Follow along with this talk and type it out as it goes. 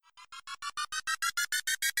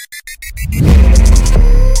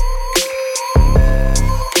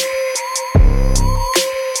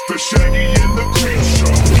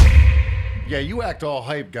you act all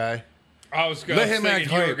hype, guy. I was Let him act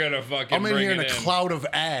you were hype. gonna fucking I'm in bring here in it a cloud of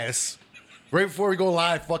ass. Right before we go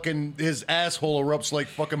live, fucking his asshole erupts like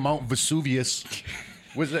fucking Mount Vesuvius.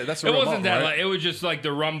 Was that? That's a It real wasn't mountain, that. right? Like, it was just like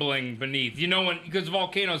the rumbling beneath. You know when because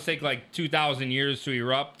volcanoes take like 2,000 years to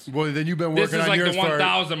erupt. Well, then you've been This working is on like yours the for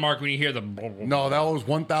 1,000 mark when you hear the. No, that was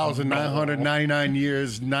 1,999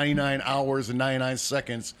 years, 99 hours, and 99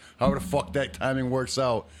 seconds. However the fuck that timing works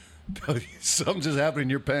out. Something just happened in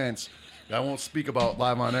your pants. I won't speak about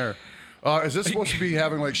live on air. Is this supposed to be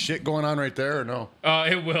having like shit going on right there or no?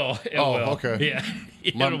 It will. It Oh, will. okay. Yeah,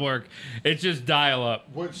 it'll work. It's just dial up.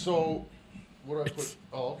 What do I put?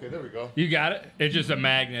 Oh, okay, there we go. You got it. It's just a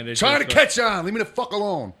magnet. It's Trying to just catch on. Leave me the fuck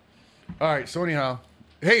alone. All right, so anyhow.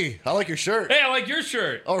 Hey, I like your shirt. Hey, I like your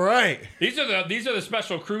shirt. All right. These are the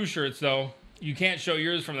special crew shirts though. You can't show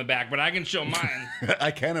yours from the back, but I can show mine.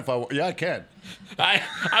 I can if I want. Yeah, I can. I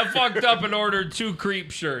fucked up and ordered 2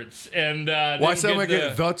 creep shirts and. Why sound like the...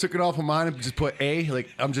 it? The took it off of mine and just put A. Like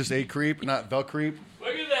I'm just a creep, not the creep.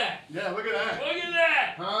 Look at that. Yeah, look at that. Look at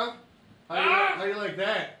that. Huh? How you like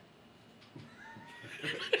that?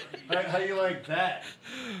 how you like that?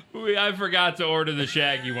 I forgot to order the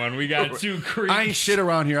Shaggy one. We got 2 creeps. I ain't shit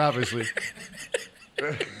around here, obviously.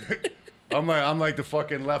 I'm like the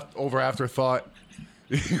fucking leftover afterthought.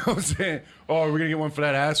 You know what I'm saying? Oh, we're gonna get one for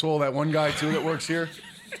that asshole, that one guy too that works here.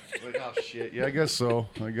 Like, oh shit. Yeah, I guess so.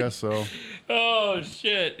 Oh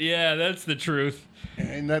shit. Yeah, that's the truth.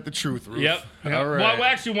 Ain't that the truth, Ruth? Yep. All right. Well, I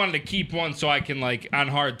actually wanted to keep one so I can like on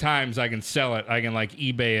hard times I can sell it. I can like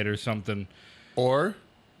eBay it or something. Or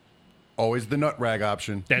always the nut rag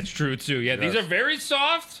option. That's true too. Yeah, these Yes. are very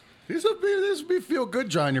soft. This would be feel good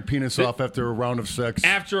drying your penis off after a round of sex.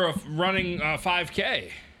 After running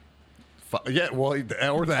 5K. Yeah, well,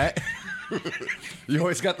 or that. You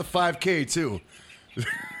always got the 5K too. You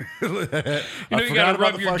know you gotta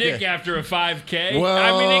rub your dick after a 5K.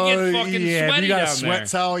 I mean, it gets fucking yeah, sweaty if you got a down sweat there.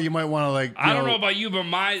 towel, you might want to like. I don't know about you, but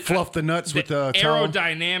fluff the nuts with the towel.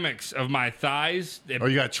 aerodynamics of my thighs. Or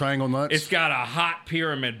you got triangle nuts. It's got a hot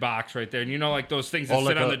pyramid box right there, and you know, like those things that like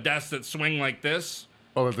sit on a- the desk that swing like this.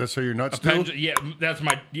 Oh, that's how your nuts do? Yeah, that's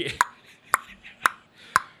my. Yeah.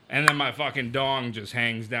 And then my fucking dong just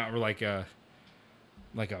hangs down like a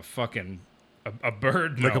fucking a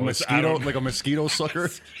bird nose. Like a mosquito, like a mosquito sucker.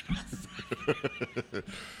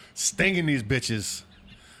 Stinging these bitches.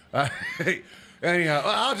 Anyhow,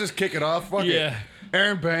 I'll just kick it off. Fuck it.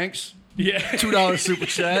 Aaron Banks, Yeah. $2 super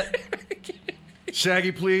chat.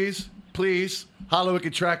 Shaggy, please, holla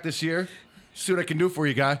wicked track this year. See what I can do for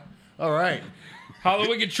you, guy. All right. Holla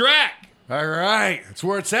Wicked Track. All right. That's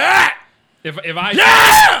where it's at. If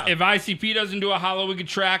ICP doesn't do a Holla Wicked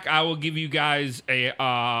Track, I will give you guys a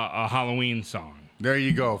Halloween song. There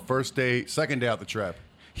you go. First day, second day out the trap.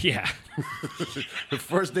 Yeah. The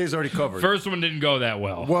first day's already covered. First one didn't go that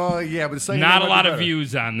well. Well, yeah, but the second Not day a might lot be of better.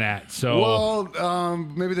 views on that. So Well,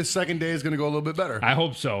 maybe the second day is going to go a little bit better. I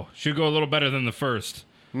hope so. Should go a little better than the first.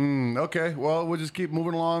 Okay, well, we'll just keep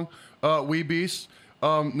moving along. Wee Beast.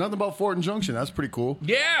 Nothing about Fortin Junction. That's pretty cool.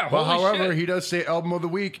 Yeah. But holy however, shit. he does say album of the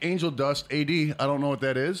week, Angel Dust, AD. I don't know what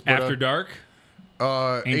that is. But, After Dark.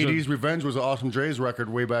 Angel- AD's Revenge was an Awesome Dre's record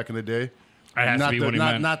way back in the day. That has not to be the, what he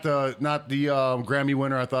not, meant. not the Grammy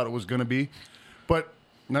winner I thought it was going to be. But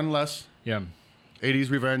nonetheless, Yeah. AD's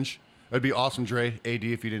Revenge. That'd be Awesome Dre, AD,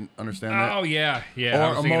 if you didn't understand that. Oh yeah, yeah. I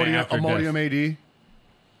Or was thinking After Death. Imodium AD.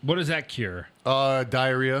 What does that cure?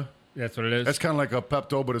 Diarrhea. That's what it is. That's kind of like a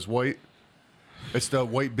Pepto, but it's white. It's the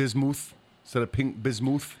white bismuth instead of pink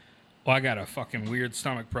bismuth. Well, I got a fucking weird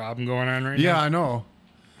stomach problem going on right Yeah, now. I know.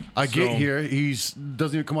 I get So- here.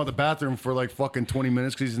 Doesn't even come out the bathroom for like fucking 20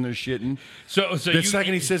 minutes because he's in there shitting. So The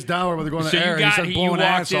second he sits down, we're going to so the air, you and he starts blowing walked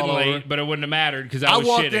ass all in late, over. but it wouldn't have mattered because I was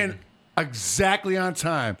walked shitting. in exactly on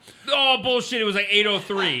time. Oh bullshit! It was like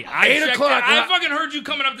 8:03. 8 o'clock, I when I- fucking heard you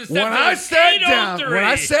coming up the steps. When It I was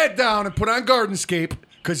sat down and put on Gardenscape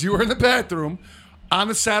because you were in the bathroom on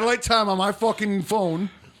the satellite time on my fucking phone,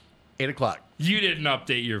 8 o'clock. You didn't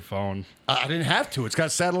update your phone. I didn't have to. It's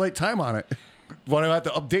got satellite time on it. Why do I have to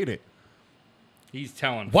update it? He's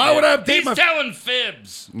telling. Why fibs. would I update He's my- telling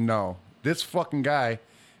fibs. No. This fucking guy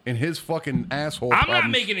and his fucking asshole I'm not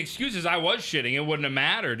problems. making excuses. I was shitting. It wouldn't have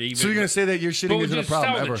mattered. Even. So you're going to say that your but shitting we isn't a just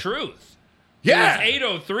problem tell ever? the truth. Yeah. It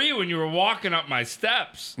was 8:03 when you were walking up my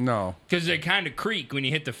steps No. because they kind of creak when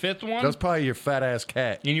you hit the fifth one. That's probably your fat ass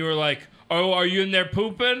cat. And you were like, "Oh, are you in there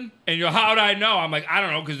pooping?" And you're, "How'd I know?" I'm like, "I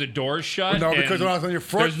don't know, because the door's shut." No, because and when I was on your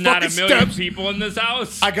front there's not a fucking million steps- people in this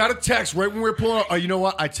house. I got a text right when we were pulling up. Oh, you know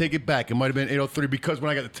what? I take it back. It might have been 8:03 because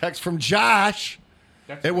when I got the text from Josh,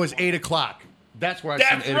 it was 8 o'clock. That's where I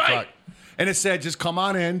That's seen 8 right. o'clock. And it said, just come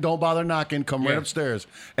on in. Don't bother knocking. Come right upstairs.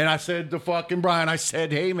 And I said to fucking Brian, I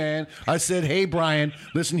said, hey, man. I said, hey, Brian,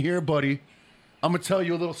 listen here, buddy. I'm going to tell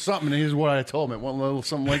you a little something. And here's what I told him. It went a little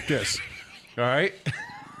something like this. All right?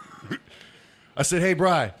 I said, hey,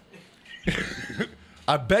 Brian.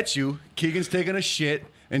 I bet you Keegan's taking a shit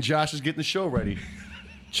and Josh is getting the show ready.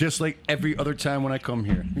 Just like every other time when I come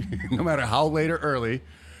here. No matter how late or early,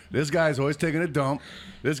 this guy's always taking a dump.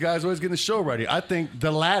 This guy's always getting the show ready. I think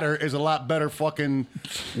the latter is a lot better fucking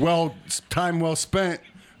time well spent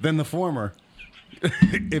than the former.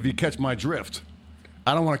 If you catch my drift.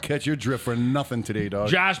 I don't want to catch your drift for nothing today, dog.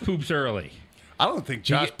 Josh poops early. I don't think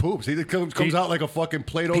Josh poops. He comes out like a fucking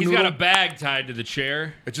Play-Doh noodle. He's got a bag tied to the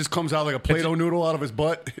chair. It just comes out like a Play-Doh noodle out of his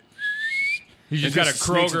butt. He's just got a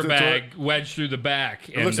Kroger bag wedged through the back.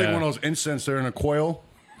 It looks like one of those incense there in a coil.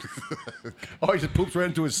 Oh, he just poops right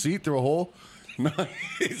into his seat through a hole?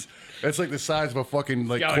 Nice. That's like the size of a fucking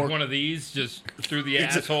like. He's got like one of these just through the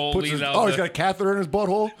asshole. He's got a catheter in his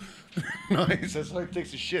butthole. Nice. That's how he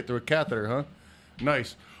takes his shit through a catheter, huh?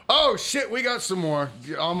 Nice. Oh shit, we got some more.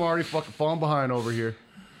 I'm already fucking falling behind over here.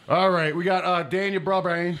 All right, we got Daniel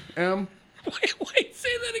Brobrain, M. Wait, say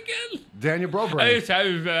that again. Daniel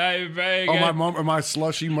Brobrain. Oh, my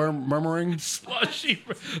slushy murmuring.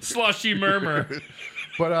 Slushy murmur.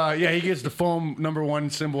 But yeah, he gets the foam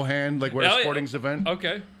 #1 symbol hand, like we're at a sporting's event.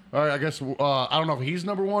 Okay. All right, I guess I don't know if he's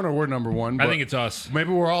 #1 or we're #1. I think it's us.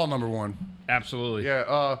 Maybe we're all #1. Absolutely.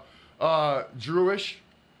 Yeah. Drewish,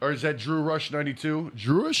 or is that Drew Rush 92?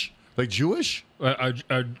 Drewish, like Jewish?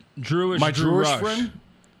 Drewish. My Drew Drewish Rush. friend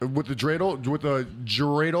with the dreidel, with the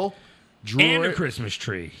dreidel. And a Christmas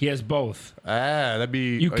tree. He has both. That'd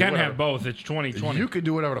be... You can have both. It's 2020. You can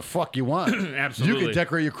do whatever the fuck you want. Absolutely. You can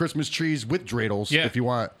decorate your Christmas trees with dreidels if you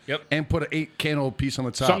want. Yep. And put an 8-candle piece on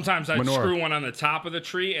the top. Sometimes I screw one on the top of the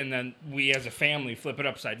tree, and then we as a family flip it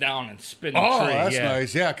upside down and spin the tree. Oh, that's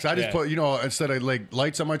nice. Yeah, because I just put, instead of like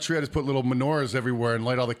lights on my tree, I just put little menorahs everywhere and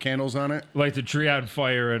light all the candles on it. Light the tree on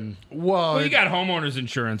fire and... Well, you got homeowners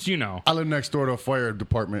insurance, you know. I live next door to a fire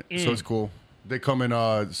department, so it's cool. They come and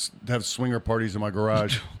have swinger parties in my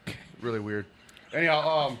garage. Okay. Really weird.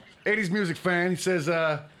 Anyhow, 80s music fan. He says,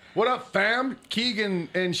 what up, fam? Keegan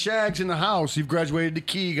and Shags in the house. You've graduated to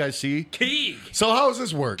Keeg, I see. Keeg. So how does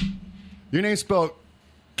this work? Your name's spelled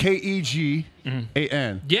Keegan.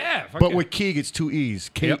 Yeah. But with Keeg, it's 2 E's.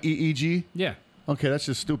 Keeg? Yeah. Okay, that's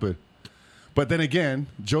just stupid. But then again,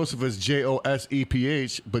 Joseph is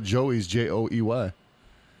Joseph, but Joey's Joey.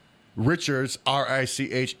 Richard's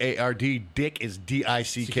Richard. Dick is Dick.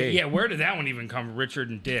 Yeah, where did that one even come from? Richard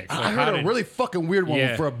and Dick. Like, I heard a really fucking weird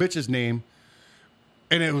one for a bitch's name,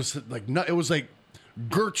 and it was like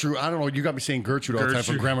Gertrude. I don't know. You got me saying Gertrude all the time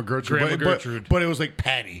from Grandma Gertrude. But it was like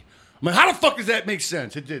Patty. I'm like, how the fuck does that make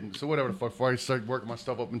sense? It didn't. So whatever the fuck. Before I started working my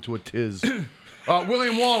stuff up into a tiz.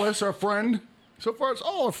 William Wallace, our friend. So far, it's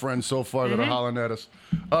all our friends so far that are hollering at us.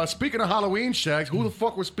 Speaking of Halloween, Shags, who the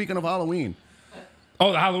fuck was speaking of Halloween?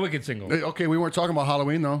 Oh, the Halloween single. Okay, we weren't talking about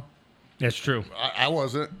Halloween, though. That's true. I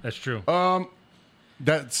wasn't. That's true.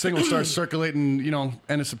 That single starts circulating,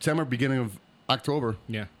 end of September, beginning of October.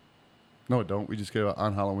 Yeah. No, it don't. We just get it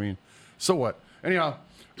on Halloween. So what? Anyhow,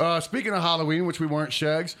 speaking of Halloween, which we weren't,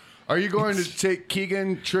 Shags, are you going to take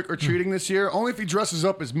Keegan trick-or-treating this year? Only if he dresses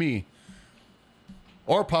up as me.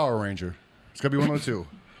 Or Power Ranger. It's got to be one of the two.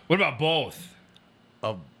 What about both?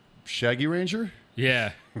 A Shaggy Ranger?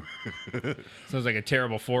 Yeah. Sounds like a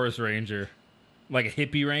terrible forest ranger. Like a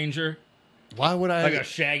hippie ranger. Why would I? Like a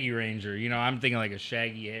shaggy ranger. I'm thinking like a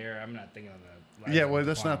shaggy hair. I'm not thinking of the... Yeah, well,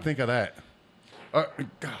 let's not think of that.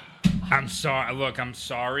 I'm sorry. Look, I'm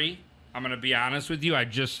sorry. I'm going to be honest with you. I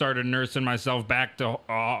just started nursing myself back to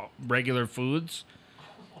regular foods.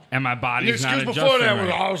 And my body's not adjusting. Before that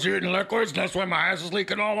was I was eating liquids. That's why my ass is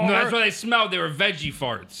leaking all over. No, that's what they smelled. They were veggie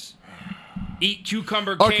farts. Eat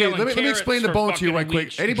cucumber, kale, okay, and let me explain the bone to you right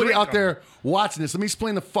quick. Anybody out there watching this, let me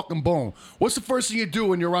explain the fucking bone. What's the first thing you do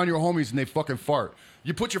when you're around your homies and they fucking fart?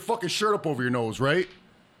 You put your fucking shirt up over your nose, right?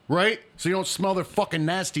 Right? So you don't smell their fucking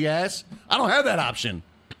nasty ass. I don't have that option.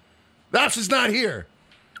 The option's not here.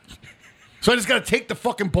 So I just gotta take the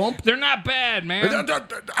fucking bump? They're not bad, man. I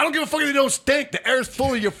don't give a fuck if they don't stink. The air's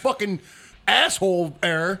full of your fucking asshole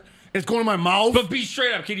air. It's going in my mouth. But be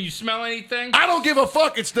straight up. Can you smell anything? I don't give a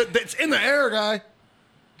fuck. It's in the air, guy.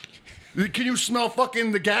 Can you smell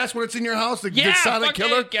fucking the gas when it's in your house? The silent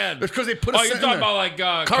killer? It's because they put a you're talking about like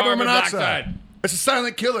carbon monoxide. It's a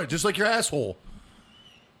silent killer, just like your asshole.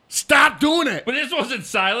 Stop doing it. But this wasn't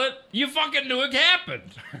silent. You fucking knew it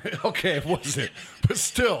happened. Okay, it wasn't. But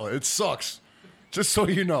still, it sucks. Just so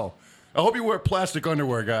you know. I hope you wear plastic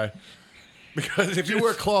underwear, guy. Because if you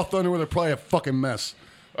wear cloth underwear, they're probably a fucking mess.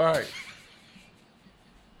 All right.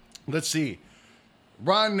 Let's see.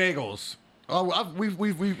 Ron Nagels. Oh,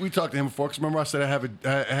 we talked to him before. Because remember, I said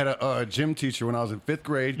I had a gym teacher when I was in 5th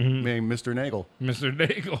grade named Mr. Nagel. Mr.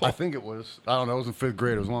 Nagel. I think it was. I don't know. It was in 5th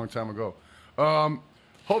grade. It was a long time ago.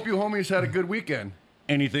 Hope you homies had a good weekend.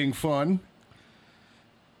 Anything fun?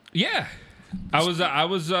 Yeah. I was.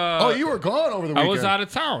 Oh, you were gone over the weekend. I was out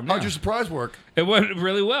of town. How'd yeah. your surprise work? It went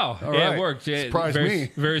really well. All Yeah, right. it worked. Yeah, Surprised very,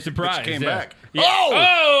 me. Very surprised. That you came yeah. back. Yeah.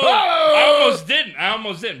 Oh! I almost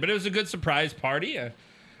didn't. But it was a good surprise party.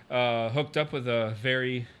 I hooked up with a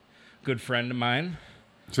very good friend of mine.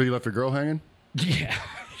 So you left your girl hanging? Yeah.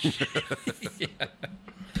 Yeah.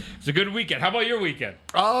 It's a good weekend. How about your weekend?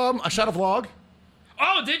 I shot a vlog.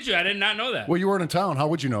 Oh, did you? I did not know that. Well, you weren't in town. How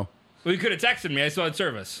would you know? Well, you could have texted me. I still had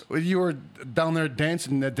service. Well, you were down there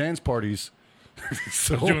dancing at dance parties.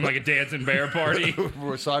 So, Doing like a dancing bear party.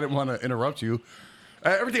 so I didn't want to interrupt you.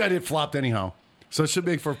 Everything I did flopped anyhow. So it should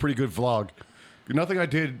make for a pretty good vlog. Nothing I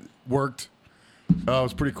did worked. It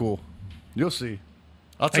was pretty cool. You'll see.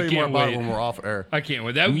 I'll tell you more can't about wait. it when we're off air. I can't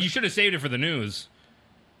wait. You should have saved it for the news.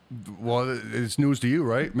 Well, it's news to you,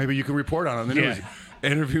 right? Maybe you can report on it. The news. Yeah.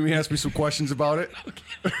 Interview me, ask me some questions about it.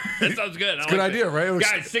 That sounds good. It's a good idea, right? It'll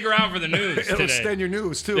Guys, stick around for the news It'll today. extend your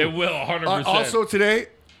news, too. It will, 100%. Also today,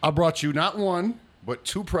 I brought you not one, but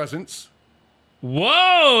 2 presents.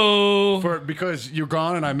 Whoa! Because you're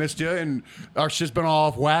gone and I missed you, and our shit's been all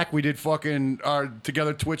off whack. We did fucking our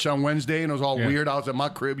together Twitch on Wednesday, and it was all weird. I was at my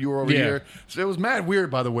crib, you were over here. So it was mad weird,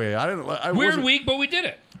 by the way. Weird wasn't- week, but we did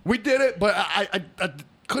it. We did it, but I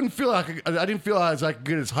couldn't feel like I didn't feel as I could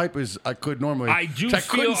get as hype as I could normally. I do I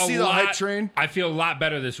feel couldn't see a the lot. hype train. I feel a lot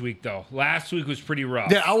better this week, though. Last week was pretty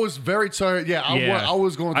rough. Yeah, I was very tired. Yeah, I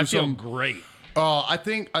was going through I feel some. great. I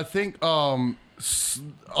think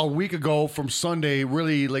a week ago from Sunday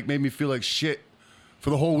really like made me feel like shit for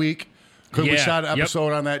the whole week because we Yeah. shot an Yep.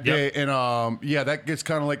 episode on that day, Yep. and that gets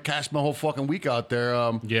kind of like cashed my whole fucking week out there.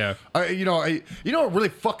 Yeah. you know what really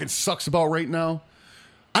fucking sucks about right now?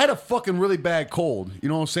 I had a fucking really bad cold. You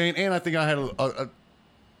know what I'm saying? And I think I had a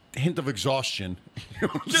hint of exhaustion. You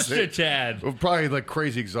know what I'm Just saying? a tad. Well, probably like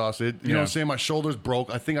crazy exhausted. You know what Yeah. I'm saying? My shoulders broke.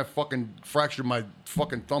 I think I fucking fractured my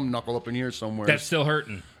fucking thumb knuckle up in here somewhere. That's still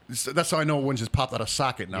hurting. That's how I know one just popped out of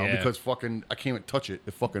socket now Yeah. because fucking I can't even touch it.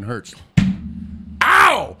 It fucking hurts.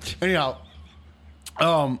 Ow! Anyhow,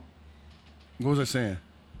 what was I saying?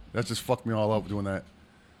 That just fucked me all up doing that.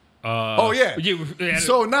 Oh yeah.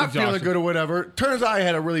 So not feeling good or whatever. Turns out I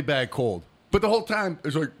had a really bad cold. But the whole time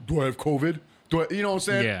it's like, do I have COVID? You know what I'm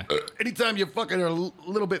saying? Yeah. Anytime you fucking are a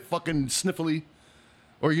little bit fucking sniffly,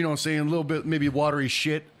 or you know what I'm saying, a little bit maybe watery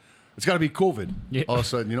shit, it's got to be COVID. Yeah. All of a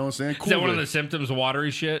sudden, you know what I'm saying? Is that one of COVID. the symptoms of watery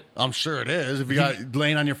shit? I'm sure it is. If you got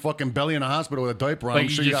laying on your fucking belly in a hospital with a diaper on, Like I'm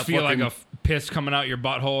you sure just you got feel fucking. like a piss coming out your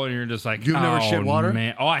butthole, and you're just like, You've never shit water?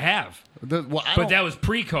 Man. Oh, I have. Well, But that was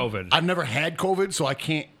pre-COVID. I've never had COVID, so I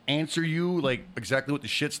can't answer you like exactly what the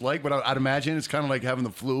shit's like. But I'd imagine it's kind of like having the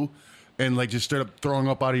flu, and like just straight up throwing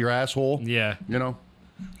up out of your asshole. Yeah. You know.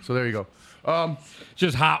 So there you go.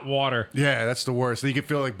 Just hot water. Yeah, that's the worst. Then you can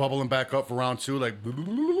feel like bubbling back up for round 2, like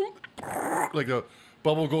the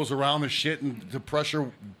bubble goes around the shit and the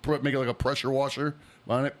pressure, make it like a pressure washer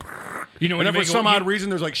on it. You know, when And you then for make some odd reason,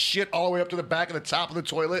 there's like shit all the way up to the back of the top of the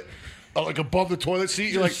toilet, like above the toilet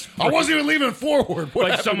seat. You're like, I wasn't even leaving forward. What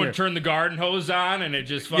like happened someone here? turned the garden hose on, and it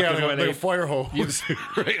just fucking Yeah, like went. a fire hose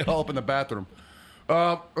right all up in the bathroom.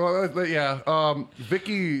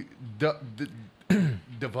 Vicky,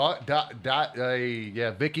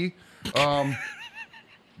 Vicky,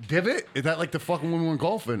 Divot. Is that like the fucking woman went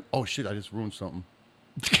golfing? Oh shit! I just ruined something.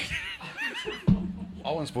 I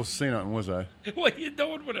wasn't supposed to say nothing, was I? Well, no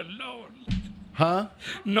one would have known. Huh?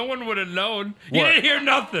 No one would have known. You What? didn't hear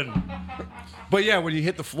nothing. But yeah, when you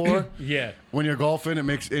hit the floor, Yeah. when you're golfing, it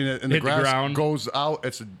makes and the Hit the grass ground. goes out.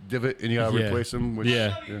 It's a divot, and you gotta Yeah. replace them. Which,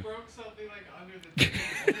 Yeah. Somebody broke something like under the table.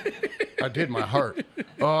 I did my heart.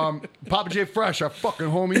 Papa J Fresh, our fucking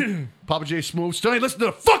homie. Papa J Smooth. Still ain't listen to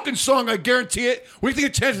the fucking song, I guarantee it. What do you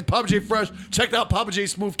think of chances Papa J Fresh? Check out Papa J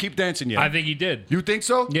Smooth, Keep Dancing yet. I think he did. You think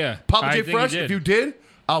so? Yeah, Papa I J think he Fresh, did. if you did,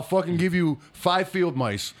 I'll fucking give you 5 field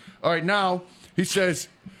mice. All right, now, he says,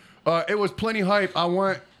 it was plenty hype. I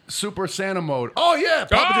want Super Santa mode. Oh, yeah.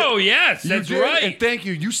 Papa J- Oh, yes, You that's did, right. And thank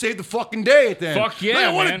you. You saved the fucking day at the end. Fuck yeah,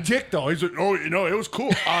 Man, what man. a dick, though. He's like, oh, you know, it was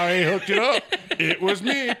cool. I hooked it up. It was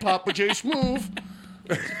me, Papa J Smooth.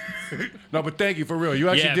 No, but thank you for real. You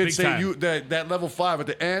actually Yeah, did big say time. that level 5 at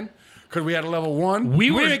the end because we had a level 1. We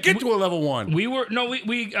didn't get to a level 1. We were no,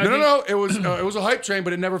 we. I No, think- no. It was a hype train,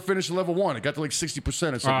 but it never finished level 1. It got to like 60%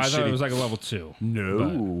 or something Oh, I shitty. thought it was like a level 2.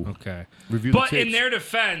 No. But, okay. Review the But in tapes. their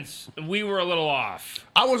defense, we were a little off.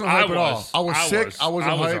 I wasn't hype at all. was. I was sick. I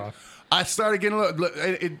wasn't hype. off. I started getting a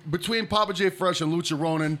little between Papa J. Fresh and Lucha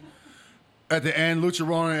Ronin. At the end, Lucha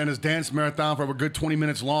Ronin and his dance marathon for a good 20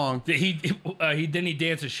 minutes long. He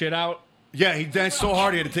dance his shit out. Yeah, he danced so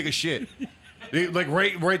hard he had to take a shit. Like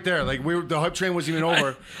right there, like the hype train wasn't even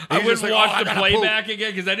over. I He was wouldn't just like, watch "Oh, I the gotta playback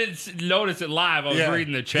again because I didn't notice it live. I was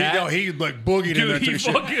reading the chat. He like boogied in Dude, there, and he took a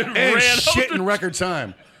shit, fucking and ran shit out in the- record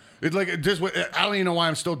time. It's like it just. I don't even know why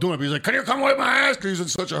I'm still doing it. But he's like, "Can you come wipe my ass?" Because he's in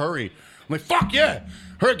such a hurry. I'm like, "Fuck yeah,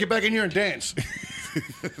 hurry, get back in here and dance."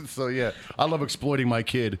 So yeah, I love exploiting my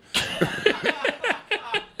kid.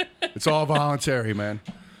 It's all voluntary, man.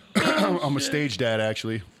 I'm a stage dad,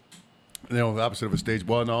 actually. You know, the opposite of a stage.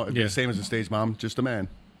 Well, no, it'd be Yeah. the same as a stage mom, just a man.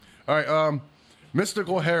 All right,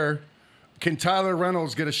 Mystical Hair. Can Tyler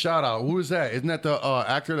Reynolds get a shout out? Who is that? Isn't that the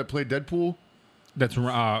actor that played Deadpool? That's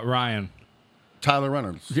Ryan. Tyler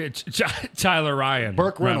Reynolds. Tyler Ryan.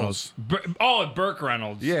 Burke Reynolds. Burke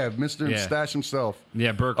Reynolds. Yeah, Mr. Yeah. Stash himself.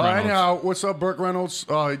 Yeah, Burke Reynolds. Anyhow, what's up, Burke Reynolds?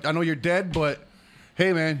 I know you're dead, but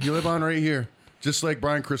hey, man, you live on right here. Just like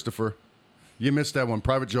Brian Christopher. You missed that one.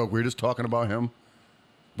 Private joke. We were just talking about him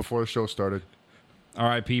before the show started.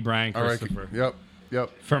 R.I.P. Brian All right. Christopher. Yep.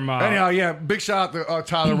 From Anyhow, yeah, big shout out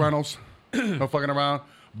to Tyler Reynolds. No fucking around.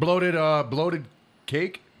 Bloated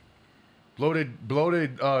cake. Bloated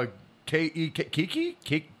Kiki?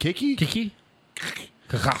 Kiki.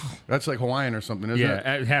 That's like Hawaiian or something, isn't it?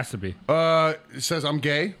 Yeah, it has to be. It says I'm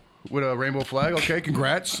gay with a rainbow flag. Okay,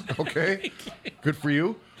 congrats. Okay, good for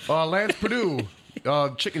you. Lance Purdue,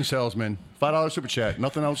 chicken salesman, $5 super chat.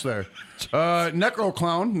 Nothing else there. Necro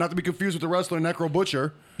Clown, not to be confused with the wrestler Necro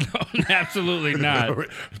Butcher. Absolutely not.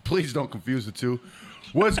 Please don't confuse the two.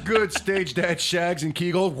 What's good, stage dad Shags and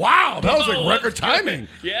Kegel? Wow, that was like record timing.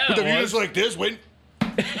 Yeah, With the it music was. like this, wait.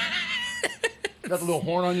 Got the little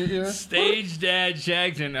horn on your ear. Stage Dad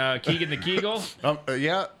Shags and Keegan the Kegel.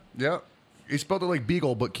 Yeah. He spelled it like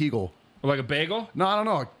Beagle, but Kegel. Like a bagel? No, I don't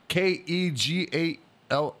know. Kegals?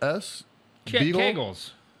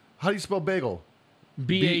 Kegels. How do you spell bagel?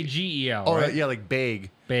 Bagel. Oh, right? yeah, like bag.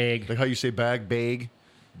 Bag. Like how you say bag,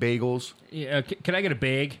 bagels. Yeah, can I get a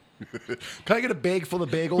bag? Can I get a bag full of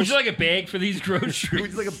bagels? Would you like a bag for these groceries?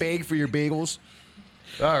 Would you like a bag for your bagels?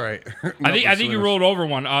 All right. I think you rolled over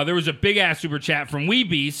one. There was a big ass super chat from Wee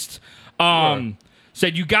Beast.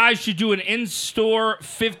 Said you guys should do an in-store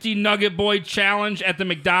 50 Nugget Boy challenge at the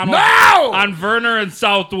McDonald's on Verner and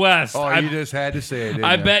Southwest. Oh, you just had to say it. Didn't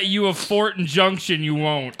I you? bet you a Fort Junction you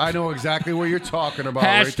won't. I know exactly what you're talking about.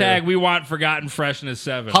 Right Hashtag there. we want Forgotten Freshness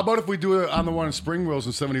 7. How about if we do it on the one in Springwells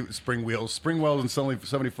and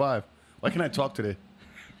 75? Why can't I talk today?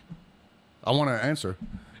 I want to answer.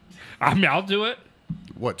 I mean, I'll do it.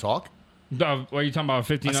 What, talk? What are you talking about?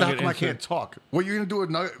 50 I said, how Nugget? come I instant- can't talk? What, you're going to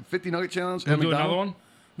do a 50 nugget challenge? Wanna at do another McDonald's?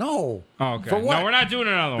 one? No. Oh, okay. For what? No, we're not doing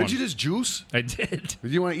another one. Did you just juice? I did.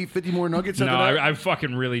 Did you want to eat 50 more nuggets No, after that? I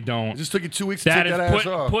fucking really don't. It just took you 2 weeks That to take is that ass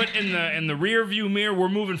off. put in the rear view mirror. We're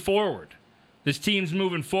moving forward. This team's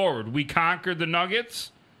moving forward. We conquered the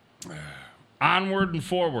Nuggets. Onward and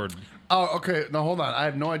forward. Oh, okay. Now, hold on. I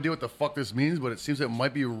have no idea what the fuck this means, but it seems it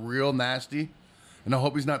might be real nasty. And I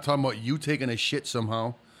hope he's not talking about you taking a shit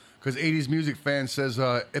somehow. Because 80s music fan says,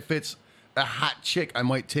 if it's a hot chick, I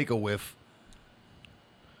might take a whiff.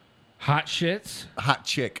 Hot shits? A hot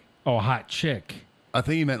chick. Oh, hot chick. I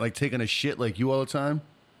think he meant like taking a shit like you all the time.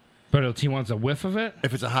 But he wants a whiff of it?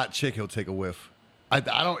 If it's a hot chick, he'll take a whiff. I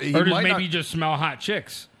don't. He Or does might maybe not- you just smell hot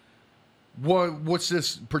chicks? What's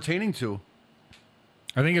this pertaining to?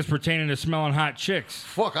 I think it's pertaining to smelling hot chicks.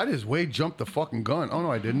 Fuck, I just way jumped the fucking gun. Oh,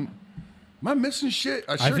 no, I didn't. Am I missing shit?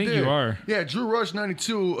 I sure think did. you are. Yeah, Drew Rush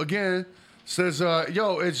 92 again says,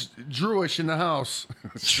 yo, it's Drewish in the house.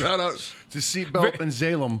 Shout out to Seatbelt and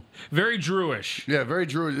Salem. Very Drewish. Yeah, very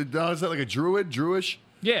Druid. Is that like a druid? Druish?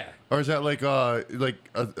 Yeah. Or is that like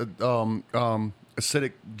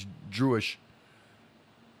acidic Druish?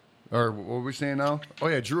 Or what were we saying now? Oh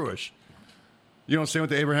yeah, Druish. You know what I'm saying with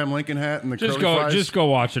the Abraham Lincoln hat and the Just curly go fries? just go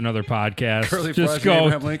watch another podcast. Curly just fries go. and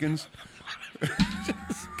Abraham Lincolns.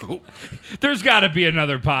 There's got to be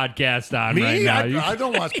another podcast on Me? right now. I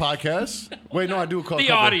don't watch podcasts. Wait, no, I do call the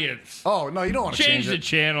couple. audience. Oh, no, you don't want to Change change the it.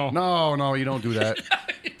 channel. No, you don't do that.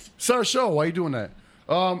 It's our show. Why are you doing that?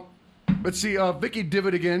 Let's see. Vicky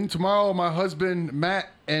Divot again. Tomorrow, my husband, Matt,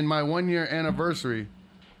 and my 1-year anniversary.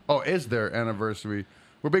 Oh, is their anniversary.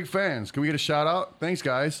 We're big fans. Can we get a shout out? Thanks,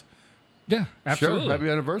 guys. Yeah, absolutely. Sure. Happy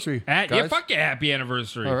anniversary. Yeah, guys. fuck yeah, happy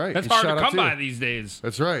anniversary. All right, That's and hard shout to out come to by you. these days.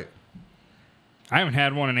 That's right. I haven't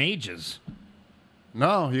had one in ages.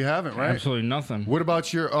 No, you haven't, right? Absolutely nothing. What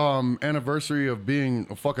about your anniversary of being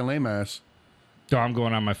a fucking lame ass? So I'm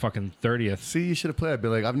going on my fucking 30th. See, you should have played. I'd be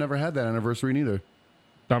like, I've never had that anniversary neither.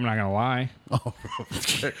 I'm not gonna lie. Oh,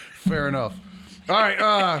 fair enough. All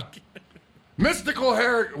right, mystical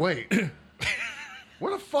hair. Wait,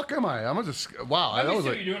 where the fuck am I? I'm gonna just. Wow, Let that me was see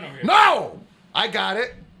like. what you're doing over here. No, I got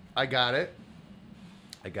it.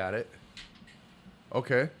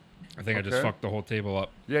 Okay. I think I just Okay. fucked the whole table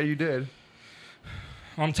up. Yeah, you did.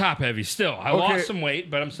 I'm top heavy still. I Okay. lost some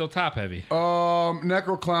weight, but I'm still top heavy.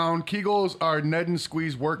 Necro Clown. Kegels are Ned and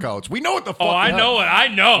Squeeze workouts. We know what the fuck. Oh, I they are. know it. I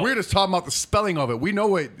know. We're just talking about the spelling of it. We know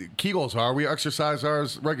what Kegels are. We exercise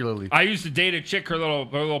ours regularly. I used to date a chick. Her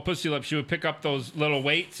little pussy lip. She would pick up those little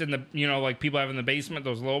weights in the like people have in the basement.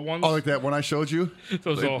 Those little ones. Oh, like that one I showed you?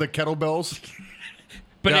 Those little- the kettlebells?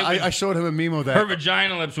 but Yeah, it was- I showed him a meme of that. her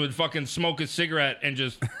vagina lips would fucking smoke a cigarette and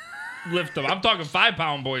just lift them. I'm talking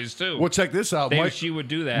 5-pound boys too. Well, check this out. She would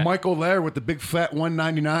do that. Michael Laird with the big fat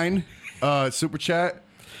 $1.99 super chat.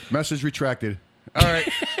 Message retracted. All right.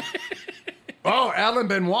 Oh, Alan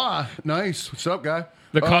Benoit. Nice. What's up, guy?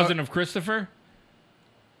 The cousin of Christopher.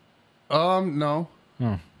 No.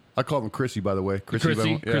 I called him Chrissy, by the way. Chrissy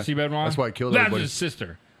Benoit. Yeah. Benoit. That's why I killed That's everybody. his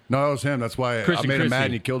sister. No, that was him. That's why I Chrissy, made him mad Chrissy.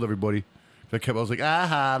 and he killed everybody. I was like,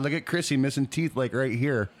 aha, look at Chrissy missing teeth like right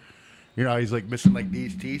here. You know, he's like missing like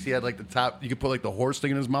these teeth. He had like the top. You could put like the horse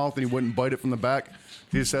thing in his mouth and he wouldn't bite it from the back.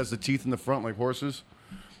 He just has the teeth in the front like horses.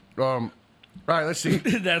 All right, let's see.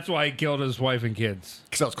 That's why he killed his wife and kids.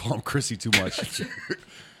 Because I was calling him Chrissy too much.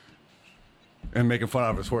 And making fun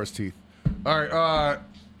of his horse teeth. All right,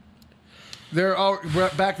 we're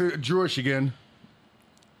back to Drewish again.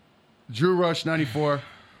 Drew Rush 94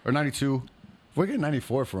 or 92. Where get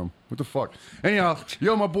 94 from? What the fuck? Anyhow,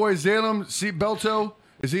 yo, my boy Zalem Seat Belto.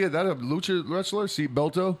 Is he that a lucha wrestler? Seat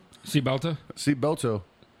Belto? See Belta? Seat Belto.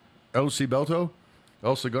 El Belto?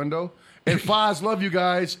 El Segundo? And Foz, love you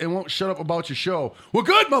guys and won't shut up about your show. Well,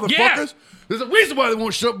 good, motherfuckers. Yeah. There's a reason why they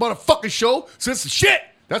won't shut up about a fucking show. Since it's shit.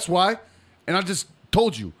 That's why. And I just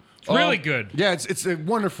told you. Really good. Yeah, it's a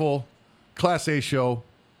wonderful Class A show.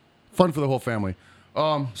 Fun for the whole family.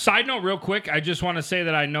 Side note, real quick, I just want to say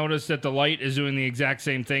that I noticed that the light is doing the exact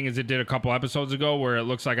same thing as it did a couple episodes ago, where it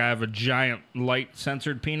looks like I have a giant light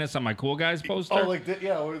censored penis on my Cool Guys poster. Oh, like that?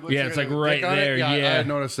 Yeah. It looks Yeah, it's like a right dick on it. there, I yeah. had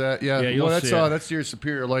noticed that. Yeah. Yeah, you'll well, see it. that's your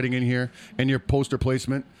superior lighting in here and your poster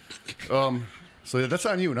placement. So that's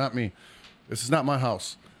on you, not me. This is not my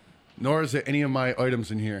house, nor is it any of my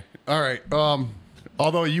items in here. All right.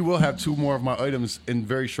 Although you will have two more of my items in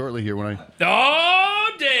very shortly here when I.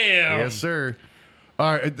 Oh, damn. Yes, sir.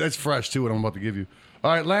 All right, that's fresh too. What I'm about to give you.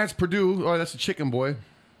 All right, Lance Purdue. Oh, that's a chicken boy,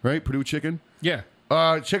 right? Purdue chicken. Yeah.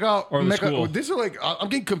 Check out Or the school. These are like I'm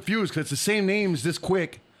getting confused because it's the same names this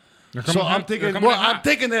quick. They're So coming I'm hot- thinking. they're coming Well, in I'm hot.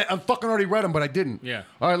 thinking that I fucking already read them, but I didn't. Yeah.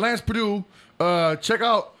 All right, Lance Purdue. Check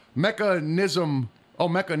out Mechanism. Oh,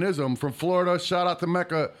 Mechanism from Florida. Shout out to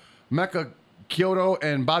Mecca Kyoto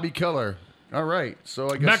and Bobby Keller. All right, so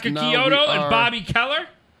I guess Becca now we Kyoto and are- Bobby Keller?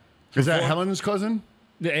 Is that Helen's cousin?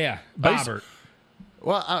 Yeah. I used- Bobbert.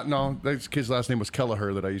 Well, no, that kid's last name was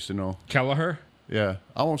Kelleher that I used to know. Kelleher? Yeah,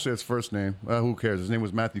 I won't say his first name. Who cares? His name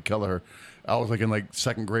was Matthew Kelleher. I was like in like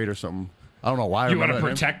second grade or something. I don't know why. I You want to remember that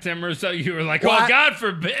name. protect him or something? You were like, Well, oh, I- God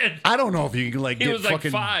forbid. I don't know if you can like He get was, like,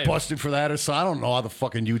 fucking 5. busted for that or so. I don't know how the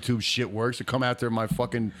fucking YouTube shit works to come after my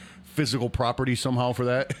fucking physical property somehow for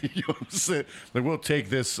that. You know what I'm saying? Like we'll take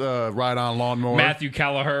this ride-on lawnmower. Matthew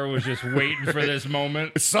Kelleher was just waiting for this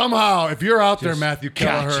moment. Somehow, if you're out there, Just Matthew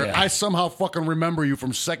Kelleher, gotcha. I somehow fucking remember you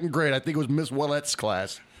from second grade. I think it was Miss Willette's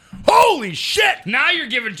class. Holy shit! Now you're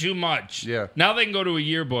giving too much. Yeah. Now they can go to a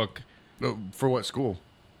yearbook. For what school?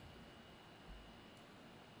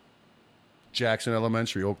 Jackson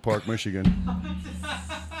Elementary, Oak Park, Michigan.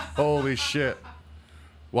 Holy shit.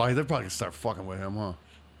 Well, they're probably going to start fucking with him, huh?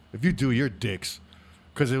 If you do, you're dicks.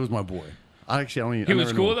 Because it was my boy. I don't even. He I was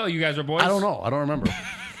never cool, knew. though? You guys were boys? I don't know. I don't remember.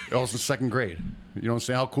 I was in second grade. You know what I'm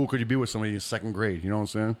saying? How cool could you be with somebody in second grade? You know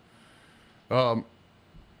what I'm saying?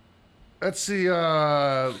 Let's see.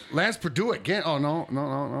 Lance Purdue again. Oh, no.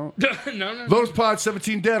 no. Lotus Pod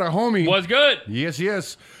 17 Dead, our homie. Was good.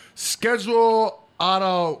 Yes. Schedule out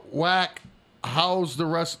of whack. How's the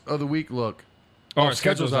rest of the week look? Oh, Oh,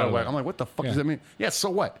 schedule's out of whack. I'm like, what the fuck does that mean? Yeah, so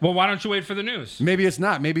what? Well, why don't you wait for the news? Maybe it's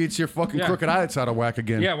not. Maybe it's your fucking Yeah. crooked eye that's out of whack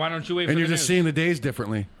again. Yeah, why don't you wait for And the you're news? just seeing the days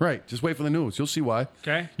differently. Right. Just wait for the news. You'll see why.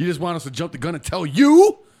 Okay. You just want us to jump the gun and tell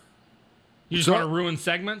you You just So- want to ruin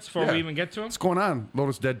segments before Yeah. we even get to them? what's going on.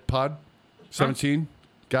 Lotus Dead Pod 17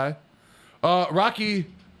 guy. Rocky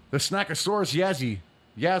the Snackosaurus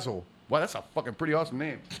Yazzle. Wow, that's a fucking pretty awesome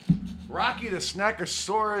name. Rocky the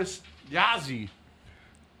Snackosaurus Yazzie.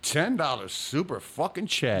 $10 super fucking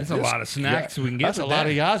chat. That's a lot of snacks we can get That's a with lot that.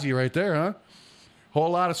 of Yazzie right there, huh? Whole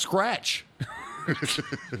lot of scratch.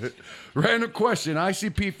 Random question.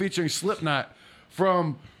 ICP featuring Slipknot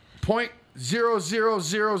from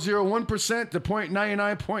 0.00001% to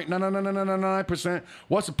 0.99.99999%.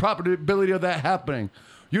 What's the probability of that happening?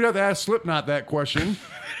 You'd have to ask Slipknot that question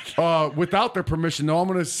without their permission. Though I'm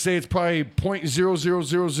going to say it's probably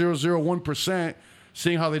 0.00001%,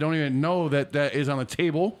 seeing how they don't even know that that is on the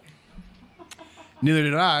table. Neither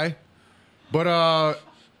did I. But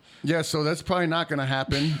yeah, so that's probably not going to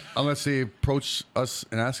happen unless they approach us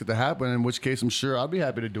and ask it to happen, in which case I'm sure I'll be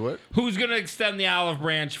happy to do it. Who's going to extend the olive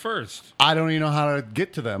branch first? I don't even know how to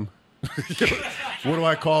get to them. What do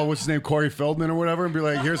I call, what's his name, Corey Feldman or whatever, and be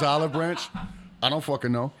like, here's Olive Branch? I don't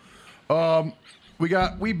fucking know. We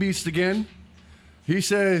got We Beast again. He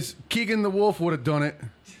says Keegan the Wolf would have done it.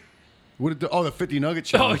 The 50 nugget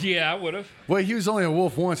Oh, challenge. yeah, I would have. Well, he was only a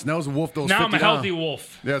wolf once, and that was a wolf that was Now 50 I'm a healthy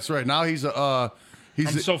wolf. Yeah, that's right. Now he's I'm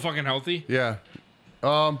so fucking healthy. yeah.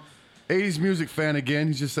 80s music fan again.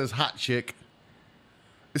 He just says hot chick.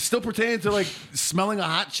 It's still pertaining to like smelling a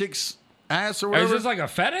hot chick's ass or Is whatever. this like a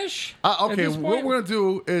fetish? Okay, at this what point? we're gonna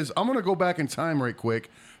do is I'm gonna go back in time right quick.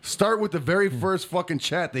 Start with the very first fucking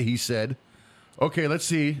chat that he said. Okay, let's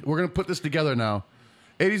see. We're gonna put this together now.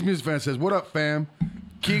 80s music fan says, "What up, fam?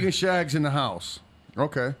 Keegan Shag's in the house."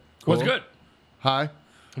 Okay, cool. What's good? Hi.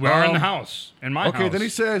 We are in the house. In my house. Okay, then he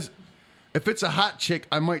says, "If it's a hot chick,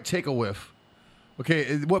 I might take a whiff." Okay,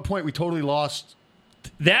 at what point we totally lost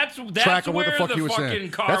That's track of what where the fuck the he was fucking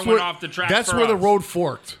saying. car That's went where- off the track. That's for where the us. road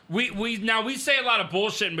forked. We say a lot of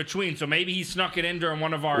bullshit in between, so maybe he snuck it in during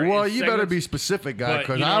one of our. Well, you better segments. be specific, guy, But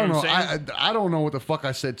because you know I don't know. what I'm I don't know what the fuck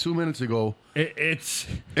I said 2 minutes ago. It's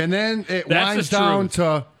And then it That's winds the down truth.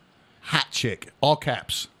 to hot chick, all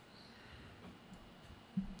caps.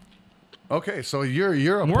 Okay, so you're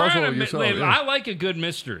a we're puzzle at a, yourself. wait, yeah. I like a good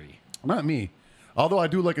mystery. Not me. Although I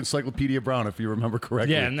do like Encyclopedia Brown, if you remember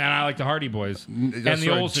correctly. Yeah, and then I like the Hardy Boys and That's the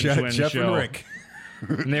right, Olsen twins Jeff show. and Rick.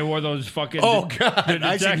 And they wore those fucking. Oh God! the I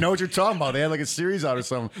actually detect- know what you're talking about. They had like a series out or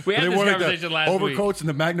something. We had they this wore like conversation the last week. overcoats and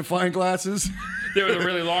the magnifying glasses. They were the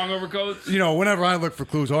really long overcoats. You know, whenever I look for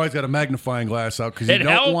clues, I always got a magnifying glass out because you It don't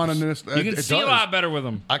helps. want to miss. You can see a lot better with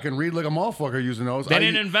them. I can read like a motherfucker using those. They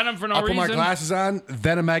didn't invent them for no I put my reason. glasses on,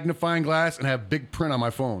 then a magnifying glass, and have big print on my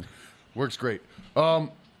phone. Works great.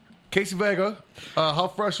 Casey Vega, how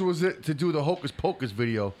fresh was it to do the Hocus Pocus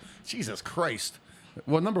video? Jesus Christ.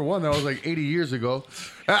 Well, number one, that was like 80 years ago.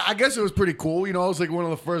 I guess it was pretty cool. You know, it was like one of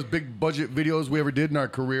the first big budget videos we ever did in our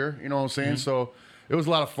career. You know what I'm saying? So it was a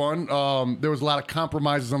lot of fun. There was a lot of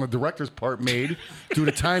compromises on the director's part made due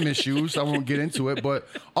to time issues. I won't get into it. But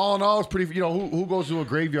all in all, it's pretty, you know, who goes to a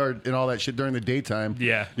graveyard and all that shit during the daytime?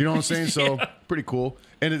 Yeah. You know what I'm saying? So pretty cool.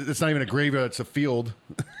 And it's not even a graveyard, it's a field.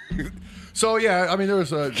 So yeah, I mean there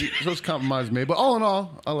was compromises made, but all in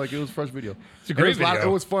all, I like it. It was a fresh video. It's a great It video.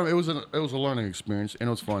 was fun. It was a learning experience, and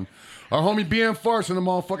it was fun. Our homie BM Farce in the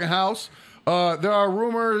motherfucking house. There are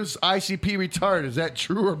rumors ICP retired. Is that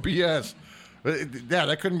true or BS? Yeah,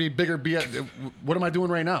 that couldn't be bigger BS. What am I doing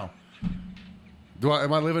right now?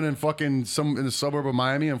 Am I living in fucking in the suburb of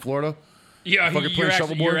Miami in Florida? Yeah, Fucking playing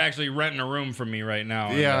shuffleboard? you're actually renting a room from me right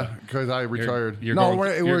now. Yeah, because I retired. you're no,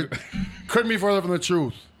 going- we're couldn't be further from the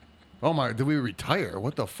truth. Oh my, did we retire?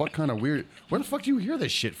 What the fuck kind of weird? Where the fuck do you hear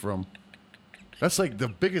this shit from? That's like the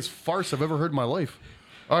biggest farce I've ever heard in my life.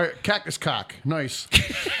 All right, Cactus Cock. Nice.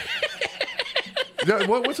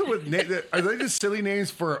 What's up with are they just silly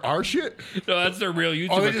names for our shit? No, that's their real YouTube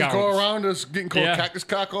Oh, they account. just go around us getting called Yeah. Cactus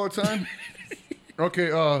Cock all the time? Okay,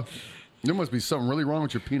 there must be something really wrong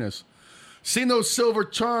with your penis. Seen those silver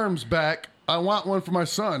charms back. I want one for my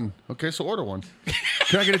son. Okay, so order one.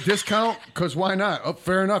 Can I get a discount? Because why not? Oh,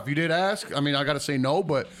 fair enough. You did ask. I mean, I got to say no,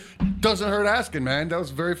 but doesn't hurt asking, man. That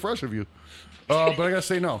was very fresh of you. But I got to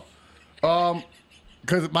say no.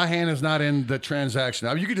 Because my hand is not in the transaction.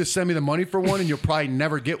 I mean, you could just send me the money for one, and you'll probably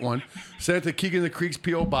never get one. Send it to Keegan the Creek's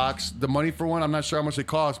P.O. Box. The money for one, I'm not sure how much it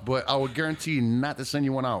costs, but I will guarantee not to send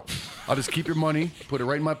you one out. I'll just keep your money, put it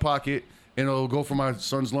right in my pocket, and it'll go for my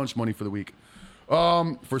son's lunch money for the week,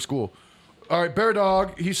 for school. All right, Bear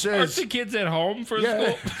Dog, he Aren't says... the kids at home for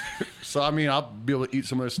Yeah. school? So, I mean, I'll be able to eat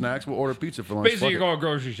some of their snacks. We'll order pizza for lunch. Basically, Fuck you're it. going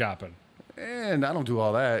grocery shopping. And I don't do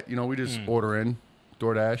all that. You know, we just order in.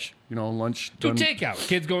 DoorDash, you know, lunch. Do done. takeout.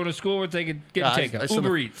 Kids going to school, we're getting takeout. send Uber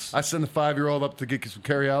the- Eats. I send the 5-year-old up to get some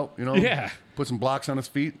carry out, you know. Yeah. Put some blocks on his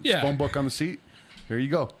feet. Yeah. Phone book on the seat. Here you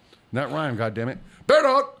go. That rhyme, goddammit. Bear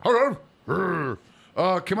Dog! Hold on.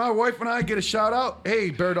 Can my wife and I get a shout out? Hey,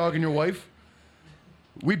 Bear Dog and your wife.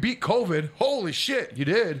 We beat COVID. Holy shit, you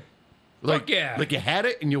did. Fuck yeah. Like you had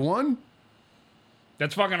it and you won?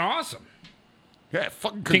 That's fucking awesome. Yeah,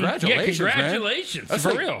 fucking congratulations, man. Congratulations, That's for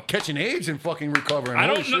like real. catching AIDS and fucking recovering. I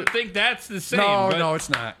Holy don't shit. think that's the same. No, but no, it's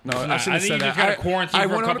not. No, I not. should I have think said you that. just gotta quarantine I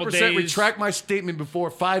for a couple 100% days. retract my statement before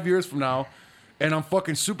 5 years from now, and I'm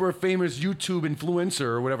fucking super famous YouTube influencer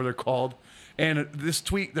or whatever they're called, and this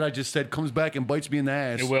tweet that I just said comes back and bites me in the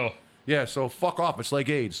ass. It will. Yeah, so fuck off. It's like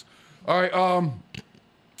AIDS. All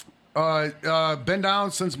right, been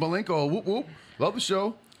down since Malenko. Whoop whoop. Love the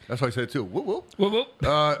show. That's what I said too. Whoop whoop. Whoop, whoop.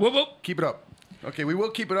 Whoop, whoop. Keep it up. Okay, we will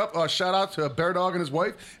keep it up. Shout out to Bear Dog and his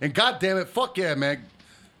wife. And God damn it, fuck yeah, man.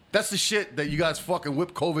 That's the shit that you guys fucking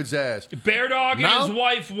whip COVID's ass. Bear Dog Now- and his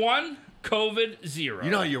wife 1, COVID 0. You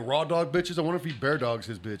know how you raw dog bitches? I wonder if he bear dogs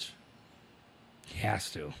his bitch. He has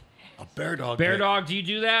to. A bear dog. Bear bitch. Dog, do you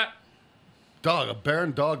do that? Dog. A bear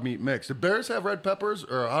and dog meat mix. Do bears have red peppers,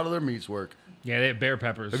 or how do their meats work? Yeah, they have bear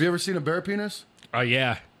peppers. Have you ever seen a bear penis? Oh,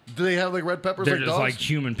 yeah. Do they have like red peppers They're like just dogs? like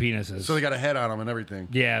human penises. So they got a head on them and everything.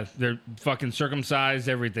 yeah, they're fucking circumcised,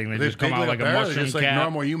 everything. They They just come out like a bear, or mushroom just like cap.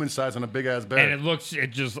 normal human size on a big ass bear. And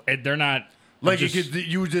they're not. like just, if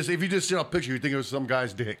you just see a picture, you think it was some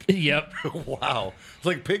guy's dick. Yep. Wow, it's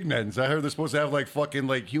like pig neds. I heard they're supposed to have like fucking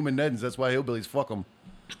like human neds. That's why hillbillies fuck them.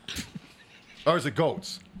 Or is it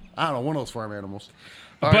goats? I don't know. One of those farm animals.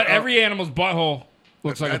 All But right, every animal's butthole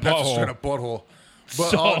looks like a that's a straight butthole. up butthole. But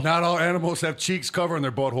So- not all animals have cheeks covering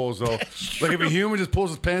their buttholes though. Like if a human just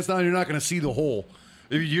pulls his pants down, you're not going to see the hole.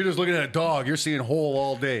 If you're just looking at a dog, you're seeing hole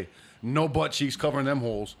all day. No butt cheeks covering them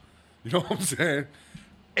holes. You know what I'm saying?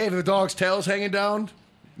 If the dog's tail's hanging down,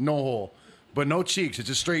 no hole. But no cheeks. It's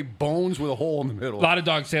just straight bones with a hole in the middle. A lot of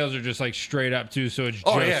dog tails are just like straight up too, so it's just,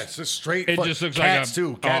 Oh yeah, it's just straight. it fuck- just looks cats like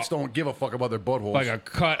too. Cats don't give a fuck about their buttholes. like a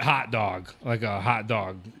cut hot dog, like a hot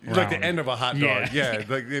dog. It's like the round. end of a hot dog. Yeah. Yeah,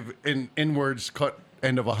 like if inwards cut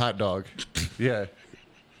end of a hot dog. Yeah,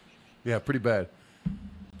 yeah, pretty bad.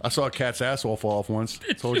 I saw a cat's asshole fall off once.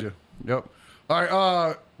 Told you. Yep. All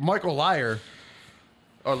right, Michael Liar.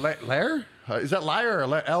 Lair? Is that Liar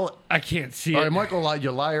or L? I can't see All it. right, Michael,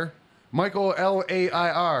 you liar. Michael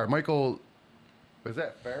Lair. Michael, is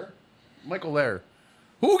that fair? Michael Lair.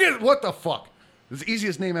 Who gets what the fuck? It's the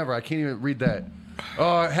easiest name ever. I can't even read that.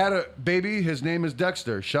 Had a baby. His name is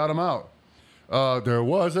Dexter. Shout him out. There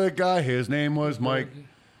was a guy. His name was Mike.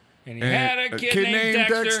 And he had a kid, named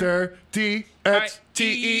Dexter.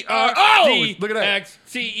 D-X-T-E-R. Oh, look at that.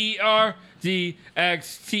 X-T-E-R.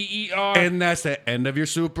 D-X-T-E-R. And that's the end of your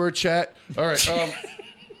super chat. All right.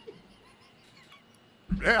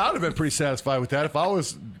 Yeah, I'd have been pretty satisfied with that if I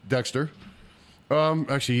was Dexter.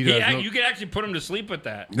 Actually, he does. You could actually put him to sleep with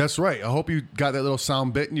that. That's right. I hope you got that little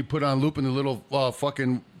sound bit and you put it on loop in the little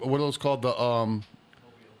fucking what are those called, the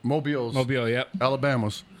Mobiles, Mobile, yep.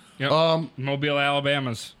 Alabamas. Yep. Mobile,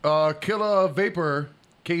 Alabama's. Killer Vapor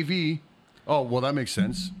KV. Oh well, that makes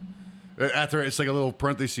sense. After it's like a little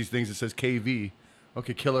parentheses things that says KV.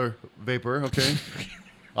 Okay, Killer Vapor. Okay.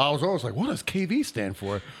 I was always like, what does KV stand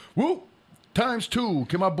for? Woo! ×2.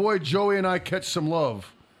 Can my boy Joey and I catch some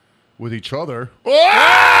love with each other? Oh!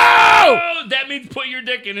 Oh, that means put your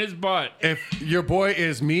dick in his butt. If your boy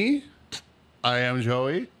is me, I am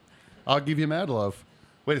Joey. I'll give you mad love.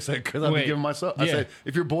 Wait a second, because I'll be Wait, giving myself. I yeah. said,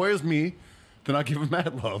 if your boy is me, then I'll give him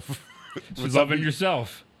mad love. It's loving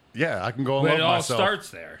yourself. Yeah, I can go and But love it all myself. starts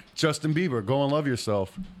there. Justin Bieber, go and love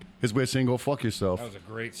yourself. His way of saying go fuck yourself. That was a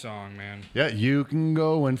great song, man. Yeah, you can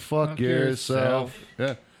go and fuck yourself. yourself.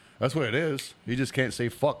 Yeah, that's what it is. He just can't say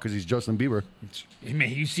fuck because he's Justin Bieber. Hey,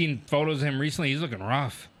 man, you seen photos of him recently? He's looking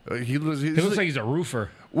rough. He looks like he's a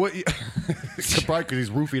roofer. What? Probably because he's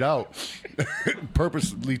roofied out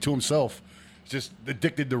purposely to himself. Just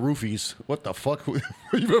addicted to roofies. What the fuck?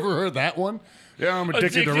 You've ever heard that one? Yeah, I'm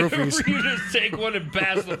addicted to roofies. You just take one and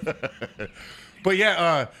pass them. But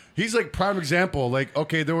yeah, he's like prime example. Like,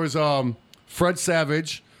 okay, there was Fred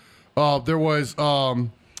Savage. There was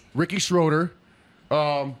Ricky Schroeder.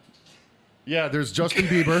 Yeah, there's Justin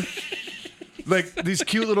Bieber. Like these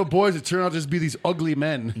cute little boys that turn out to just be these ugly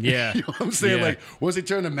men. Yeah. You know what I'm saying? Yeah. Like, once they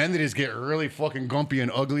turn to men, they just get really fucking gumpy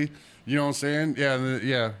and ugly. You know what I'm saying? Yeah,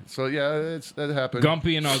 yeah. So yeah, that happened.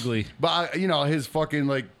 Gumpy and ugly. But his fucking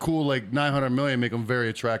like cool like 900 million make him very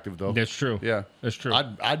attractive though. That's true. Yeah, That's true.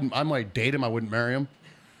 I might date him. I wouldn't marry him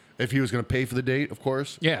if he was going to pay for the date, of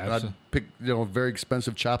course. Yeah, And I'd absolutely. pick a very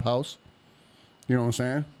expensive chop house. You know what I'm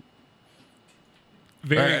saying?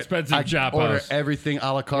 Very expensive I chop order house. everything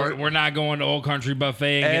a la carte. We're not going to Old Country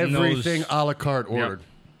Buffet and getting Everything those. a la carte ordered.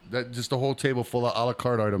 That just a whole table full of a la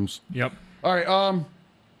carte items. Yep. All right.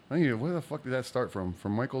 Where the fuck did that start from?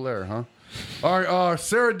 From Michael Lair, huh? All right.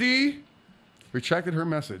 Sarah D retracted her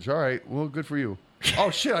message. All right. Well, good for you. Oh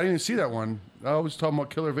shit! I didn't even see that one. I was talking about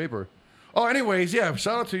Killer Vapor. Oh, anyways, yeah.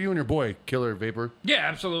 Shout out to you and your boy, Killer Vapor. Yeah,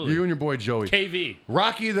 absolutely. You and your boy Joey. KV.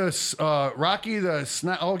 Rocky the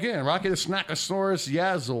snack. Oh, again, Rocky the Snackosaurus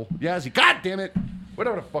Yazzie. God damn it!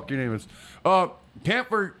 Whatever the fuck your name is.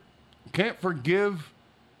 Can't forgive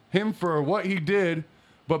him for what he did,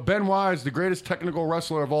 but Benoit is the greatest technical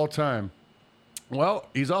wrestler of all time. Well,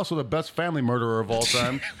 he's also the best family murderer of all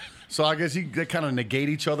time. So I guess they kind of negate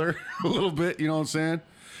each other a little bit. You know what I'm saying?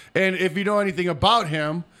 And if you know anything about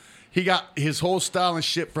him, he got his whole style and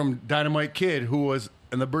shit from Dynamite Kid, who was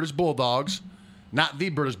in the British Bulldogs, not the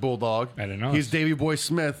British Bulldog. I didn't know. He's Davey Boy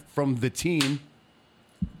Smith from the team,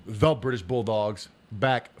 the British Bulldogs,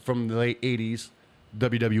 back from the late 80s,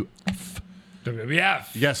 WWF. WWF.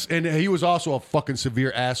 Yes, and he was also a fucking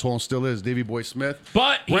severe asshole and still is, Davey Boy Smith.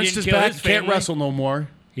 But he wrenched didn't his kill back, his can't family. wrestle no more.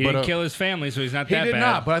 He didn't kill his family, so he's not He that did bad.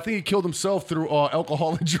 not, but I think he killed himself through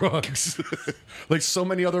alcohol and drugs, like so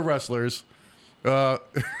many other wrestlers.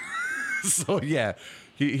 So yeah,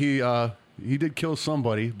 he did kill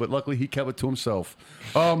somebody, but luckily he kept it to himself.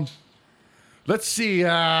 Let's see.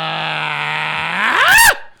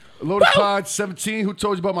 Loaded Pod 17. Who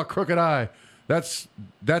told you about my crooked eye? That's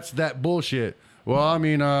that bullshit. Well, I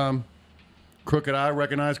mean, crooked eye,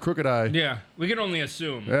 recognize crooked eye. Yeah, we can only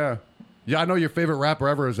assume. Yeah. I know your favorite rapper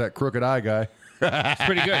ever is that crooked eye guy. It's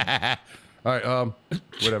pretty good. All right,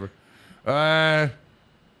 whatever.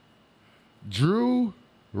 Drew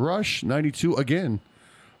Rush 92 again.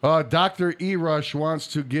 Dr. E Rush wants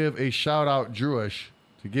to give a shout out Drewish.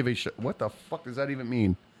 What the fuck does that even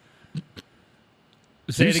mean?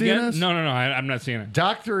 Say You it seeing again? this? No, I'm not seeing it.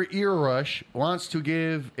 Dr. E Rush wants to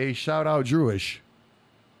give a shout out Drewish.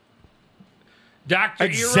 Dr.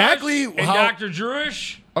 Exactly Erush and how- Dr.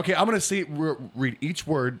 Drewish? Okay, I'm going to read each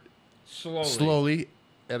word slowly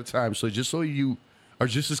at a time. So just so you are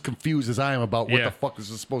just as confused as I am about what Yeah. the fuck this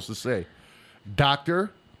is supposed to say.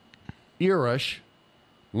 Dr. Erush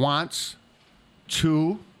wants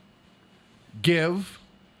to give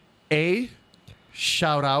a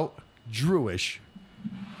shout out Drewish.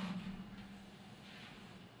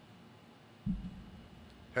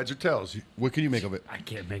 Heads or tails? What can you make of it? I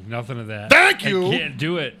can't make nothing of that. Thank you. I can't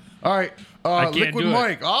do it. All right, can't Liquid do it.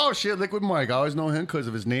 Mike. Oh shit, Liquid Mike. I always know him because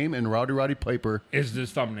of his name and Roddy Piper Is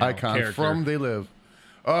this thumbnail icon character. from They Live,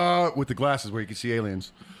 with the glasses where you can see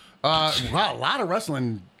aliens. Wow, a lot of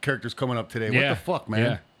wrestling characters coming up today. What Yeah, the fuck, man?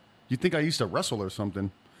 yeah. You think I used to wrestle or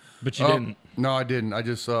something? But you didn't. No, I didn't. I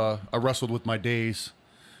just I wrestled with my days.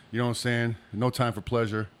 You know what I'm saying? No time for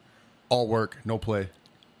pleasure. All work, no play.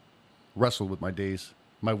 Wrestled with my days,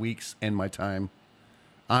 my weeks, and my time.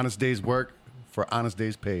 Honest days work for honest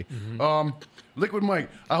days pay. Liquid Mike,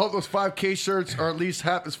 I hope those 5K shirts are at least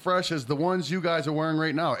half as fresh as the ones you guys are wearing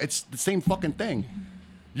right now. It's the same fucking thing.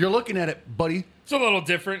 You're looking at it, buddy. It's a little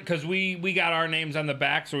different because we got our names on the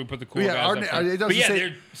back, so we put the cool Yeah, guys up front. it But doesn't yeah, say,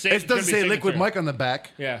 they're it doesn't say Liquid signature. Mike on the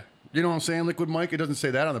back. Yeah. You know what I'm saying? Liquid Mike, it doesn't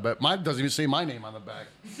say that on the back. Mine doesn't even say my name on the back.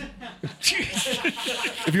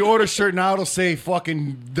 If you order a shirt now, it'll say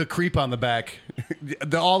fucking The Creep on the back.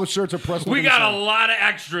 All the shirts are pressed. We within got the a same. lot of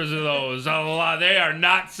extras of those. A lot. They are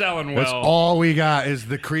not selling well. That's all we got is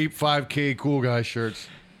The Creep 5K cool guy shirts.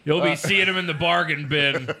 You'll be seeing them in the bargain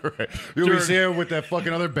bin. You'll be Dude. here with that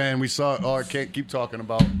fucking other band we saw. Oh, I can't keep talking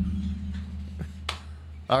about.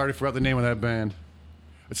 I already forgot the name of that band.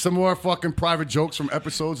 It's some more fucking private jokes from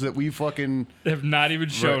episodes that we fucking Have not even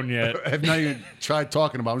shown yet. have not even tried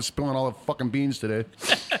talking about. I'm spilling all the fucking beans today.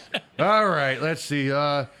 All right, let's see.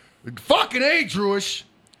 Fucking A, Drewish.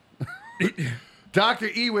 Dr.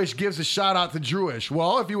 Ewish gives a shout out to Drewish.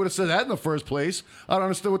 Well, if you would have said that in the first place, I don't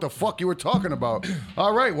understand what the fuck you were talking about.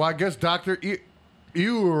 All right, well, I guess Dr.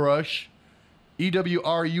 Erush,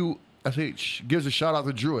 E-W-R-U-S-H, gives a shout out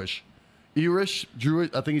to Drewish.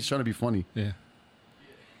 Drewish, I think he's trying to be funny. Yeah.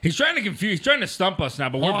 He's trying to confuse. He's trying to stump us now,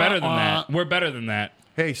 but we're better than that. We're better than that.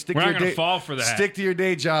 Hey, stick We're to not your gonna day. fall for that. Stick to your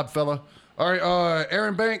day job, fella. All right,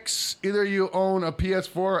 Aaron Banks. Either you own a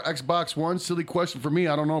PS4 or Xbox One. Silly question for me.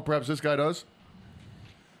 I don't know. Perhaps this guy does.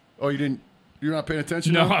 Oh, you didn't. You're not paying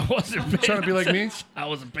attention. No, now? I wasn't paying Trying to be like me? attention. I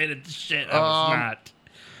wasn't paying attention. Shit, I was not.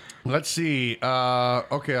 Let's see.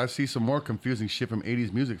 Okay, I see some more confusing shit from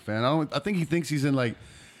 '80s music fan. I think he thinks he's in like.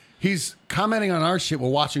 He's commenting on our shit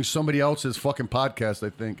while watching somebody else's fucking podcast,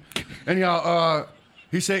 I think. Anyhow,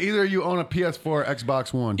 he said either you own a PS4 or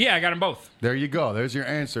Xbox One. Yeah, I got them both. There you go. There's your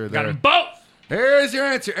answer. Got There. them both. Here's your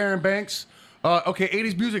answer, Aaron Banks. Okay,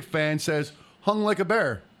 80s music fan says, hung like a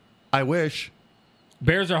bear. I wish.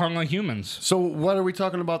 Bears are hung like humans. So what are we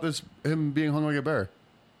talking about him being hung like a bear?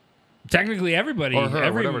 Technically, everybody, Or her,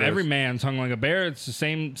 whatever it every is. man's hung like a bear. It's the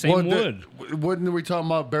same Well, wood. Wasn't we talking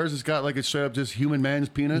about bears that's got like a straight up just human man's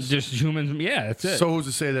penis? Just humans. Yeah, that's it. So who's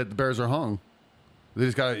to say that the bears are hung? They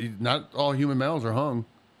just got not all human males are hung.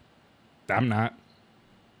 I'm not.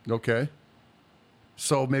 Okay.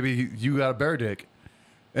 So maybe you got a bear dick.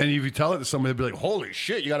 And if you tell it to somebody, they'll be like, holy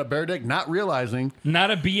shit, you got a bear dick, not realizing Not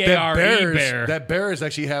a that B-A-R-E bear. that bears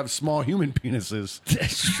actually have small human penises.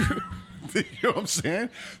 That's true. You know what I'm saying?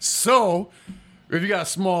 So if you got a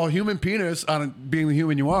small human penis on being the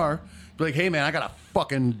human you are, be like, hey man, I got a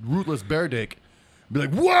fucking rootless bear dick. Be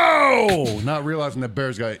like, whoa! Not realizing that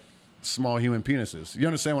bears got small human penises. You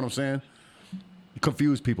understand what I'm saying? You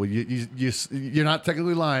confuse people. You're not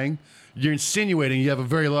technically lying. You're insinuating you have a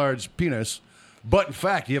very large penis, but in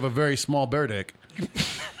fact, you have a very small bear dick.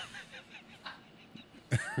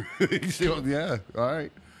 You see what- yeah, all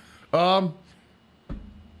right.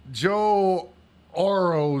 Joe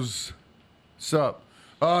Oros, sup?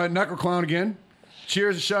 Knuckle Clown again.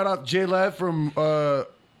 Cheers and shout out to Jay Lev from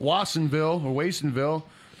Watsonville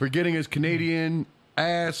for getting his Canadian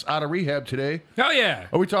ass out of rehab today. Hell yeah.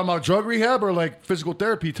 Are we talking about drug rehab or like physical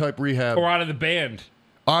therapy type rehab? Or out of the band.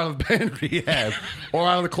 Out of the band rehab. Or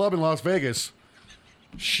out of the club in Las Vegas.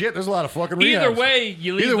 Shit, there's a lot of fucking rehabs. Either way,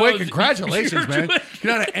 you leave Either way, those- congratulations, man. You're Getting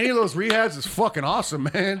out of any of those rehabs is fucking awesome,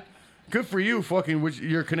 man. Good for you, fucking with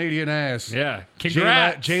your Canadian ass. Yeah.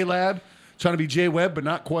 Congrats. J-Lab. Trying to be J-Web, but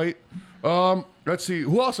not quite. Let's see.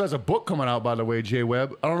 Who else has a book coming out, by the way,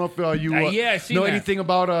 J-Web? I don't know if you yeah, I seen know that. anything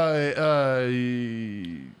about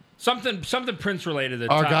Something Prince related.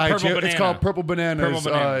 our guy. Purple It's Banana. called Purple Bananas.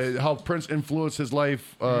 Purple Bananas. How Prince influenced his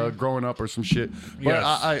life growing up or some shit. But Yes.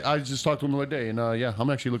 I just talked to him the other day, and yeah, I'm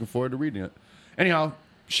actually looking forward to reading it. Anyhow,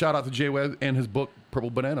 shout out to J-Web and his book, Purple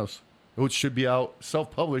Bananas, which should be out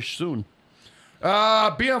self-published soon.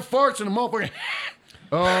 Beyond farts in the motherfucking.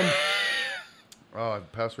 Oh, I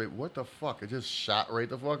passed right. What the fuck? It just shot right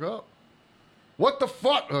the fuck up. What the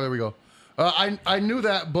fuck? Oh, there we go. I knew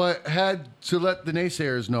that, but had to let the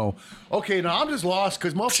naysayers know. Okay, now I'm just lost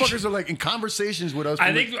because motherfuckers are like in conversations with us.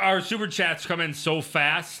 I think our super chats come in so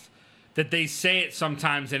fast that they say it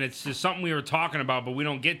sometimes, and it's just something we were talking about, but we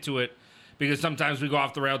don't get to it because sometimes we go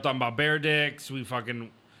off the rail talking about bear dicks. We fucking.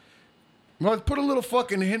 Well, put a little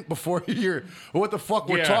fucking hint before you hear what the fuck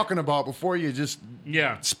we're Yeah. talking about before you just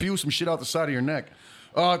Yeah. spew some shit out the side of your neck.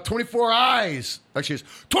 24 eyes. Actually,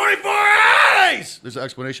 it's 24 eyes. There's an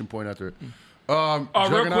explanation point after it. Real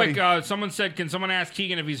Juggernaut- quick, someone said, can someone ask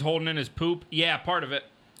Keegan if he's holding in his poop? Yeah, part of it.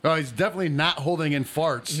 He's definitely not holding in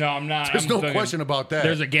farts. No, I'm not. There's I'm no thinking question about that.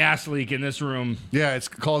 There's a gas leak in this room. Yeah, it's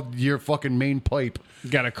called your fucking main pipe.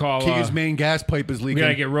 Got to call. Keegan's main gas pipe is We leaking. got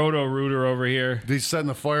to get Roto Rooter over here. He's setting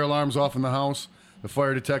the fire alarms off in the house, the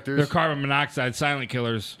fire detectors. They're carbon monoxide silent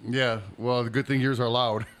killers. Yeah, well, the good thing yours are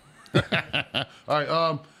loud. All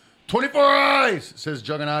right, 24 eyes, says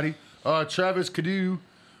Juggernaut. Travis Cadu,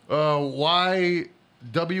 why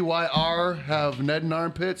WYR have Ned and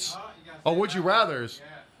armpits? Oh, would you rathers?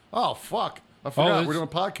 Oh, fuck. I forgot. this- We're doing a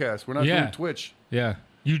podcast. We're not Yeah. doing Twitch. Yeah.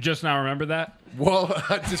 You just now remember that? Well,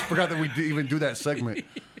 I just forgot that we did even do that segment.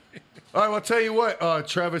 All right, well, I'll tell you what,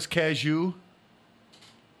 Travis Cashew.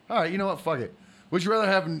 All right, you know what? Fuck it. Would you rather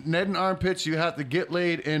have Ned and armpits you have to get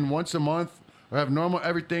laid in once a month or have normal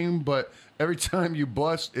everything, but every time you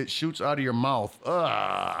bust, it shoots out of your mouth?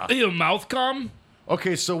 Ugh. Your mouth cum?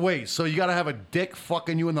 Okay, so wait. So you got to have a dick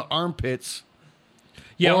fucking you in the armpits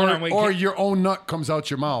Yeah, or, hold on, wait. or your own nut comes out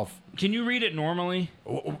your mouth. Can you read it normally?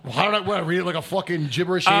 How did I read it like a fucking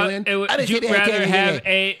gibberish alien? Would you rather have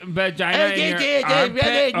a vagina in your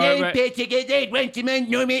armpit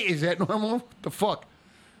or Is that normal? What the fuck?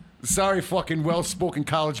 Sorry, fucking well-spoken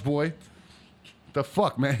college boy. The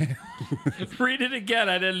fuck, man? read it again?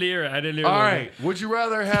 I didn't hear it. All right. Would you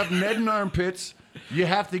rather have Ned and armpits you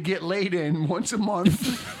have to get laid in once a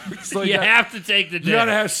month? So You got- have to take the dick. You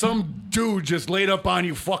gotta have some dude just laid up on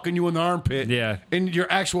you, fucking you in the armpit. Yeah. In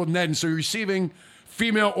your actual Ned. And so you're receiving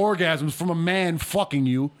female orgasms from a man fucking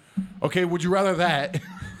you. Okay, would you rather that?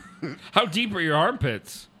 How deep are your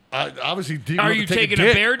armpits? Obviously, do Are have you to take taking a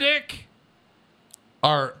dick? bear dick?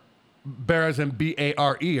 Are bear as in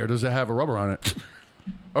B-A-R-E, or does it have a rubber on it?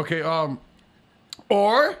 Okay,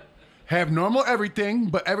 or have normal everything,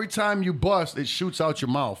 but every time you bust, it shoots out your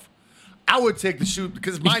mouth. I would take the shoot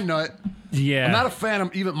because my nut. Yeah. I'm not a fan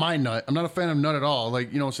of even my nut. I'm not a fan of nut at all.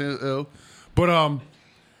 Like, you know what I'm saying? Ew. But I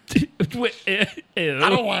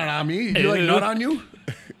don't want it on me. You like Ew. nut on you?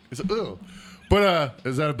 It's ew. But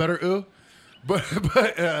is that a better ew? But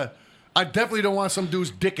I definitely don't want some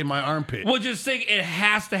dude's dick in my armpit. Well, just think it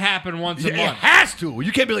has to happen once a It month. has to.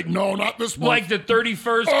 You can't be like, no, not this month. Like the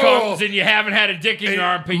 31st Oh. comes and you haven't had a dick in your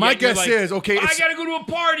armpit. My yet. You're guess like, is, okay, I it's- gotta go to a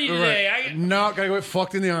party today. Right. No, gotta go get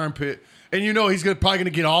fucked in the armpit. And you know he's probably gonna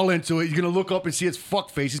get all into it. You're gonna look up and see his fuck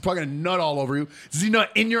face. He's probably gonna nut all over you. Does he nut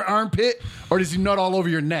in your armpit or does he nut all over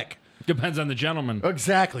your neck? Depends on the gentleman.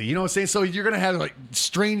 Exactly. You know what I'm saying? So you're gonna have like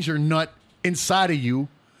stranger nut inside of you.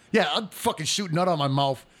 Yeah, I'd fucking shoot nut on my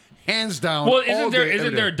mouth, hands down. Well, all isn't day, every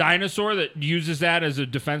there day. a dinosaur that uses that as a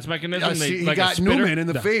defense mechanism? I see, he like a got spitter? Newman in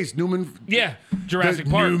the No. face. Newman. Yeah, Jurassic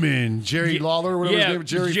Park. Newman, Jerry Lawler, whatever Yeah, his name.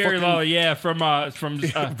 Jerry fucking, Lawler. Yeah, from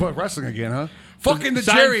but wrestling again, huh? Fucking the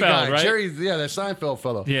Seinfeld, Jerry guy. right? Jerry, yeah, that Seinfeld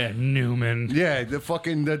fellow. yeah, Newman. Yeah,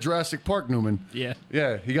 the Jurassic Park Newman. Yeah.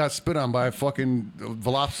 Yeah, he got spit on by a fucking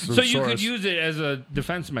Velociraptor. So you could use it as a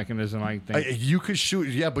defense mechanism, I think. You could shoot,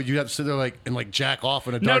 yeah, but you have to sit there like and like jack off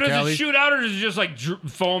in a No, dark does alley. it shoot out or does it just like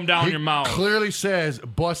foam down He your mouth? clearly says,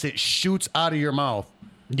 "Bus, it shoots out of your mouth."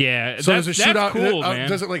 Yeah, So that's, does it shoot that's out? cool, man.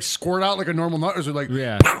 Does it like squirt out like a normal nut, or is it like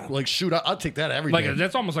Yeah. like shoot out? I'll take that every day.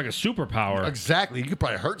 That's almost like a superpower. Exactly. You could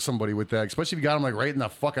probably hurt somebody with that, especially if you got them like right in the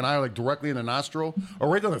fucking eye, like directly in the nostril, or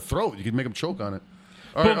right down the throat. You could make them choke on it.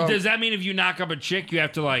 All But right, does that mean if you knock up a chick, you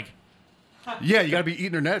have to like yeah, you got to be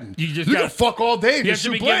eating her netting. You just can gotta- fuck all day. you have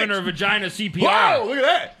to be giving her vagina CPR? Wow, look at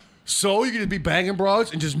that. So you can just be banging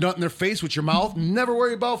broads and just nutting their face with your mouth. Never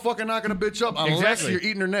worry about fucking knocking a bitch up unless Exactly. you're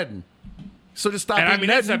eating her netting. So just stop And I eating mean,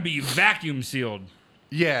 that's netting. to be vacuum sealed.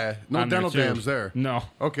 Yeah, no on there, dental too. dams there. No.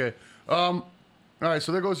 Okay. All right,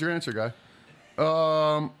 so there goes your answer, guy.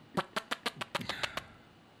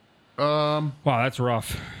 Wow, that's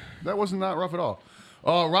rough. That wasn't not rough at all.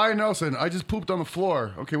 Ryan Nelson, I just pooped on the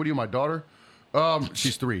floor. Okay, what are you, my daughter?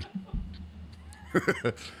 She's 3.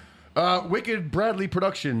 Wicked Bradley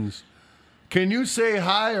Productions. Can you say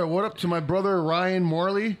hi or what up to my brother Ryan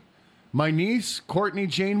Morley? My niece, Courtney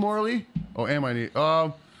Jane Morley. Oh, and my niece.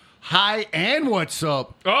 Hi and what's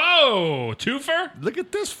up? Oh, twofer? Look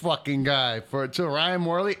at this fucking guy to Ryan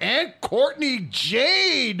Morley and Courtney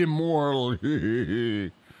Jade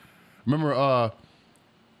Morley. Remember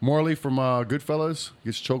Morley from Goodfellas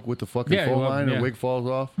gets choked with the fucking Yeah, phone well, line and yeah. the wig falls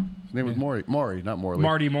off. His name was Maury, not Morley.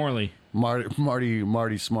 Marty Morley.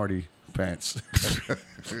 Marty Smarty Pants.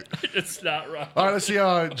 It's not rough. All right, let's see.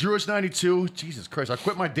 Drewish92. Jesus Christ, I'll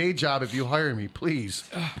quit my day job if you hire me, please.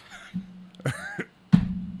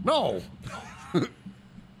 No.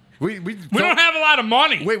 We We don't have a lot of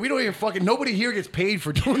money. Wait, we don't even fucking. Nobody here gets paid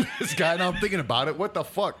for doing this, guy. Now I'm thinking about it. What the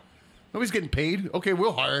fuck? Nobody's getting paid. Okay,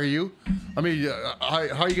 we'll hire you. I mean, how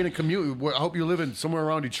are you going to commute? I hope you live in somewhere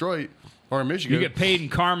around Detroit or in Michigan. You get paid in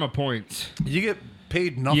karma points. You get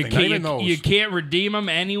paid nothing. You Not even can't, those. you can't redim them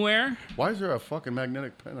anywhere. Why is there a fucking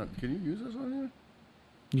magnetic pen on? Can you use this on here?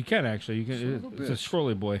 You can actually. You Son can. of a It's a bitch.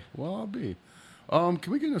 scrolly boy. Well, I'll be.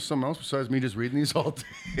 Can we get into something else besides me just reading these all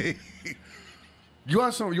day? You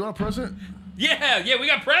want some? You want a present? Yeah, we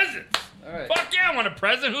got presents. All right. Fuck yeah, I want a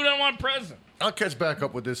present. Who doesn't want a present? I'll catch back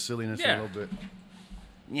up with this silliness Yeah. a little bit.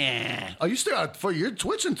 Yeah. Oh, you still got for you're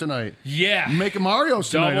twitching tonight. Yeah. You're making Mario's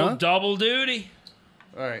tonight, huh? Double duty.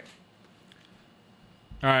 All right.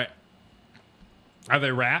 All right. Are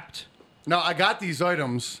they wrapped? Now I got these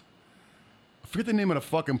items. I forget the name of the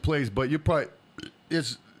fucking place, but you probably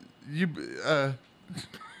it's you.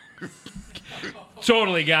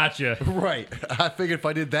 Totally gotcha. Right. I figured if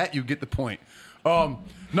I did that, you'd get the point.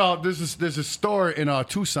 No, there's a store in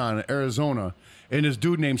Tucson, Arizona, and this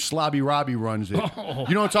dude named Slobby Robbie runs it. Oh.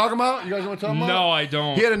 You know what I'm talking about? You guys know what I'm talking about? No, I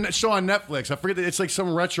don't. He had a show on Netflix. I forget that it's like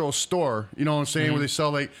some retro store. You know what I'm saying? Mm-hmm. Where they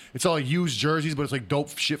sell like it's all like used jerseys, but it's like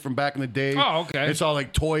dope shit from back in the day. Oh, okay. It's all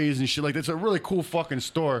like toys and shit. Like it's a really cool fucking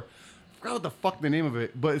store. I forgot what the fuck the name of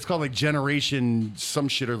it, but it's called like Generation some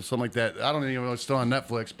shit or something like that. I don't even know if it's still on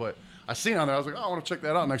Netflix, but I seen it on there. I was like, oh, I want to check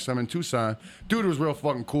that out next time in Tucson. Dude was real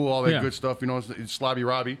fucking cool. All that Yeah. good stuff. You know, it's Slobby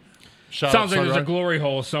Robbie. Shout Sounds out like there's a Slobby. glory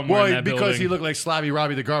hole somewhere Well, in that because building. he looked like Slobby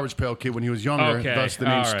Robbie, the Garbage Pail Kid, when he was younger. Okay, Thus the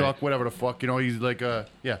name all right. stuck. Whatever the fuck, you know. He's like,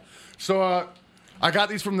 yeah. So I got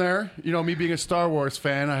these from there. You know, me being a Star Wars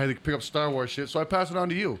fan, I had to pick up Star Wars shit, so I pass it on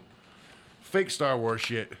to you. Fake Star Wars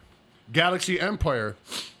shit. Galaxy Empire.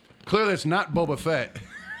 Clearly, it's not Boba Fett.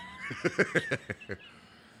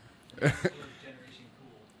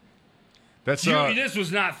 That's This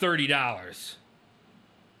was not $30.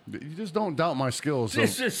 you just don't doubt my skills. So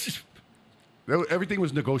This is everything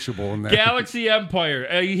was negotiable in there. Galaxy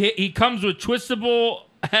Empire. He comes with twistable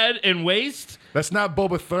head and waist That's not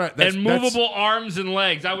Boba Fett. That's, and movable arms and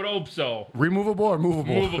legs. I would hope so. Removable or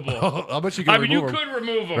movable? Movable. I bet you can I mean, you remove 'em. could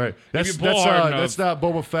remove them. Right. If you pull hard enough. That's not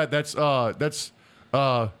Boba Fett. That's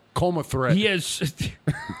coma threat. He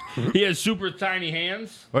has super tiny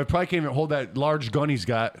hands. I probably can't even hold that large gun he's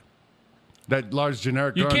got. That large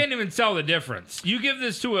generic You gun. can't even tell the difference. You give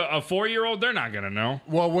this to a 4-year-old, they're not gonna know.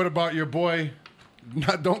 Well, what about your boy?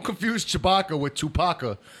 Don't confuse Chewbacca with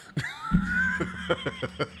Tupac.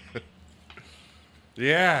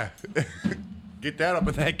 Yeah. Get that up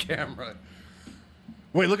in that camera.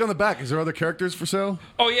 Wait, look on the back. Is there other characters for sale?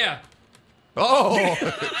 Oh yeah. Oh,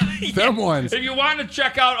 them ones. If you want to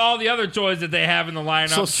check out all the other toys that they have in the lineup,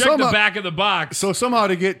 So check the back of the box. So somehow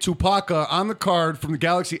to get Tupac on the card from the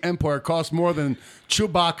Galaxy Empire costs more than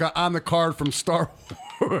Chewbacca on the card from Star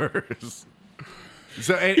Wars.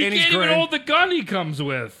 So and he he's can't even gray. hold the gun he comes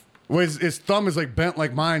with. Well, his thumb is like bent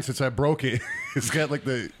like mine since I broke it. It's got like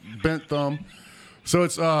the bent thumb. So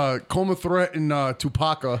it's Coma Threat and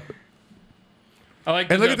Tupac. I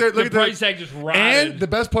like And the, look at the that. price tag just rotted. And the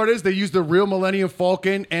best part is they used the real Millennium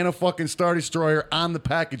Falcon and a fucking Star Destroyer on the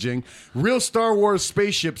packaging. Real Star Wars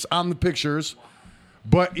spaceships on the pictures.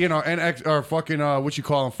 But, you know, and or fucking, what you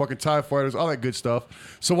call them, fucking TIE fighters, all that good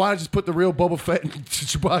stuff. So why not just put the real Boba Fett and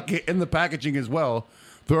Chewbacca in the packaging as well?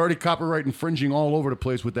 They're already copyright infringing all over the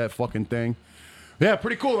place with that fucking thing. Yeah,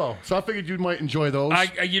 pretty cool, though. So I figured you might enjoy those.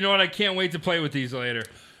 You know what? I can't wait to play with these later.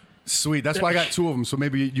 Sweet. That's why I got two of them. So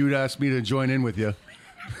maybe you'd ask me to join in with you.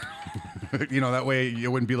 You know, that way it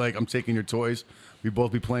wouldn't be like I'm taking your toys. We'd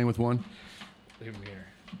both be playing with one. Leave them here.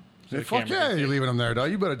 Hey, the fuck camera yeah, can you're see. leaving them there,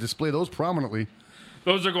 dog. You better display those prominently.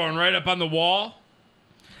 Those are going right up on the wall.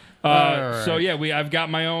 All So right. yeah, I've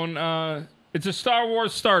got my own. It's a Star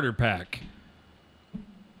Wars starter pack.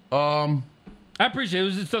 I appreciate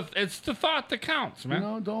it. It's the thought that counts,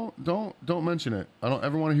 man. No, don't mention it. I don't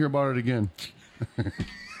ever want to hear about it again.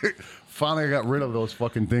 Finally, I got rid of those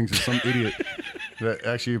fucking things. It's some idiot that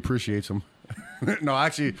actually appreciates them. No,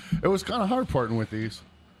 actually, it was kind of hard parting with these.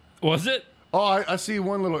 Was it? Oh, I see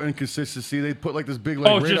one little inconsistency. They put like this big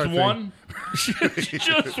like Oh, radar just thing. one?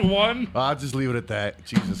 Just one? I'll just leave it at that.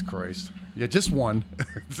 Jesus Christ. Yeah, just one.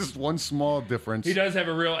 Just one small difference. He does have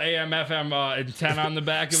a real AM/FM antenna on the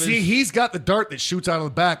back of See, his. he's got the dart that shoots out of the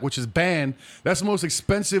back, which is banned. That's the most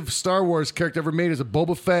expensive Star Wars character ever made, is a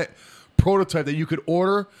Boba Fett prototype that you could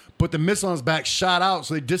order, but the missile on his back shot out,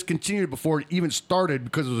 so they discontinued it before it even started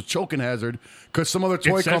because it was a choking hazard. Because some other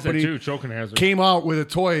toy It says it company too, choking hazard. came out with a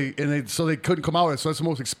toy, and so they couldn't come out with it. So that's the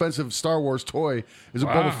most expensive Star Wars toy, is a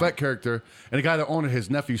Wow. Boba Fett character. And the guy that owned it,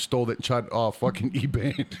 his nephew, stole it and tried fucking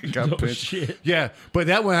eBay. And got No pissed. shit. Yeah, but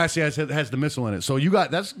that one actually has the missile in it. So you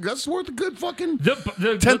got that's worth a good fucking The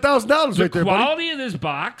 $10,000 The right there, buddy. quality of this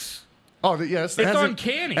box. Oh, yes. It's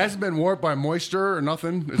uncanny. Hasn't been warped by moisture or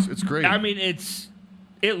nothing. It's great. I mean,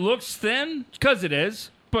 it looks thin because it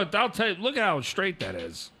is, but I'll tell you, look at how straight that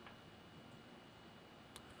is.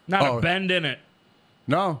 Not Oh. a bend in it.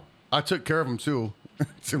 No, I took care of them too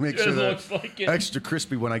to make It sure that looks like it. extra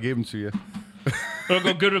crispy when I gave them to you. It'll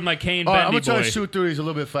go good with my cane All right, I'm bendy gonna try boy. to shoot through these a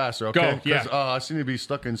little bit faster. Okay? Go, yeah. 'Cause, I seem to be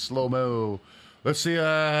stuck in slow mo. Let's see.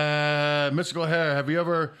 Mystical Hair. Have you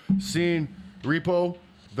ever seen Repo,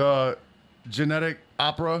 the genetic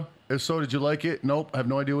opera? If so, did you like it? Nope. I have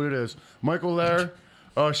no idea what it is. Michael Lair.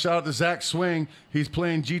 Shout out to Zach Swing. He's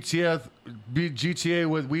playing GTA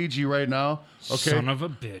with Ouija right now. Okay. Son of a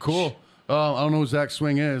bitch. Cool. I don't know who Zach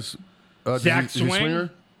Swing is. Zach is he a Swing? swinger?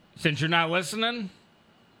 Since you're not listening,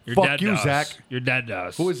 you're Fuck dead you, to us. Zach. You're dead to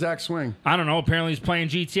us. Who is Zach Swing? I don't know. Apparently, he's playing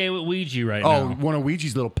GTA with Ouija right Oh, now. one of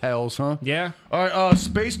Ouija's little pals, huh? Yeah. All right,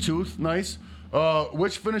 Space Tooth, nice.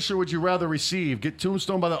 Which finisher would you rather receive? Get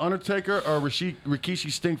Tombstone by the Undertaker or Rikishi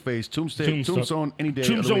Stinkface? Tombstone any day. of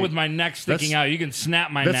the Tombstone week. with my neck sticking That's- out. You can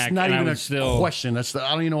snap my That's neck. not and I even would a still. question. I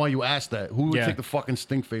don't even know why you asked that. Who would Yeah. take the fucking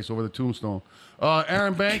Stinkface over the Tombstone?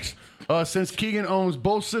 Aaron Banks, since Keegan owns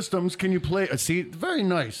both systems, can you play? See, very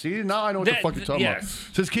nice. See, now I know what the That- fuck you're talking yes.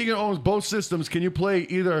 about. Since Keegan owns both systems, can you play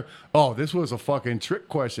either? Oh, this was a fucking trick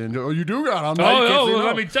question. Oh, you do got. I'm not. Oh, you can't no, say well, no.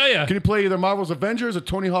 let me tell ya. Can you play either Marvel's Avengers or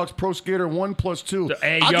Tony Hawk's Pro Skater 1+2?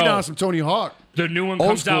 Hey, I'll get yo. down on some Tony Hawk. The new one Old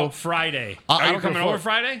comes school. out Friday. I Are you don't give a coming over fuck.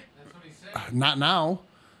 Friday? That's what he said. Not now.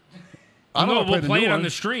 I No, don't we'll the play new it on one, the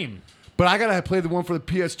stream. but I gotta play the one for the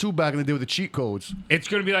PS2 back in the day with the cheat codes. It's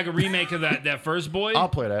going to be like a remake of that first boy. I'll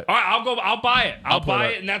play that. All right, I'll buy it. I'll play buy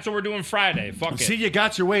that. it, and that's what we're doing Friday. Fuck See, it. you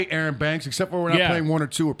got your weight, Aaron Banks. Except for we're not Yeah. playing 1 or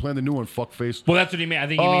 2. We're playing the new one. Fuckface. Well, that's what he meant. I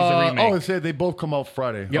think he means the remake. Oh, it said they both come out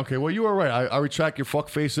Friday. Yep. Okay, well you were right. I retract your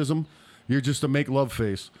fuckfaceism. You're just a make love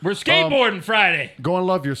face. We're skateboarding Friday. Go and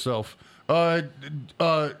love yourself.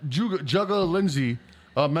 Jugga Lindsay.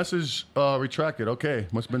 Message retracted. Okay,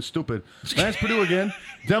 must have been stupid. Lance Purdue again.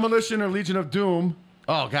 Demolition or Legion of Doom.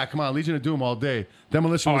 Oh God, come on, Legion of Doom all day.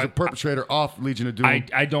 Demolition was a perpetrator off Legion of Doom.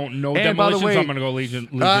 I don't know And by the Demolition, way, so I'm gonna go Legion.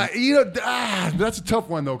 That's a tough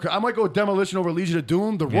one though. I might go with Demolition over Legion of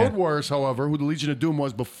Doom. The Road Warriors, however, who the Legion of Doom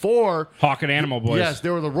was before Hawk and Animal Boys. Yes, they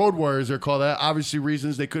were the Road Warriors. They're called that. Obviously,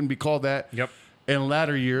 reasons they couldn't be called that. Yep. In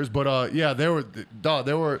latter years, but yeah, they were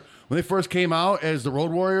when they first came out as the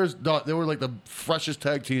Road Warriors. They were like the freshest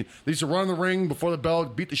tag team. They used to run in the ring before the bell,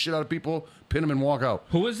 beat the shit out of people, pin them, and walk out.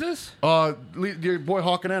 Who is this? Your boy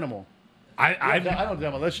Hawk and Animal. I know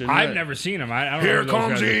Demolition. I've never seen him. I don't Here know who those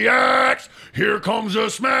comes guys are. the axe. Here comes the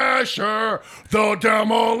smasher. The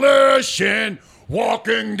demolition.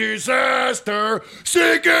 Walking disaster.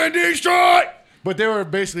 Seek and destroy. But they were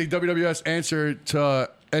basically WWF's answer to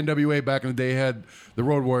NWA back in the day. Had the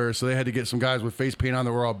Road Warriors, so they had to get some guys with face paint on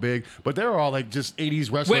that were all big. But they were all like just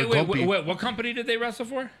 80s wrestler. Wait, what company did they wrestle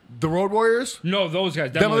for? The Road Warriors? No, those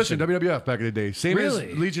guys. Demolition, WWF back in the day. Same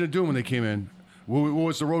Really? as Legion of Doom when they came in. What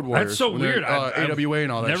was the Road Warriors? That's so when they're, weird. AWA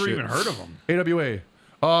and all that never shit. even heard of them.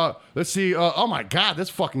 AWA. Let's see. Oh my God, this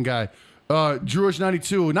fucking guy.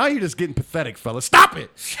 Jewish92. Now you're just getting pathetic, fella. Stop it.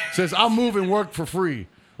 Says, I'll move and work for free.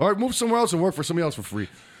 Or move somewhere else and work for somebody else for free.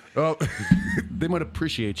 They might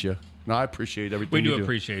appreciate you. No, I appreciate everything We you do do.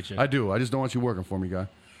 appreciate you. I do. I just don't want you working for me, guy.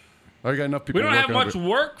 I got enough people. We don't have working much over it.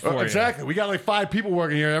 work for you. Exactly. We got like 5 people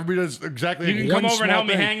working here. Everybody does exactly You can one come over and small help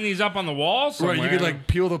me thing. hang these up on the wall somewhere. Right, you can like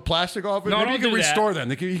peel the plastic off it. No, Maybe don't you can do that. restore them.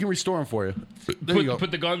 You can restore them for you. There you go. Put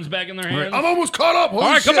the guns back in their hands. Right. I'm almost caught up. Holy All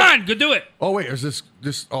right, shit. come on, go do it. Oh wait, is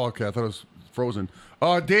this? Oh, okay. I thought it was frozen.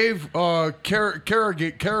 Dave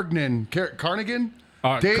Carrigan.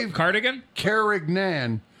 Dave Cardigan.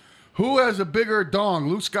 Carignan. Who has a bigger dong,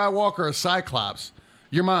 Luke Skywalker or Cyclops?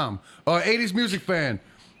 Your mom. 80s music fan.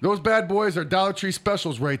 Those bad boys are Dollar Tree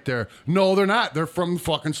specials right there. No, they're not. They're from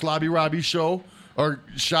fucking Slobby Robbie show or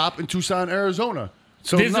shop in Tucson, Arizona.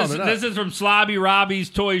 So This no, is they're not. this is from Slobby Robbie's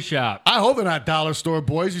toy shop. I hope they're not dollar store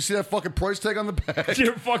boys. You see that fucking price tag on the back?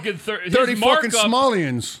 You're fucking 30 his fucking markup.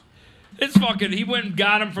 Somalians. It's fucking. He went and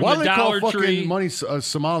got him from Why the do they call Dollar fucking Tree. money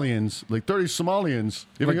Somalians? Like 30 Somalians.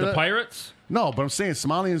 You ever Like hear the that? pirates. No, but I'm saying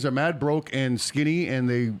Somalians are mad broke and skinny and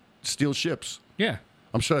they steal ships. Yeah,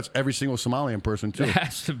 I'm sure that's every single Somalian person too. it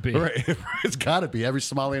has to be. Right. It's got to be every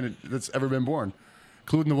Somalian that's ever been born,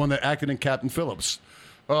 including the one that acted in Captain Phillips.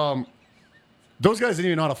 Those guys didn't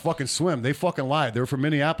even know how to fucking swim. They fucking lied. They were from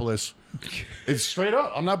Minneapolis. It's straight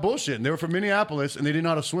up. I'm not bullshitting. They were from Minneapolis and they didn't know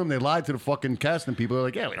how to swim. They lied to the fucking casting people. They're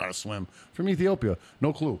like, yeah, we know how to swim. From Ethiopia.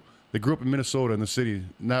 No clue. They grew up in Minnesota in the city.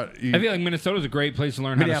 I feel like Minnesota's a great place to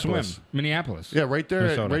learn how to Minneapolis. swim. Minneapolis. Yeah, right there,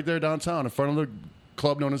 Minnesota. right there downtown, in front of the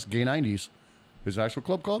club known as Gay 90s. There's an actual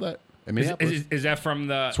club called that in Minneapolis. Is that from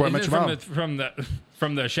the? That's where I met your mom.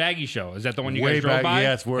 From the Shaggy show? Is that the one you Way guys drove back, by?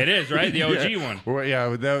 yeah, it's where- It is, right? The OG yeah. one. Well,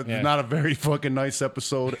 yeah, that was not a very fucking nice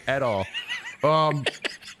episode at all.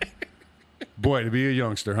 Boy, to be a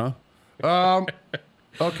youngster, huh?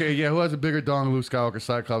 Okay, yeah, who has a bigger dong, Luke Skywalker,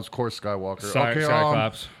 Cyclops, of course, Skywalker. Okay,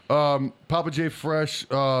 Cyclops. Papa J Fresh,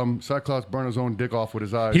 Cyclops burned his own dick off with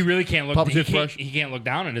his eyes. He really can't look. Papa J He Fresh. can't look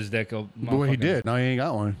down at his dick. Well, he did. Now he ain't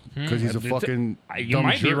got one because he's a fucking You dumb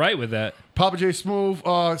might be jerk. right with that Papa J Smooth,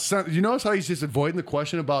 you notice how he's just avoiding the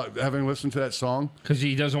question about having listened to that song? because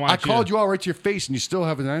he doesn't want. I called you out right to your face and you still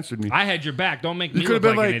haven't answered me. I had your back. Don't make You me could look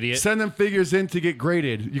have been like like, an idiot. send them figures in to get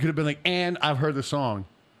graded. You could have been like, and I've heard the song.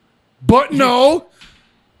 But no.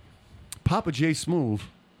 Papa J Smooth.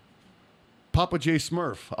 Papa J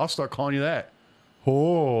Smurf. I'll start calling you that.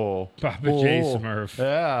 Oh. Papa J Smurf.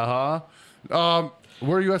 Yeah, huh?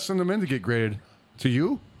 Where are you send them in to get graded? To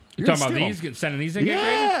you? You You're talking gonna about steal these? Sending these in? them. Get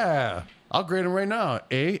graded? Yeah. I'll grade them right now.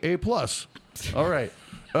 A plus. All right.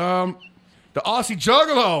 The Aussie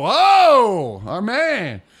Juggalo. Oh, our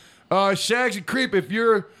man. Shags and Creep, if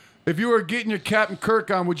you were getting your Captain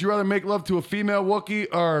Kirk on, would you rather make love to a female Wookiee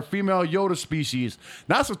or a female Yoda species?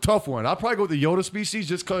 That's a tough one. I'll probably go with the Yoda species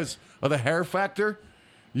just because of the hair factor.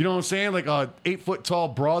 You know what I'm saying? Like a 8-foot tall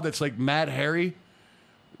broad that's like mad hairy.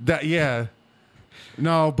 That yeah.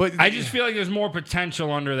 No, but I just feel like there's more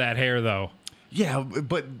potential under that hair, though. yeah,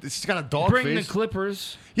 but it's got a dog Bring face. the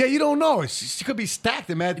clippers. Yeah, you don't know. She could be stacked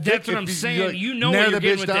and mad. That's thick what if I'm you, saying. like, You know nair what you're the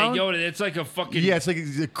getting bitch with down. that Yoda. It's like a fucking. Yeah, it's like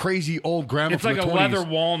a crazy old grandma. It's from like the a 20s. leather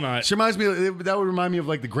walnut. She reminds me. That would remind me of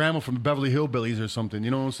like the grandma from the Beverly Hillbillies or something.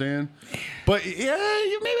 You know what I'm saying? But yeah,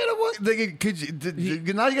 you maybe could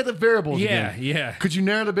you, now you got the variables. Yeah, again. yeah. Could you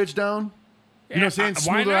narrow the bitch down? You know what I'm saying?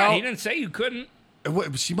 Why Smooth her not? out. He didn't say you couldn't.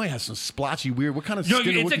 What, she might have some splotchy weird. What kind of No,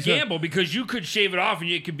 skin? it's a Wookiees have? gamble because you could shave it off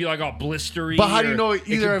and it could be like all blistery. But how do you or know it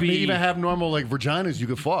either could of them be- even have normal like vaginas you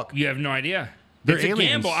could fuck? You have no idea. They're It's a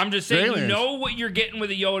aliens. gamble. I'm just They're saying, you aliens. know what you're getting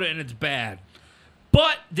with a Yoda, and it's bad.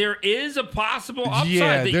 But there is a possible upside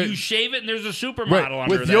Yeah, that there- you shave it and there's a supermodel Right. under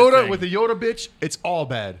With that Yoda, thing. with the Yoda bitch, it's all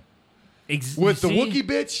bad. You With the see? Wookiee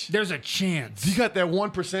bitch, There's a chance. you got that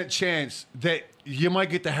 1% chance that you might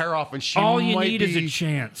get the hair off, and she All you might need be is a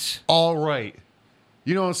chance. all right.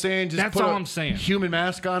 You know what I'm saying? Just That's put all a I'm saying. Human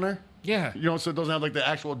mask on her. Yeah. You know, so it doesn't have like the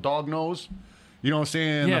actual dog nose. You know what I'm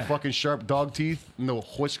saying? Yeah. The fucking sharp dog teeth and the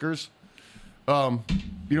whiskers. You know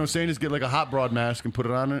what I'm saying? Just get like a hot broad mask and put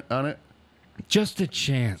it on it. Just a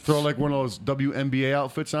chance. Throw like one of those WNBA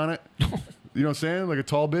outfits on it. You know what I'm saying? Like a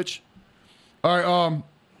tall bitch. All right.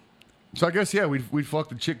 So I guess we'd fuck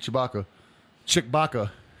the chick Chewbacca.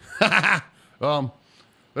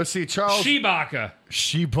 Let's see, Charles. Chewbacca.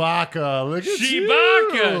 Chewbacca. Look at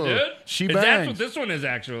Chewbacca, you. dude. She That's bangs. what this one is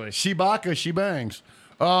actually. Chewbacca. She bangs.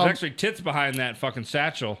 There's actually tits behind that fucking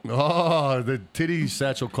satchel. Oh, the titty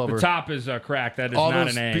satchel cover. The top is cracked. That is All not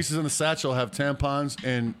those an A. pieces in the satchel have tampons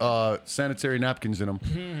and sanitary napkins in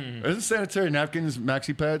them. Isn't sanitary napkins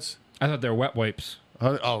maxi pads? I thought they were wet wipes. I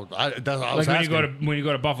was Like asking. when you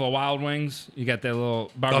go to Buffalo Wild Wings, you got that little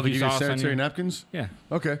Oh, they barbecue give you sauce on sanitary you. napkins? Yeah.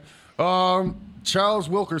 Okay. Charles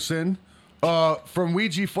Wilkerson from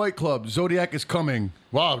Ouija Fight Club. Zodiac is coming.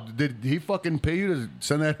 Wow, did he fucking pay you to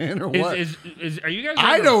send that in or what? Are you guys? I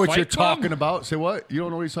running know a what fight you're club? talking about. Say what? You don't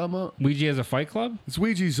know what he's talking about? Ouija has a fight club. It's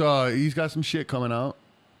Ouija's. He's got some shit coming out.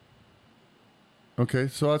 Okay,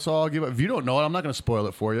 so that's all I'll give. If you don't know it, I'm not going to spoil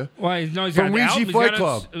it for you. Well, he's got From the Ouija album, he's Fight got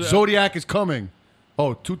Club, his, Zodiac is coming.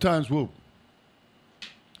 Oh, 2 times whoop.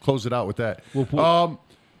 Close it out with that. Whoop, whoop.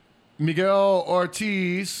 Miguel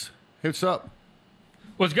Ortiz hits up.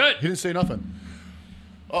 What's good? He didn't say nothing.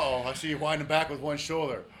 Uh-oh, I see you winding back with one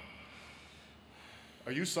shoulder.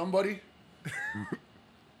 Are you somebody?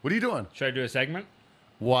 What are you doing? Should I do a segment?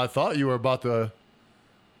 Well, I thought you were about to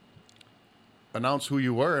announce who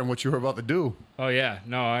you were and what you were about to do. Oh yeah.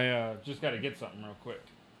 No, I just got to get something real quick.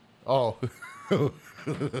 Oh.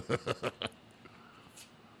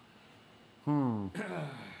 Am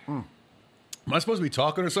I supposed to be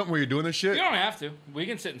talking or something while you're doing this shit? You don't have to. We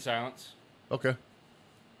can sit in silence. Okay.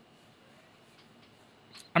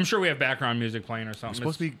 I'm sure we have background music playing or I'm something.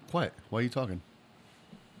 supposed to be quiet. Why are you talking?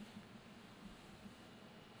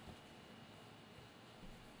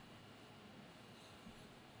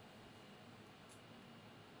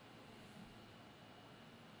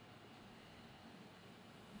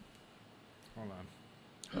 Hold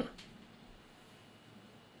on.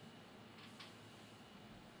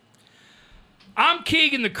 I'm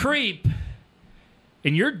Keegan the Creep,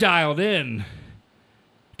 and you're dialed in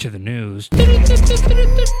to the news. All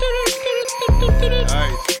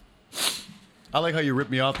right. I like how you ripped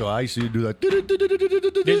me off, though. I used to do that.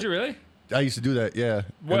 Did you really? I used to do that, yeah.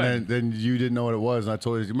 What? And then you didn't know what it was, and I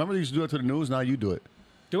told you. Remember you used to do it to the news? Now you do it.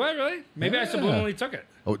 Do I really? Maybe I Yeah. subliminally took it.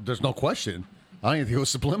 Oh, there's no question. I don't even think it was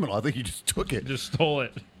subliminal. I think you just took it. Just stole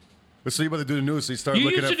it. So you about to do the news, so you start You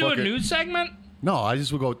looking used at to do fucking... a news segment? No, I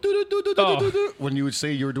just would go when you would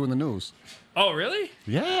say you were doing the news. Oh, really?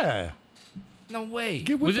 Yeah. No way.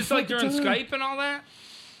 Get with Was the this like during fucking time. Skype and all that?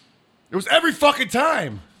 It was every fucking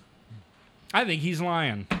time. I think he's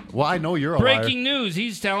lying. Well, I know you're a Breaking news,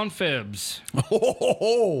 he's telling fibs. liar.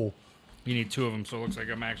 Oh, You need 2 of them, so it looks like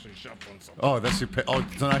I'm actually shuffling something. oh, that's your... Oh,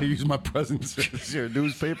 so now you use my presents as your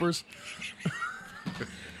newspapers?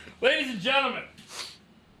 Ladies and gentlemen,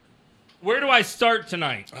 where do I start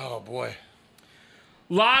tonight? Oh, boy.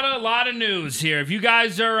 Lot of news here. If you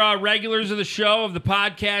guys are regulars of the show, of the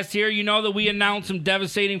podcast here, you know that we announced some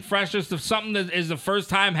devastating freshness of something that is the first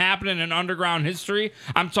time happening in underground history.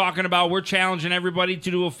 I'm talking about we're challenging everybody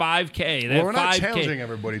to do a 5K. Well, we're not 5K. challenging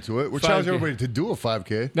everybody to it. We're 5K. challenging everybody to do a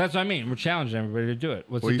 5K. That's what I mean. We're challenging everybody to do it.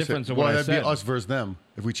 What's What the you difference said? of what Well, I that'd said? be us versus them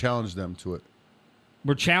if we challenge them to it.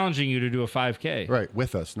 We're challenging you to do a 5K. Right,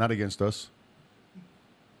 with us, not against us.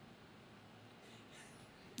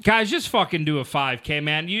 Guys, just fucking do a 5K,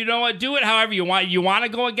 man. You know what? Do it however you want. You want to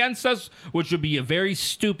go against us, which would be very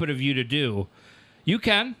stupid of you to do. You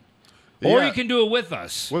can. Or Yeah. you can do it with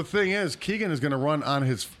us. Well, the thing is, Keegan is going to run on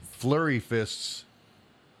his flurry fists.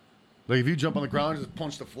 Like, if you jump on the ground, just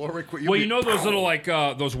punch the floor right quick. Well, you know those little, like,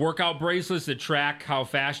 those workout bracelets that track how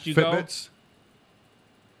fast you Fitbits? go?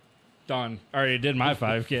 Done. Already did my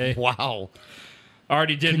 5K. Wow.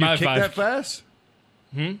 Already did Can my you kick 5K. that fast?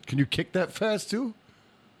 Can you kick that fast, too?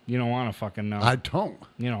 You don't want to fucking know. I don't.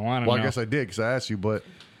 You don't want to Well, know. I guess I did because I asked you, but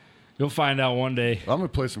You'll find out one day. I'm going to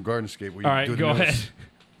play some Gardenscape. Will you All right, do the go news? ahead.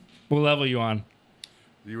 What level you on?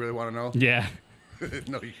 Do you really want to know? Yeah,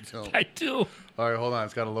 No, you don't. I do. All right, hold on.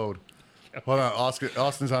 It's got to load. Hold on.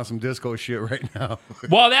 Austin's on some disco shit right now.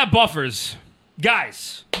 Well, that buffers.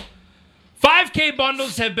 Guys, 5K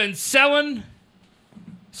bundles have been selling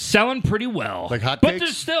Selling pretty well. Like hotcakes? But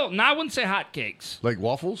there's still, no, I wouldn't say hotcakes. Like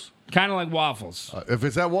waffles? Kind of like waffles. If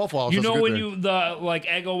it's at Waffle House, You that's a know good when thing. the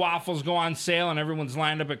Eggo waffles go on sale and everyone's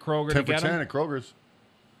lined up at Kroger 10 to for get 10 them? at Kroger's.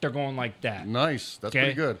 They're going like that. Nice. That's Okay.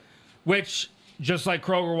 pretty good. Which, just like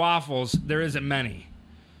Kroger waffles, there isn't many.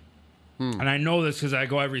 And I know this because I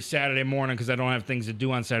go every Saturday morning because I don't have things to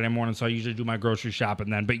do on Saturday morning, so I usually do my grocery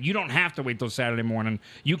shopping then. But you don't have to wait till Saturday morning.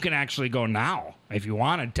 You can actually go now if you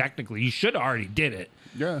wanted, technically. You should have already did it.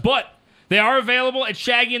 Yeah. But they are available at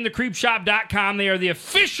shaggyandthecreepshop.com. They are the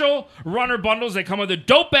official runner bundles. They come with a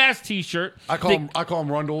dope-ass T-shirt. I call them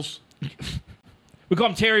Rundles. We call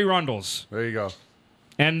them Terry Rundles. There you go.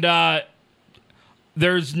 And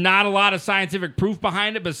there's not a lot of scientific proof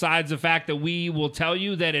behind it besides the fact that we will tell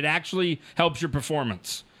you that it actually helps your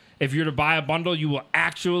performance. If you're to buy a bundle, you will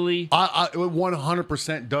actually... It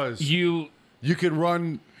 100% does. You can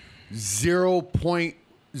run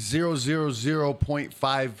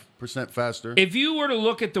 0.000.5% faster. If you were to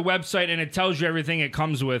look at the website and it tells you everything it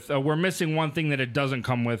comes with, we're missing one thing that it doesn't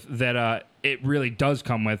come with that it really does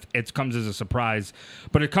come with. It comes as a surprise.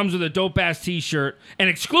 But it comes with a dope-ass T-shirt, an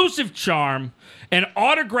exclusive charm, an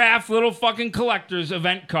autographed little fucking collector's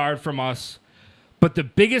event card from us. But the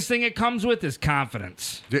biggest thing it comes with is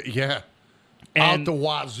confidence. Yeah. And Out the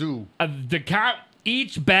wazoo.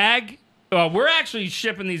 Each bag, we're actually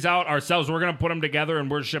shipping these out ourselves. We're going to put them together and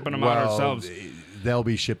we're shipping them out ourselves. They'll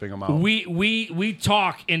be shipping them out. We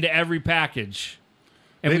talk into every package.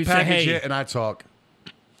 And They we say, package hey, it and I talk.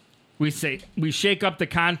 we shake up the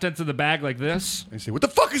contents of the bag like this. And say, what the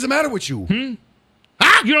fuck is the matter with you? You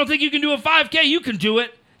don't think you can do a 5K? You can do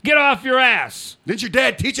it. Get off your ass. Didn't your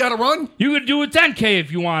dad teach you how to run? You could do a 10K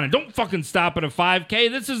if you wanted. Don't fucking stop at a 5K.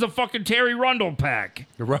 This is a fucking Terry Rundle pack.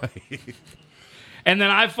 Right. And then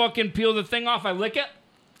I fucking peel the thing off. I lick it.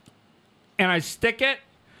 And I stick it.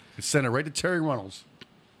 Send it right to Terry Runnels.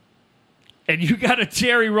 And you got a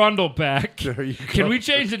Terry Rundle pack. There you Can go. we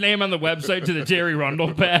change the name on the website to the Terry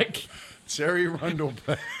Rundle pack? Terry Rundle.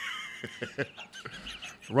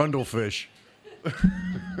 Rundle fish.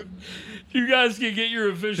 You guys can get your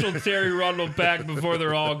official Terry Rundle pack before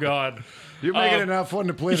they're all gone. You're making it not fun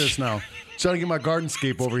to play this now. Trying to get my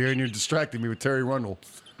gardenscape over here, and you're distracting me with Terry Rundle.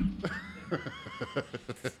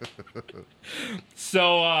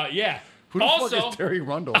 So, yeah. Who the Also, fuck is Terry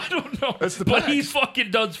Rundle? I don't know. That's the but packs. he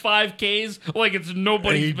fucking does 5Ks like it's And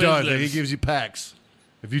nobody's he business. does. And he gives you packs.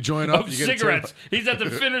 If you join up, of you get cigarettes. He's at the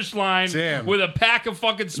finish line Damn. with a pack of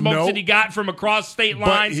fucking smokes Nope. that he got from across state But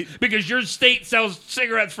lines because your state sells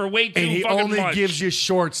cigarettes for way too And he fucking only much. gives you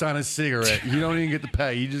shorts on a cigarette. You don't even get the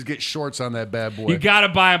pay. You just get shorts on that bad boy. You gotta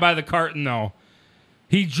buy it by the carton though.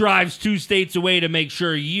 He drives 2 states away to make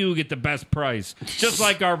sure you get the best price, just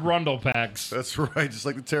like our Rundle packs. That's right. Just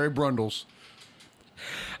like the Terry Brundles.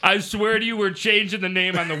 I swear to you, we're changing the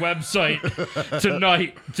name on the website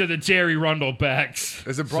tonight to the Terry Rundle packs.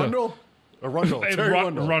 Is it Brundle? Or Rundle? Terry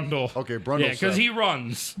Rundle. Rundle. Okay, Brundle Yeah, because Seth. he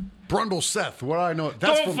runs. Brundle Seth. What do I know?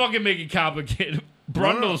 That's Don't fucking make it complicated. No,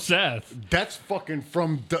 Brundle no. Seth. That's fucking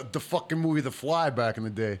from the fucking movie The Fly back in the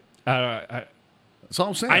day. That's all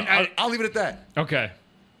I'm saying. I'll leave it at that. Okay.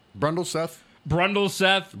 Brundle Seth. Brundle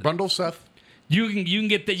Seth. Brundle Seth. You can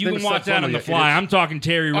get that. You name can is watch Seth that on Brundle, the you fly. idiots. I'm talking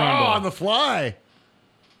Terry Rundle. Oh, on The Fly.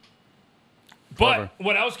 but Clever.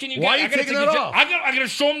 what else can you get? Why are you I gotta taking take that a off? I gotta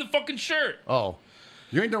show him the fucking shirt. Oh.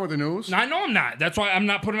 You ain't done with the news? I know I'm not. That's why I'm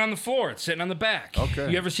not putting it on the floor. It's sitting on the back.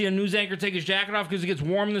 Okay. You ever see a news anchor take his jacket off because it gets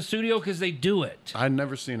warm in the studio? Because they do it. I've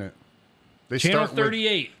never seen it. They Channel start with-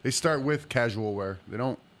 38. They start with casual wear. They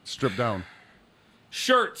don't strip down.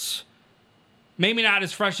 Shirts. Maybe not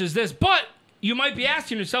as fresh as this, but you might be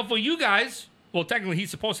asking yourself, well, you guys, well, technically he's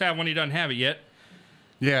supposed to have one. He doesn't have it yet.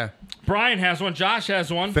 Yeah. Brian has one. Josh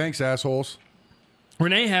has one. Thanks, assholes.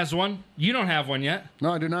 Renee has one. You don't have one yet.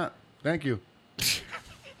 No, I do not. Thank you.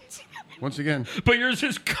 Once again. But yours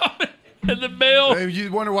is coming in the mail. Hey,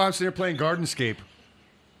 you wonder why I'm sitting here playing Gardenscape.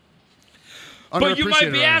 But you might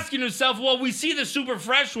Underappreciated be right now. asking yourself, well, we see the super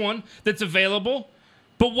fresh one that's available,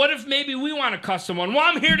 but what if maybe we want a custom one? Well,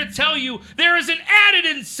 I'm here to tell you there is an added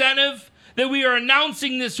incentive that we are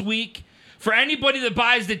announcing this week for anybody that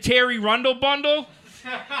buys the Terry Rundle bundle.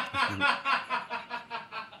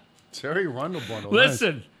 Terry Rundle bundle.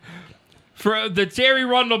 Listen, for the Terry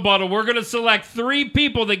Rundle bundle, we're going to select 3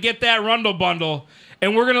 people that get that Rundle bundle,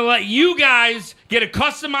 and we're going to let you guys get a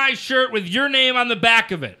customized shirt with your name on the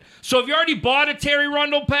back of it. So if you already bought a Terry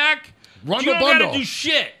Rundle pack, Rundle you don't bundle. got to do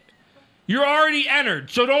shit. You're already entered,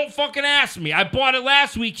 so don't fucking ask me. I bought it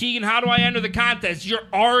last week, Keegan. How do I enter the contest? You're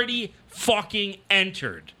already fucking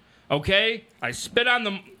entered, okay? I spit on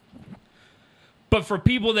them. But for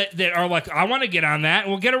people that are like, I want to get on that,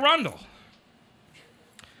 we'll get a Rundle.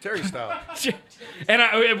 Terry style. And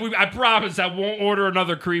I promise I won't order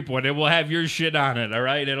another creep one. It will have your shit on it, all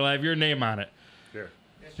right? It'll have your name on it. Here.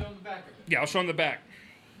 Yeah, show them the back of it. Yeah, I'll show them the back.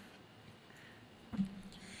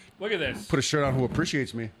 Look at this. Put a shirt on who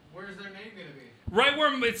appreciates me. Where's their name gonna be? Right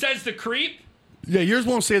where it says the creep, Yeah, yours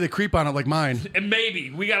won't say the creep on it like mine. and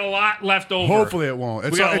maybe. We got a lot left over. Hopefully it won't.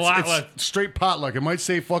 It's, We got a it's, lot it's left. straight potluck. It might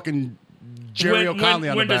say fucking Jerry O'Connelly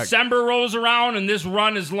on the when back. December rolls around and this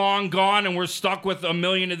run is long gone and we're stuck with 1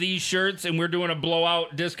 million of these shirts and we're doing a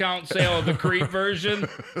blowout discount sale of the creep version,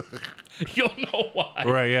 you'll know why.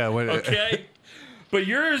 Right, yeah. Okay? But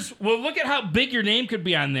yours, well, look at how big your name could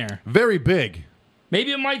be on there. Very big.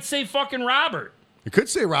 Maybe it might say fucking Robert. It could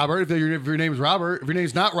say Robert if your name's Robert. If your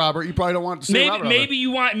name's not Robert, you probably don't want to say Robert.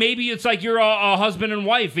 Maybe it's like you're a husband and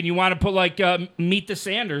wife and you want to put like Meet the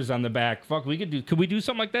Sanders on the back. Fuck, could we do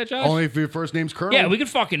something like that, Josh? Only if your first name's Colonel. Yeah, we could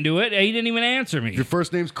fucking do it. He didn't even answer me. If your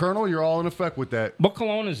first name's Colonel, you're all in effect with that. What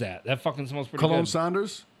cologne is that? That fucking smells pretty Cologne good.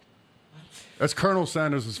 Sanders? That's Colonel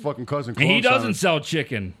Sanders' fucking cousin. And Cologne he doesn't Sanders. sell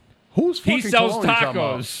chicken. Who's fucking He sells cologne you talking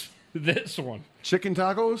about? tacos. This one. Chicken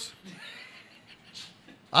tacos?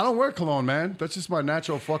 I don't wear cologne, man. That's just my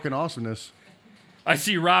natural fucking awesomeness. I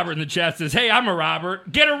see Robert in the chat says, "Hey, I'm a Robert.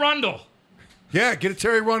 Get a Rundle. Yeah, get a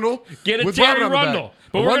Terry Rundle. Get a with Terry Robert on the back. Rundle."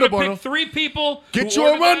 But A we're Rundle gonna bundle. pick 3 people. Get who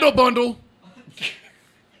your order Rundle that. bundle.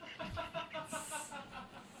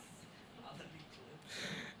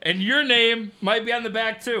 And your name might be on the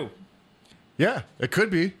back too. Yeah, it could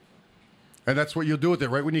be. And that's what you'll do with it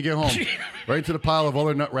right when you get home. Right into the pile of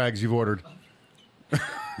other nut rags you've ordered.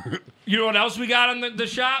 You know what else we got on the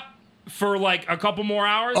shop for like a couple more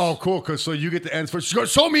hours? Oh, cool. Cause so you get the ends first.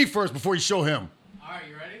 Show me first before you show him. All right,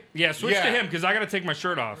 you ready? Yeah, switch Yeah. to him because I gotta take my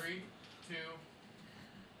shirt off. 3,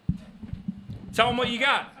 2. Tell him what you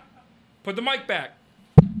got. Put the mic back.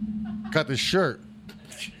 Got this shirt.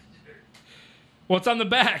 What's on the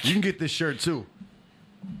back? You can get this shirt too.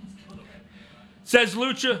 Says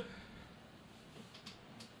Lucha.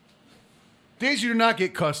 These you do not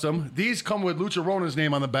get custom. These come with Lucha Rona's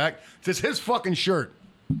name on the back. It says his fucking shirt.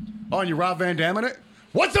 Oh, and you Rob Van Dam in it?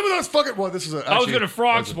 What's some of those fucking... Well, this is a... I was gonna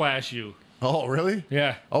frog splash you. Oh, really?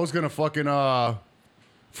 Yeah. I was gonna fucking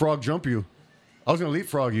frog jump you. I was gonna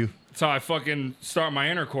leapfrog you. That's how I fucking start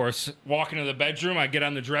my intercourse. Walk into the bedroom, I get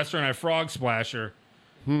on the dresser and I frog splash her.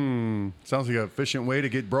 Sounds like an efficient way to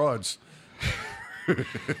get broads.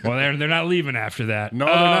 Well, they're not leaving after that. No,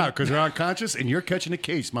 they're not, because they're unconscious, and you're catching a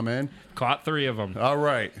case, my man. Caught 3 of them. All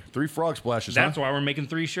right. 3 frog splashes, That's huh? why we're making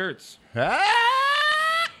 3 shirts.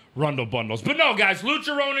 Ah! Rundle bundles. But no, guys,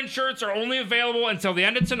 Lucha Ronin shirts are only available until the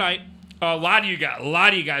end of tonight. A lot of you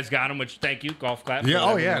guys got them, which thank you. Golf clap. Yeah, for oh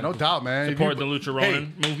everyone. yeah, no doubt, man. If Support you- the Lucha Hey,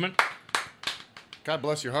 Ronin movement. God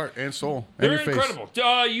bless your heart and soul and They're your face.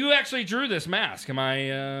 incredible. You actually drew this mask. Am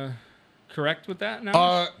I correct with that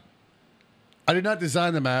now? I did not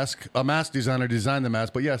design the mask. A mask designer designed the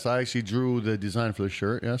mask, but yes, I actually drew the design for the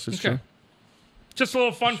shirt. Yes, it's true. Just a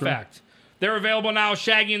little fun Sure. fact. They're available now,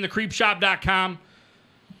 shaggyandthecreepshop.com.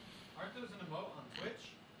 Aren't those an emote on Twitch?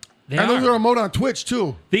 They And those are. are emote on Twitch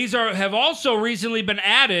too. These have also recently been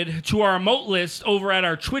added to our emote list over at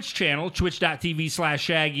our Twitch channel,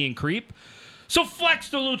 twitch.tv/shaggyandcreep. So flex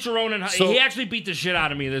the Lucha Ronin. So- He actually beat the shit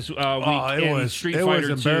out of me this week it in was Street it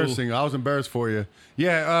Fighter was 2. embarrassing. I was embarrassed for you.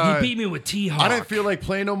 Yeah, He beat me with T-Hawk. I didn't feel like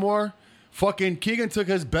playing no more. Fucking Keegan took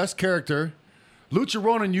his best character. Lucha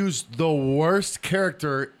Ronin used the worst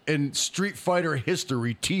character in Street Fighter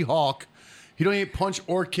history, T-Hawk. He don't even punch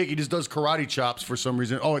or kick. He just does karate chops for some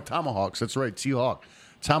reason. Oh, it tomahawks. That's right, T-Hawk.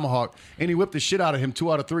 Tomahawk. And he whipped the shit out of him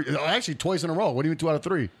 2 out of 3. Actually, twice in a row. What do you mean 2 out of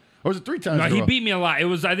 3? Or was it 3 times No, in a he row? beat me a lot. It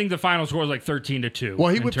was, I think the final score was like 13-2. Well,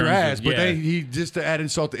 he in whipped your terms of- ass, but yeah. then he just to add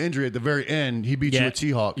insult to injury at the very end, he beat you Yeah. with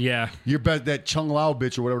T-Hawk. Yeah. Your bet that Chung Lao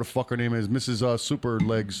bitch or whatever the fuck her name is, Mrs. Super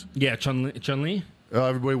Legs. Yeah, Chun-Li.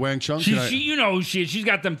 Everybody Wang Chung. She, tonight. you know who she is. She's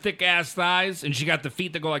got them thick-ass thighs, and she got the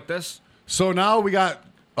feet that go like this. So now we got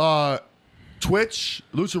Twitch,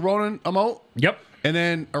 Lucha Ronin emote, Yep. and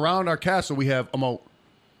then around our castle we have emote.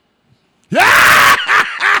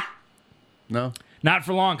 No? Not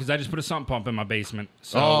for long, because I just put a sump pump in my basement.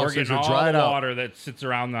 So Oh, we're so getting it's all dried the out. water that sits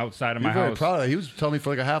around the outside of You're my very house. proud of that. He was telling me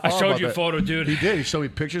for like a half I hour showed about you a that. photo, dude. He did. He showed me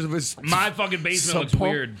pictures of his... My fucking basement sump looks pump.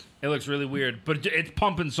 weird. It looks really weird. But it's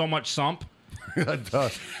pumping so much sump.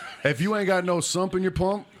 If you ain't got no sump in your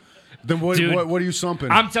pump, then what Dude, are you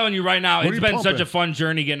sumping? I'm telling you right now, What are it's you been pumping? such a fun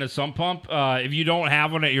journey getting a sump pump. If you don't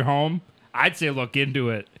have one at your home, I'd say look into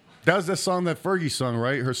it. That was the song that Fergie sung,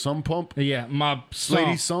 right? Her sump pump? Yeah, my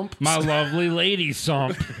Lady sump? My lovely lady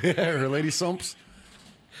sump. Yeah, her lady sumps.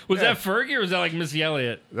 Was Yeah. that Fergie or was that like Missy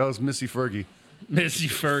Elliott? That was Missy Fergie. Missy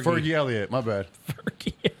Fergie. Fergie Elliott, my bad.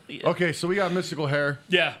 Fergie. Okay, so we got mystical hair.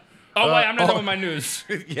 Yeah. Oh, wait, I'm not oh. done with my news.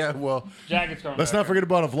 Yeah, well, Jacket's coming let's back. not forget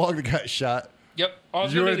about a vlog that got shot. Yep. I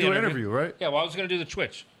was You gonna were do going the to do an interview, right? Yeah, well, I was going to do the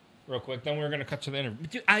Twitch real quick. Then we were going to cut to the interview.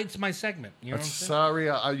 Dude, it's my segment. You know what I'm saying? Sorry,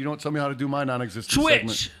 you don't tell me how to do my non-existent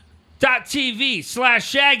segment.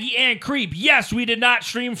 Twitch.tv/Shaggy and Creep. Yes, we did not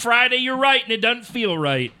stream Friday. You're right, and it doesn't feel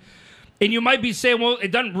right. And you might be saying, well,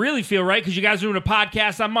 it doesn't really feel right because you guys are doing a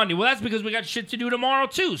podcast on Monday. Well, that's because we got shit to do tomorrow,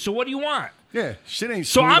 too. So what do you want? Yeah, shit ain't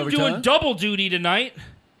So smooth I'm every doing time. double duty tonight.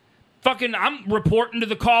 I'm reporting to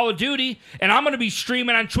the Call of Duty, and I'm going to be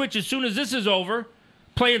streaming on Twitch as soon as this is over,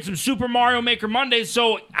 playing some Super Mario Maker Monday.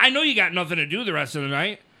 So I know you got nothing to do the rest of the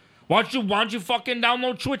night. Why don't you fucking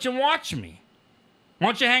download Twitch and watch me? Why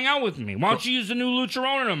don't you hang out with me? Why don't you use the new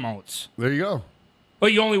Lucharonin emotes? There you go. Oh,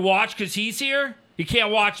 you only watch because he's here? You can't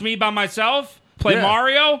watch me by myself? Play Yeah.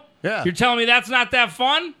 Mario? Yeah. You're telling me that's not that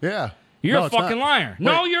fun? Yeah. You're No, a it's fucking not. liar.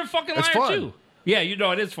 No, Wait, you're a fucking it's liar fun. too. Yeah, you know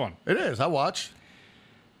it is fun. It is. I watch.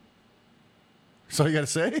 So you got to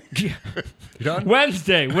say? You done?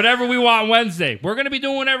 Wednesday, whatever we want Wednesday. We're going to be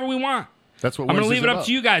doing whatever we want. That's what I'm going to Wednesday's leave it up about.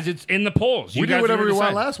 to you guys. It's in the polls. We You did guys whatever are we gonna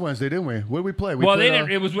wanted decide. last Wednesday, didn't we? What did we play? Well, played,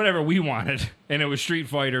 it was whatever we wanted, and it was Street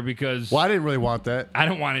Fighter because Well, I didn't really want that. I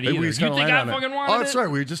don't want it Maybe either. we You just think kinda I land on it. fucking wanted Oh, that's it? right.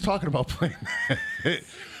 We were just talking about playing that.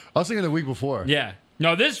 I was thinking the week before. Yeah.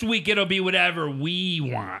 No, this week it'll be whatever we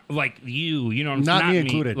want. Like you. You know, Not me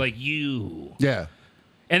included. Like you. Yeah.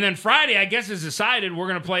 And then Friday, I guess, is decided. We're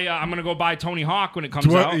going to play. I'm going to go buy Tony Hawk when it comes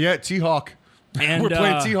out. Yeah, T-Hawk. And, We're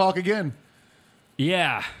playing T-Hawk again.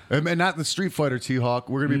 Yeah. And not the Street Fighter T-Hawk.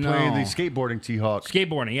 We're going to be playing the No. skateboarding T-Hawk.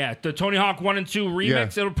 Skateboarding, yeah. The Tony Hawk 1 and 2 remix.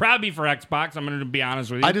 Yeah. It'll probably be for Xbox. I'm going to be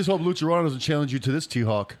honest with you. I just hope Lucharono doesn't challenge you to this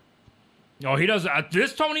T-Hawk. Oh, he does.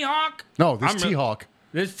 This Tony Hawk? No, this I'm re- T-Hawk.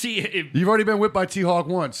 This T. You've already been whipped by T-Hawk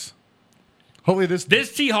once. Hopefully this...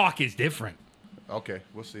 This T Hawk is different. Okay,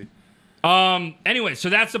 we'll see. Anyway, so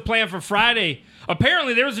that's the plan for Friday.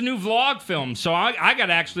 Apparently, there was a new vlog film, so I got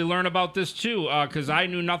to actually learn about this too, because I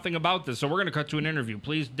knew nothing about this. So we're going to cut to an interview.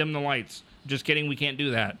 Please dim the lights. Just kidding, we can't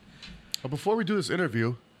do that. Before we do this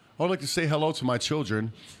interview, I would like to say hello to my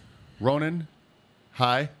children. Ronan,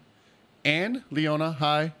 hi. And Leona,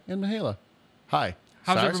 hi. And Mihaela, hi.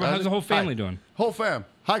 How's Cyrus, everybody? How's the whole family hi. doing? Whole fam.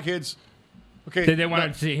 Hi, kids. Okay. Did they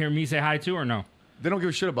want to hear me say hi too, or no? They don't give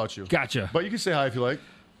a shit about you. Gotcha. But you can say hi if you like.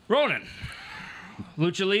 Ronan,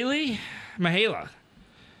 Lucha Lili, Mihaela.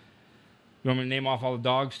 You want me to name off all the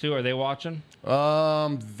dogs too? Are they watching?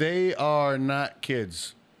 They are not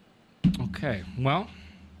kids. Okay, well,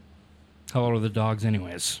 hello to the dogs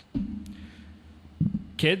anyways.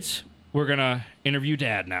 Kids, we're going to interview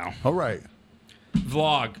Dad now. All right.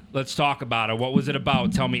 Vlog, let's talk about it. What was it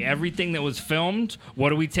about? Tell me everything that was filmed.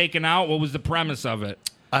 What are we taking out? What was the premise of it?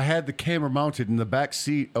 I had the camera mounted in the back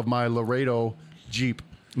seat of my Laredo Jeep.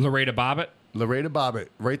 Loretta Bobbitt? Laredo Bobbitt,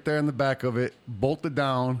 right there in the back of it, bolted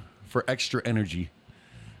down for extra energy.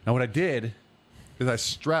 Now, what I did is I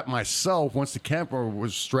strapped myself, once the camera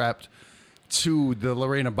was strapped to the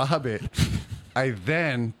Lorena Bobbitt, I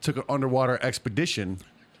then took an underwater expedition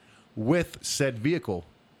with said vehicle.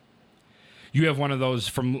 You have one of those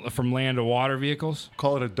from land to water vehicles?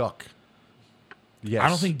 Call it a duck. Yes. I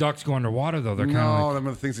don't think ducks go underwater, though. They're kind of No, like... them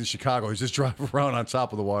are the things in Chicago. You just drive around on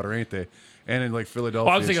top of the water, ain't they? And in like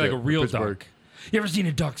Philadelphia. Oh, I was thinking and like a shit, real Pittsburgh. duck. You ever seen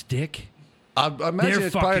a duck's dick? I imagine They're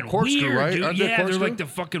it's probably a fucking corkscrew, weird, right? dude. Aren't they a Yeah, they're corkscrew? like the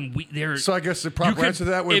fucking... They're... So I guess the You proper could- answer to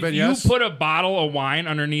that would have been yes. If you put a bottle of wine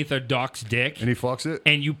underneath a duck's dick And he fucks it?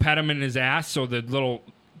 and you pet him in his ass so the little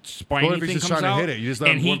spiny What if he's thing just comes trying to out hit it? You just let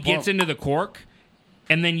and him he one gets pump. into the cork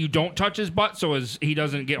and then you don't touch his butt so he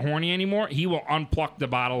doesn't get horny anymore, he will unpluck the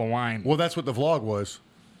bottle of wine. Well, that's what the vlog was.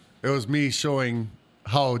 It was me showing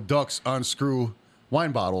how ducks unscrew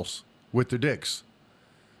wine bottles with their dicks.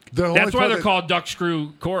 That's why they're called duck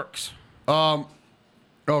screw corks. Oh,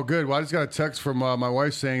 good. Well, I just got a text from my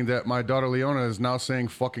wife saying that my daughter Leona is now saying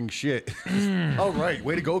fucking shit. All right.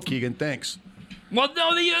 Way to go, Keegan. Thanks. Well, no,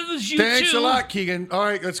 it was you Thanks too. a lot, Keegan. All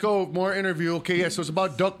right, let's go. More interview. Okay, yeah, so it's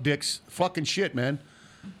about duck dicks. Fucking shit, man.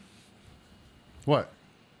 What?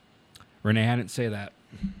 Renee, I didn't say that.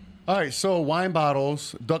 All right, so wine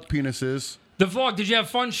bottles, duck penises. The vlog, did you have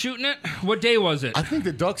fun shooting it? What day was it? I think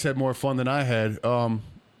the ducks had more fun than I had.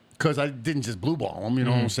 Because I didn't just blue ball them. You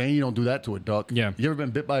know what I'm saying? You don't do that to a duck. Yeah. You ever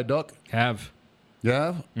been bit by a duck? Have.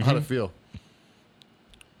 Yeah? How'd it feel?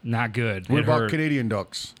 Not good. What It about hurt. Canadian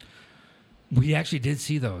ducks? We actually did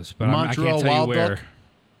see those, but I Montreal can't tell wild you where. duck?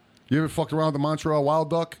 You ever fucked around with the Montreal wild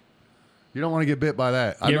duck? You don't want to get bit by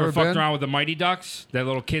that. I've You ever never fucked been. around with the Mighty Ducks? That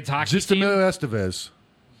little kids hockey Just team? Emilio Estevez.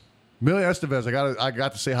 Emilio Estevez, I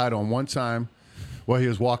got to say hi to him one time while he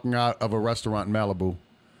was walking out of a restaurant in Malibu.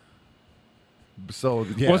 So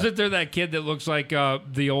yeah. Wasn't there that kid that looks like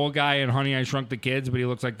the old guy in Honey, I Shrunk the Kids, but he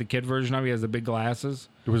looks like the kid version of him? He has the big glasses.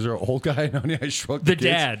 Was there an old guy in Honey, I Shrunk The the Kids?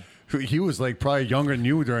 dad. He was like probably younger than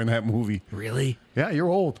you during that movie. Really? Yeah, you're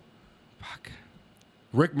old. Fuck.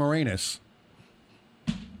 Rick Moranis.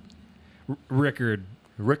 Rickard.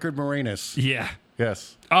 Rickard Moranis. Yeah.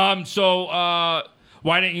 Yes. So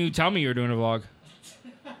why didn't you tell me you were doing a vlog?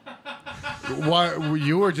 Why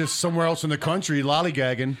you were just somewhere else in the country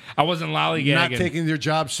lollygagging, I wasn't lollygagging. not taking your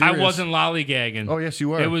job I serious. wasn't lollygagging. Oh yes, you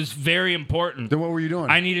were. It was very important. Then what were you doing?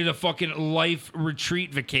 I needed a fucking life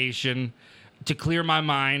retreat vacation to clear my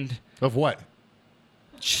mind. Of what?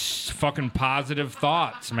 Just fucking positive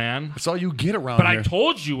thoughts, man. That's all you get around But here. I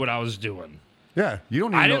told you what I was doing. Yeah, you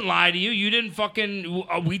don't. Even I know. didn't lie to you. You didn't fucking.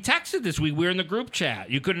 We texted this week. We were in the group chat.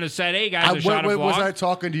 You couldn't have said, "Hey guys, I shot a vlog." Was I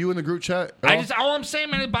talking to you in the group chat? All I'm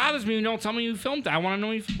saying, man, it bothers me. You don't tell me you filmed. I want to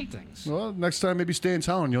know you filmed things. Well, next time maybe stay in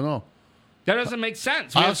town. You'll know. That doesn't make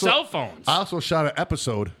sense. We I have also- cell phones. I also shot an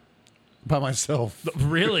episode by myself.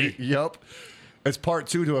 Really? Yep. It's part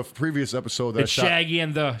 2 to a previous episode that It's I shot. Shaggy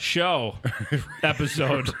and the Show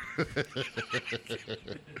episode.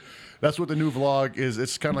 That's what the new vlog is.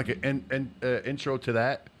 It's kind of like an intro to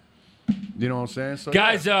that. You know what I'm saying? So,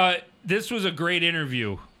 Guys, this was a great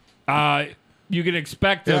interview. You can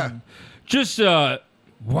expect Yeah.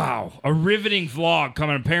 wow, a riveting vlog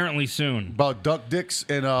coming apparently soon. about duck dicks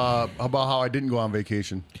and about how I didn't go on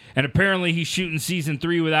vacation. And apparently he's shooting season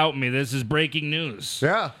 3 without me. This is breaking news.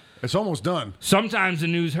 Yeah, it's almost done. Sometimes the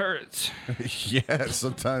news hurts. Yeah,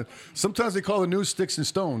 sometimes they call the news sticks and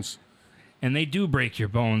stones. And they do break your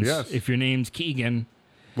bones Yes. if your name's Keegan.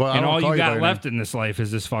 Well, I And don't all call you by got your left in this life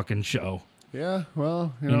is this fucking show. name. Yeah,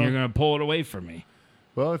 well, you And you're know, going to pull it away from me.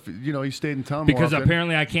 well, if you stayed in town Because more often.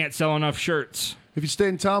 apparently I can't sell enough shirts. If you stayed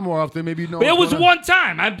in town more often, maybe you'd know. But it what's was going on. one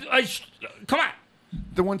time. Come on.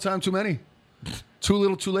 The one time too many. Too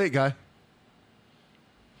little, too late, guy.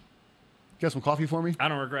 Got some coffee for me? I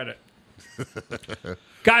don't regret it.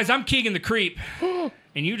 Guys, I'm Keegan the Creep,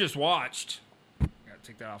 and you just watched. I gotta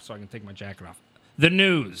take that off so I can take my jacket off. The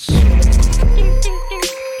news.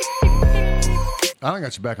 I don't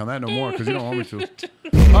got you back on that no more because you don't want me to.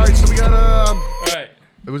 All right, so we got All right.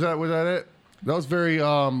 was that it? That was very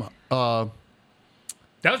That was probably,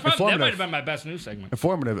 that Informative. might have been my best news segment.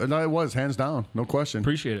 informative. No, it was hands down, no question.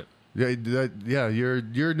 Appreciate it. Yeah,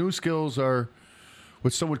 your news skills are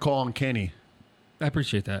what some would call uncanny. I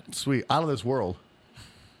appreciate that. Sweet, out of this world.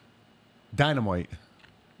 Dynamite.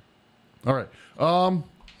 All right.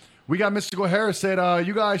 We got Mystical Harris said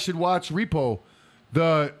you guys should watch Repo,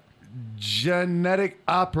 the genetic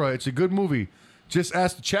opera. It's a good movie. Just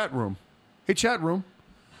ask the chat room. Hey, chat room,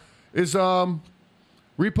 is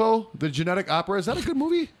Repo the genetic opera? Is that a good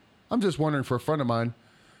movie? I'm just wondering for a friend of mine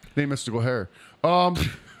named Mystical Hair.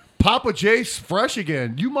 Papa Jace fresh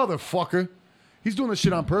again. You motherfucker. He's doing this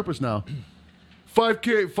shit on purpose now.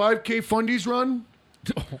 5K fundies run.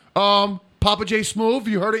 Papa J Smooth,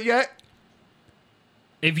 you heard it yet?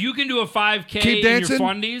 If you can do a 5K Keep in your dancing.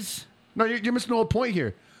 fundies, No, you're missing the whole point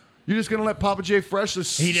here. You're just gonna let Papa J Fresh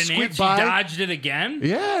just he didn't squeak answer. by. He dodged it again.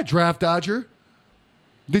 Yeah, draft dodger.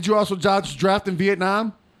 Did you also dodge draft in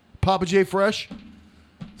Vietnam? Papa J Fresh?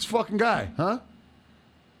 This fucking guy, huh?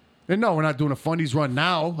 And no, we're not doing a fundies run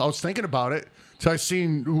now. I was thinking about it till I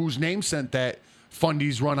seen whose name sent that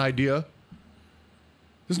fundies run idea.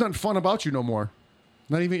 There's nothing fun about you no more.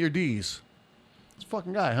 Not even your D's. This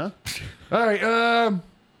fucking guy, huh? All right,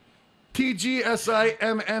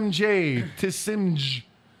 TGSIMMJ Tissimj.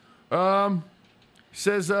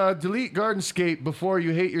 Says delete Gardenscape before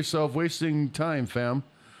you hate yourself wasting time, fam.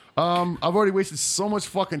 I've already wasted so much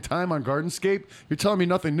fucking time on Gardenscape. You're telling me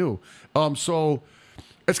nothing new. So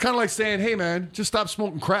it's kind of like saying, hey man, just stop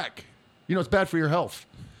smoking crack. You know it's bad for your health.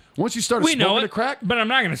 Once you start We know smoking it, the crack, but I'm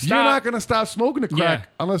not going to stop. you're not going to stop smoking the crack Yeah.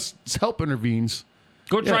 unless help intervenes.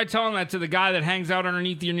 Go Yeah. try telling that to the guy that hangs out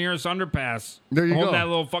underneath your nearest underpass. There you Holding go. that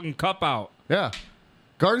little fucking cup out. Yeah.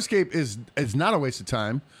 Gardenscape is not a waste of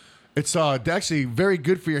time. It's actually very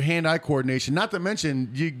good for your hand-eye coordination. Not to mention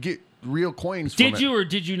you get real coins from it. Did you or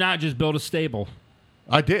did you not just build a stable?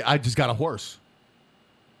 I did. I just got a horse.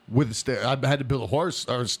 I had to build a horse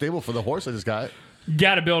or a stable for the horse I just got.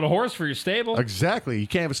 Got to build a horse for your stable. Exactly. You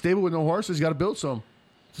can't have a stable with no horses. You got to build some. You know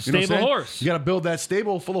what I'm Stable saying? horse. You got to build that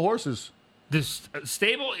stable full of horses. This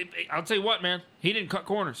stable, I'll tell you what, man. He didn't cut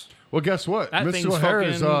corners. Well, guess what? That Mystical thing's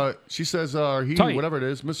Harris, fucking she says, tight. whatever it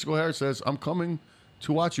is, Mystical Harris says, I'm coming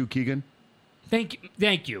to watch you, Keegan. Thank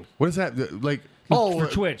you. What is that? Like, For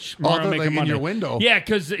Twitch. Oh, We're I gonna thought make like a in Monday. your window. Yeah,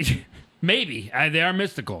 because maybe. They are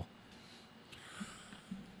mystical.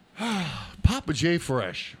 Papa J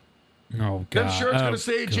Fresh. Oh, God. Them shirts gonna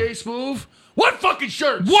say Jay Smooth. What fucking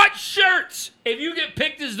shirts? What shirts? If you get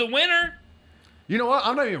picked as the winner, You know what?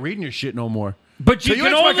 I'm not even reading your shit no more. but you So you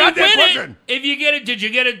can answer my only win goddamn it question. if you get it. Did you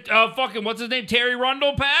get a fucking, what's his name, Terry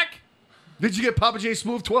Rundle pack? Did you get Papa J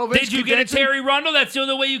Smooth 12 inch? Did you get a Terry Rundle? That's the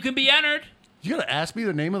only way you can be entered. You gotta ask me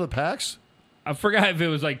the name of the packs? I forgot if it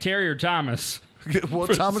was like Terry or Thomas. Well,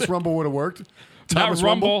 Thomas Rumble would have worked. Not Thomas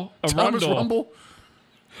Rumble, a Thomas Rundle. Rumble.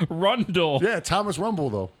 Rundle. Yeah, Thomas Rumble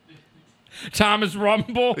though. Thomas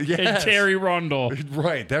Rumble and Yes. Terry Rundle.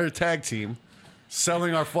 Right, they're a tag team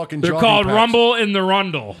selling our fucking. They're jogging called packs. Rumble and the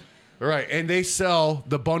Rundle. Right, and they sell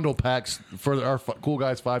the bundle packs for our Cool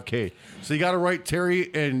Guys 5K. So you got to write Terry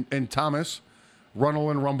and Thomas, Runnel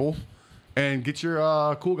and Rumble, and get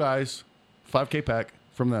your Cool Guys 5K pack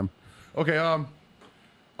from them. Okay,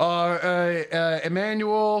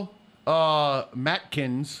 Emmanuel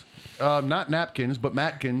Matkins, not napkins, but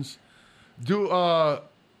Matkins, do the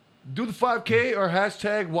 5K or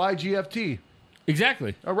hashtag YGFT.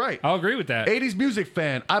 Exactly. All right. I'll agree with that. 80s music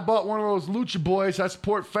fan. I bought one of those Lucha Boys. I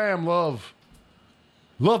support fam. Love.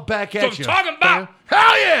 Love back at That's you. what I'm talking about. Fam.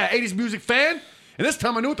 Hell yeah, 80s music fan. And this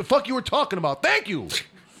time I knew what the fuck you were talking about. Thank you.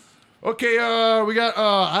 Okay, we got,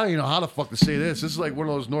 I don't even know how the fuck to say this. This is like one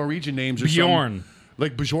of those Norwegian names or Bjorn. something.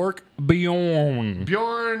 Like Bjork. Bjorn.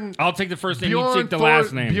 Bjorn. I'll take the first name. Bjorn You take the Thor-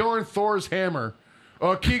 last name. Bjorn Thor's hammer.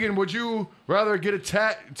 Keegan, would you rather get a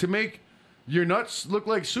tat to make your nuts look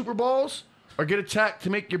like Super Balls or get a tat to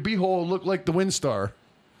make your beehole look like the Windstar?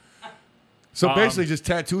 So basically just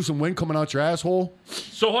tattoo some wind coming out your asshole.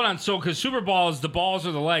 So hold on. So because Super Balls, the balls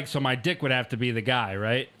are the legs, so my dick would have to be the guy,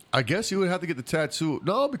 right? I guess you would have to get the tattoo.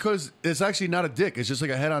 No, because it's actually not a dick. It's just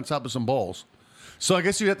like a head on top of some balls. So I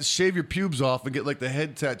guess you'd have to shave your pubes off and get like the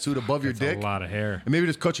head tattooed above your That's dick. a lot of hair. And maybe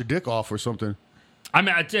just cut your dick off or something. I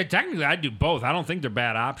mean, technically, I'd do both. I don't think they're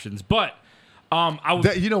bad options, but I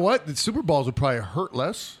would. You know what? The Super Balls would probably hurt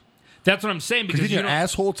less. That's what I'm saying Because because you you get know, your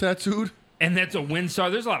asshole tattooed. and that's a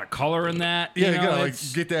Windstar. There's a lot of color in that. Yeah, you know, gotta like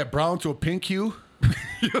it's- get that brown to a pink hue.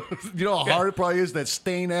 You know how hard it probably is, that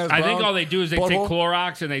stain ass. I think all they do is they take butthole?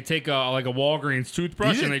 Clorox and they take like a Walgreens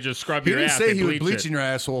toothbrush and they just scrub he your didn't ass. say They he was bleach bleaching it. your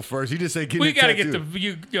asshole first. He just said, We gotta get get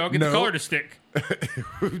No. the color to stick.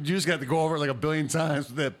 You just got to go over it like a billion times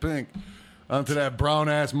with that pink onto that brown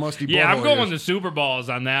ass musty. Yeah, I'm butthole going of the Super Balls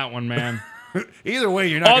on that one, man. yours. Either way,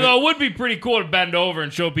 you're not. Although it would be pretty cool to bend over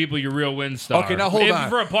and show people your real Windstar. Okay, now hold on.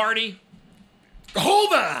 For a party.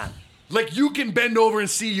 Hold on. Like you can bend over and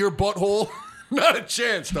see your butthole. Not a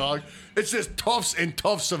chance, dog. It's just tufts and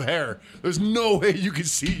tufts of hair. There's no way you can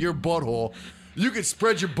see your butthole. You can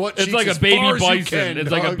spread your butt cheeks It's like as a baby far as you bison. can,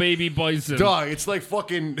 It's like a dog. baby bison. Dog, it's like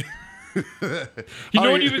fucking. You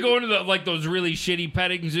know when you be going to like those really shitty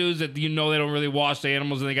petting zoos that you know they don't really wash the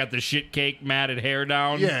animals and they got the shit cake matted hair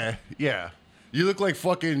down? Yeah, yeah. You look like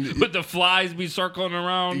fucking. But the flies be circling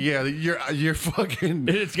around. Yeah, you're fucking.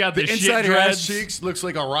 It's got the shit inside of your ass dreads. cheeks looks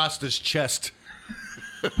like a Rasta's chest.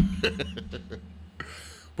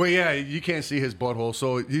 But yeah, you can't see his butthole,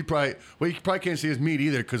 so you probably can't see his meat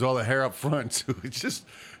either because all the hair up front. So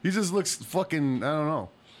he just looks fucking. I don't know.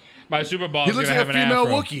 My Super Bowl He is looks gonna like have a an female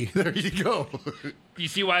afro. Wookiee. There you go. You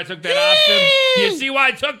see why I took that option? You see why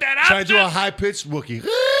I took that option? Try to do a high pitched Wookiee.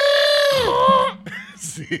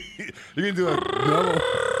 See, you can do a normal.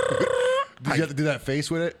 Did you have to do that face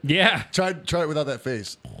with it? Yeah. Try it without that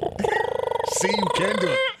face. See, you can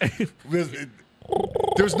do it.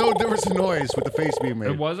 There's no difference in noise with the face being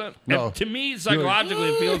made. It wasn't? No. To me, psychologically,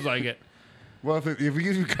 it feels like it. Well, if it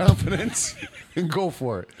gives you confidence, then go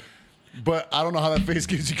for it. But I don't know how that face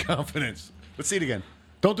gives you confidence. Let's see it again.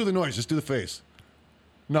 Don't do the noise. Just do the face.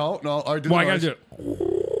 No. All right, do the Well, I noise. gotta do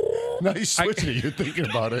it. Now you're switching it. You're thinking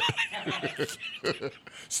about it.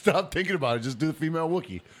 Stop thinking about it. Just do the female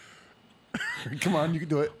Wookiee. Come on, you can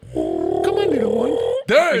do it. Come on, little one.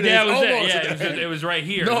 There it Yeah, is. it was Almost. it. Yeah, it was right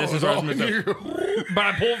here. No, This it is was where I all was messed here. up. But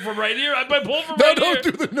I pulled from right here. I pulled from No, right don't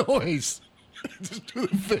here. do the noise. Just do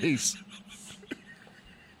the face.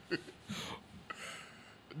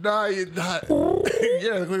 Nah, you're not. Yeah,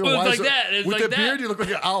 you look like a It's wise- like that. It's with like the that. beard, you look like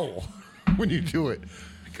an owl when you do it.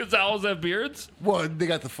 Because owls have beards? Well, they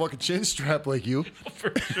got the fucking chin strap like you.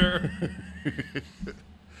 For sure.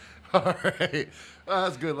 All right.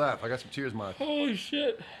 That's a good laugh. I got some tears, man. Holy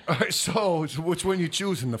shit. All right, so which one you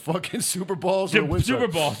choosing? The fucking Super Balls or the Windsor? Super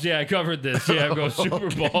Balls. Yeah, I covered this. Yeah, I'm going Super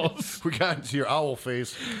Balls. We got into your owl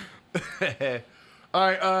face. All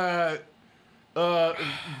right,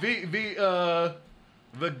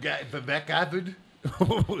 Vegdavid?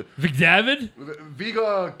 McDavid?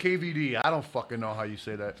 Viga KVD. I don't fucking know how you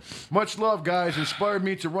say that. Much love, guys. Inspired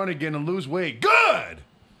me to run again and lose weight. Good!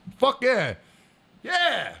 Fuck yeah.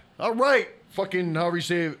 Yeah. All right. fucking, however you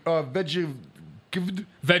say it,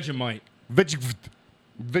 Vegemite.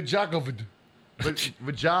 Vejakovd.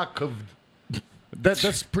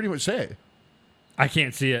 That's pretty much it. I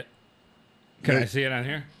can't see it. Can Yeah. I see it on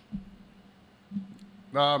here?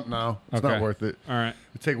 No, it's Okay. not worth it. All right.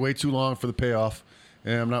 It take way too long for the payoff,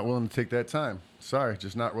 and I'm not willing to take that time. Sorry,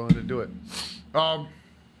 just not willing to do it. Let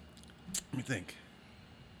me think.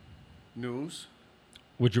 News,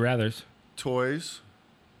 Would you rather's? toys.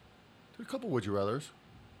 Did a couple would you rather's.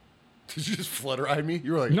 Did you just flutter eye me?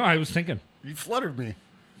 You were like, No, I was thinking. you fluttered me.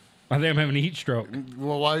 I think I'm having a heat stroke.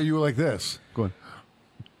 Well, why are you like this? Going.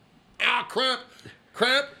 Ah, crap.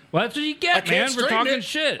 Well, that's what you I get, can't man, for straighten talking it.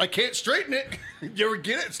 shit. I can't straighten it. You ever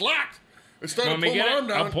get it? It's locked. It's starting Want to me pull to my get arm it?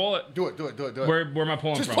 down. I'll pull it. Do it. Where am I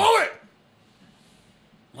pulling Just from? pull it.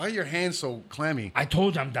 Why are your hands so clammy? I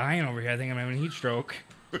told you I'm dying over here. I think I'm having a heat stroke.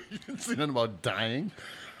 You didn't say nothing about dying.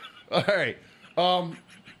 All right. All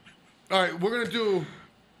right. We're gonna do.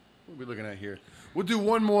 What are we looking at here? We'll do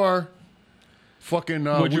one more. Fucking.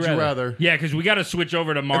 Would you rather? Yeah, because we got to switch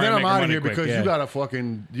over to And Mario. then I'm Make Our out of Money here quick. because you gotta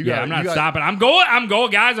fucking. I'm not stopping. I'm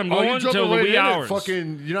going, guys. I'm Oh, going you're until jumping the right wee in it. hours.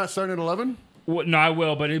 Fucking. You're not starting at 11. No, I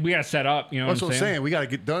will, but we got to set up. You know That's what what I'm I'm saying. We got to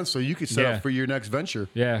get done so you can set Yeah. up for your next venture.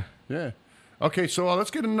 Yeah. Yeah. Okay, so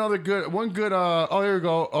let's get another good. Oh, here we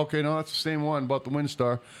go. Okay, no, that's the same one about the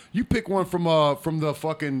WinStar. You pick one from the. What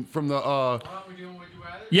are we doing? Would you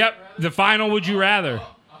rather? Yep. The final Would You Rather.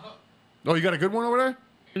 Oh, you got a good one over there?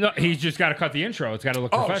 No, he's just got to cut the intro. It's got to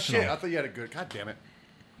look Oh professional. shit! I thought you had a good. God damn it.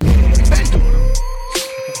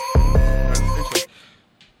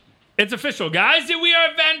 It's official, guys. We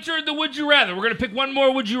have entered the Would You Rather. We're going to pick one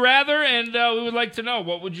more Would You Rather, and we would like to know,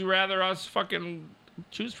 what would you rather us fucking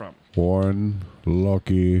choose from? One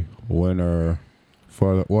lucky winner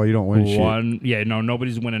for the. Well, you don't win shit. Yeah, no,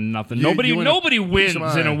 nobody's winning nothing. You nobody win a piece wins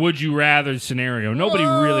of in a mind. Would You Rather scenario. Nobody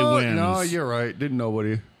really wins. No, you're right. Didn't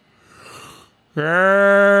nobody.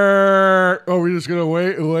 Oh, we're just gonna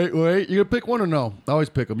wait. You gonna pick one or no? I always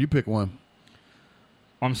pick them. You pick one.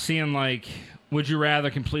 I'm seeing like, would you rather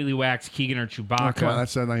completely wax Keegan or Chewbacca? Come on,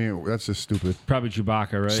 that's just stupid. Probably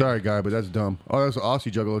Chewbacca, right? Sorry, guy, but that's dumb. Oh, that's an Aussie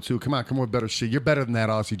Juggalo too. Come on with better shit. You're better than that,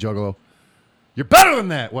 Aussie Juggalo. You're better than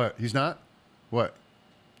that. What? He's not? What?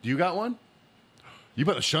 Do you got one? You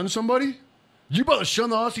better shun somebody? You better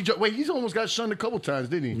shun the Aussie Juggalo. Wait, he's almost got shunned a couple times,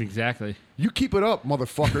 didn't he? Exactly. You keep it up,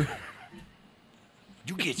 motherfucker.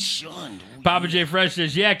 You get shunned. Papa J Fresh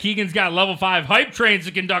says, yeah, Keegan's got level 5 hype trains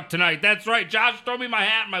to conduct tonight. That's right. Josh, throw me my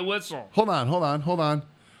hat and my whistle. Hold on.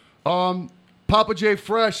 Papa J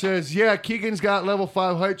Fresh says, yeah, Keegan's got level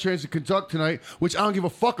 5 height trains to conduct tonight, which I don't give a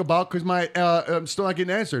fuck about because I'm still not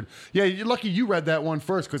getting answered. Yeah, you're lucky you read that one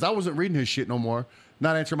first because I wasn't reading his shit no more.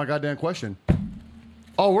 Not answering my goddamn question.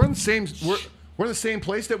 Oh, we're in the same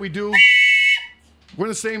place that we do. We're in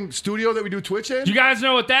the same studio that we do Twitch in? Do you guys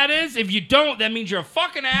know what that is? If you don't, that means you're a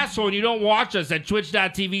fucking asshole and you don't watch us at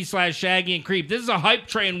twitch.tv/Shaggy and Creep. This is a hype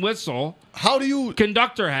train whistle. How do you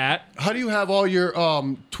Conductor hat. have all your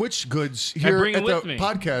Twitch goods here bring it at with the me.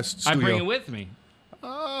 podcast studio? I bring it with me.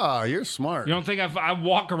 Ah, you're smart. You don't think I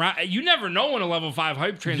walk around? You never know when a level 5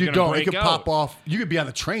 hype train's You going to don't. break It could out. pop off. You could be on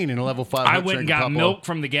the train in a level 5. I hype went train and could got pop milk off.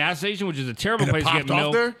 from the gas station, which is a terrible And it place to get popped off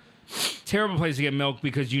milk. there? Terrible place to get milk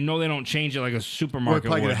because you know they don't change it like a Or supermarket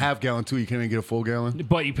probably get would. a half gallon too. You can't even get a full gallon.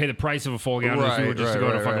 But you pay the price of a full gallon if you were just to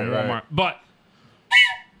go to fucking Walmart. But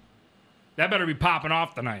that better be popping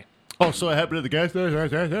off tonight. Oh, so it happened at the gas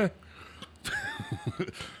station?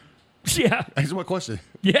 Yeah. Answer my question.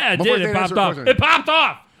 Yeah, it Before did. they It popped answer a off. question. It popped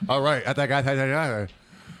off. All right, at that guy.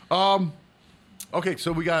 Okay,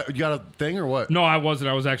 so you got a thing or what? No, I wasn't.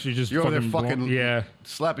 I was actually just You're over there fucking fucking yeah.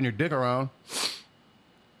 slapping your dick around.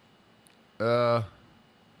 The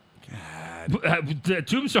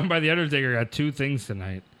Tombstone by The Undertaker got 2 things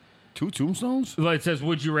tonight. 2 tombstones? Like it says,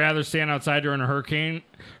 would you rather stand outside during a hurricane,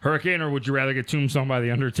 or would you rather get tombstoned by The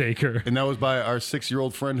Undertaker? And that was by our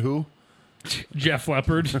 6-year-old friend who? Jeff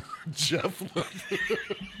Leppard. Jeff Leppard.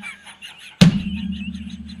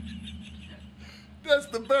 That's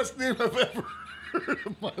the best name I've ever heard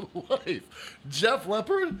in my life. Jeff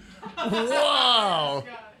Leppard? Wow.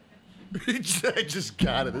 I just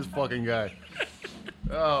got it, this fucking guy.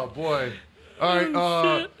 Oh, boy. All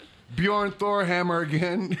right, Bjorn Thorhammer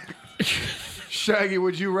again. Shaggy,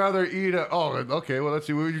 would you rather eat let's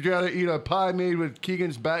see. Would you rather eat a pie made with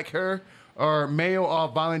Keegan's back hair or mayo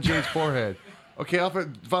off Violent J's forehead? Okay, off of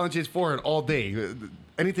Violent J's forehead all day.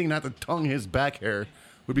 Anything not to tongue his back hair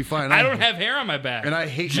would be fine. I don't have hair on my back. And I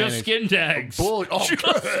hate just mayonnaise. skin tags. Bull.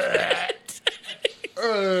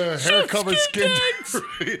 Oh, hair covered skin.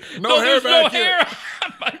 No hair there's back no here. hair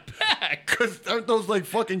on my back. back? Because aren't those like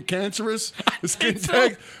fucking cancerous? The skin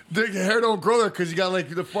tags, the hair don't grow there because you got like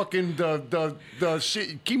the fucking the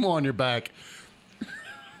shit chemo on your back.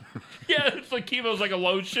 Yeah, it's like chemo's like a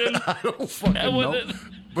lotion. I don't fucking know.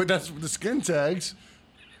 But that's the skin tags.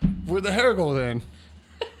 Where'd the hair go then?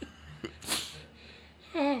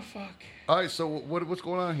 Oh fuck. All right, so what's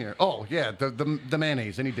going on here? Oh yeah, the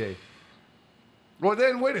mayonnaise any day. Well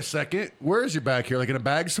then, wait a second. Where is your back here? Like in a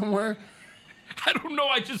bag somewhere? I don't know.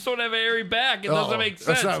 I just don't have a hairy back. It doesn't make sense.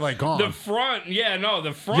 That's not like gone. The front,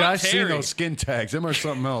 the front. Yeah, I've hairy. seen those skin tags. Them are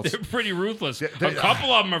something else. They're pretty ruthless. They- A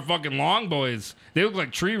couple of them are fucking long boys. They look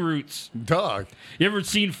like tree roots. Dog. You ever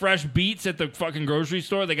seen fresh beets at the fucking grocery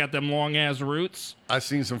store? They got them long ass roots. I've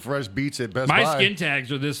seen some fresh beets at Best My Buy. skin tags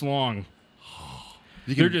are this long.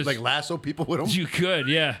 You they're can just- like lasso people with them. You could,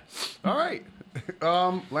 yeah. All right,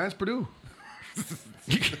 Lance Purdue.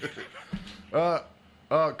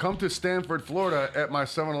 Come to Stanford, Florida at my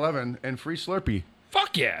 7-Eleven and free Slurpee.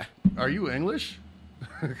 Fuck yeah. Are you English?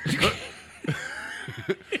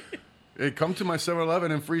 Hey, come to my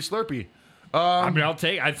 7-Eleven and free Slurpee. I mean,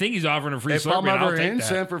 I think he's offering a free If Slurpee. I'm and I'll ever take in that.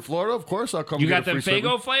 Sanford, Florida, of course I'll come. You get got them a free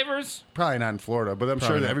Faygo Slurpee. flavors? Probably not in Florida, but I'm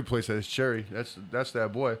sure that every place has cherry. That's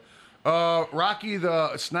that boy. Rocky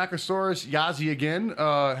the Snackosaurus Yazzie again.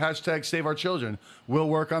 Hashtag save our children. We'll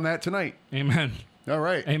work on that tonight. Amen. All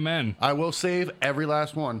right. Amen. I will save every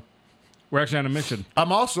last one. We're actually on a mission.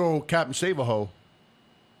 I'm also Captain Save-A-Ho.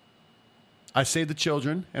 I save the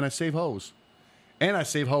children and I save hoes. And I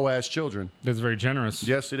save hoe-ass children. That's very generous.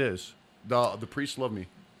 Yes, it is. The priests love me.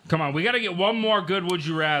 Come on, we got to get one more good Would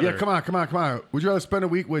You Rather. Yeah, come on. Would you rather spend a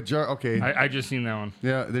week with Jar? Okay. I just seen that one.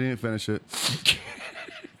 Yeah, they didn't finish it.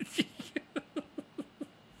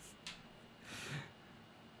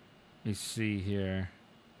 Let me see here.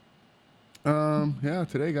 Yeah,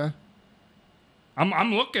 today, guy.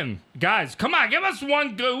 I'm looking. Guys, come on, give us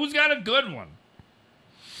one good. Who's got a good one?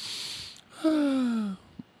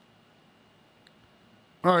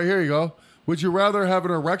 All right, here you go. Would you rather have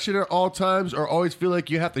an erection at all times or always feel like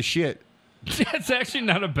you have to shit? That's actually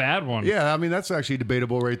not a bad one. Yeah, I mean, that's actually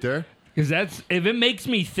debatable right there. Because if it makes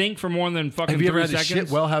me think for more than fucking Have you 3 ever had to seconds.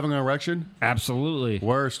 shit while having an erection? Absolutely.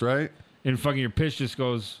 Worst, right? And fucking your piss just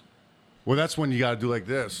goes. Well, that's when you got to do like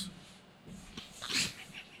this.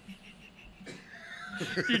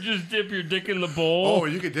 You just dip your dick in the bowl. Oh,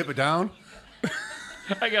 you could dip it down?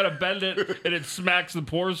 I gotta bend it and it smacks the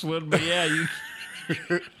porcelain. But yeah,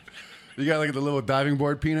 you. You got like the little diving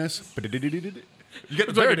board penis. You got the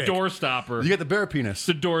It's bear like a dick. door stopper. You got the bear penis. It's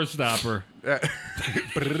a door stopper.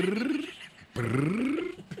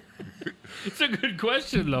 It's a good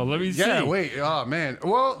question though. Let me see. Yeah, wait. Oh, man.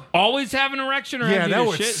 Well, Always have an erection or yeah, have you that to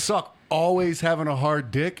would shit? suck. Always having a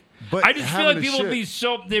hard dick. But I just feel having like to people would shit. be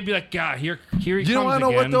so. They'd be like, God, here he You comes know what? I know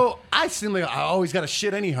what again." though? I seem like I always got to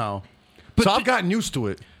shit anyhow. So I've gotten used to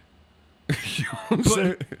it. You know what I'm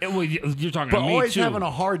saying? Well, you're talking But to me always too. having a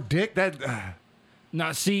hard dick, that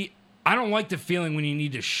Now, see, I don't like the feeling when you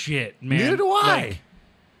need to shit, man. neither do I. Like,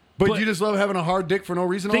 but you just love having a hard dick for no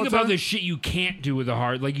reason. think all the about time? the shit you can't do with a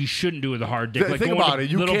hard, like you shouldn't do with a hard dick. Like Think going about to it.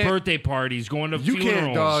 You little can't- birthday parties, going to You can't,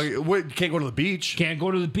 funerals. you can't go to the beach. Can't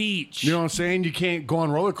go to the beach. You know what I'm saying? You can't go on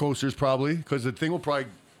roller coasters probably because the thing will probably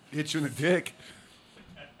hit you in the dick.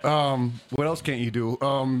 What else can't you do?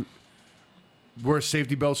 Wear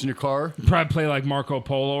safety belts in your car. Probably play like Marco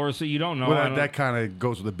Polo or so. You don't know. Well, I that, don't- that kind of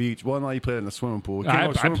goes with the beach. Well, no, you play it in the swimming pool. You can't I,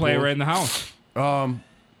 go to I swimming play pools. right in the house.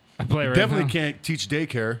 I play right Definitely in the can't teach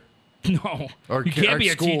daycare. house. No, Or you can't or be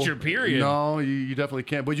a school. teacher. Period. No, you definitely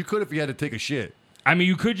can't. But you could if you had to take a shit I mean,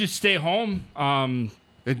 you could just stay home. and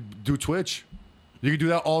do Twitch. You could do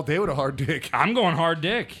that all day with a hard dick. I'm going hard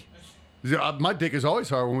dick. My dick is always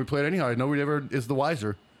hard when we play it anyhow. Nobody ever is the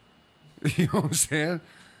wiser. You know what I'm saying?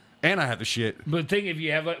 And I have to shit. But think if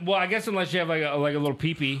you have like, well, I guess unless you have like a little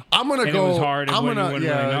peepee. I'm gonna and go. It was hard. And I'm you gonna. wouldn't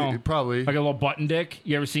Yeah, really know. probably. Like a little button dick.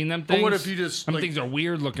 You ever seen them But things? what if you just, Some like- things are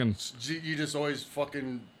weird looking. You just always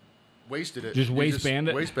fucking wasted it. Just You waistband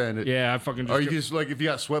it. Waistband it. Yeah, I fucking just. Or you just like if you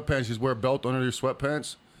got sweatpants, just wear a belt under your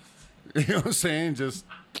sweatpants. You know what I'm saying? Just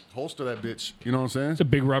holster that bitch. You know what I'm saying? it's a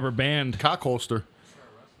big rubber band. Cock holster.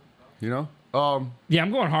 You know? Yeah,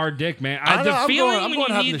 I'm going hard dick, man. I know, The I'm feeling going, I'm when going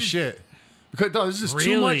you having need the to- shit. Because no, this is too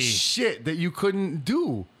Really? much shit that you couldn't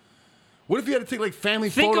do. What if you had to take like family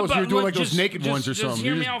Think photos about, and you're doing look, like those just- naked just- ones or just something?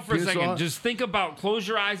 Hear You me out for a penis second. off? Just think about, close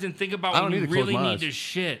your eyes and think about I don't when you need to close really my need eyes. to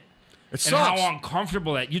shit. It And sucks. how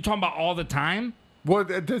uncomfortable that. You're talking about all the time? Well,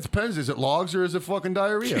 it depends. Is it logs or is it fucking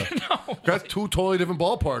diarrhea? No. That's two totally different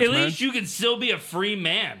ballparks, At man. least you can still be a free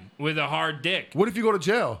man with a hard dick. What if you go to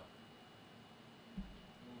jail?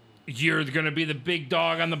 you're going to be the big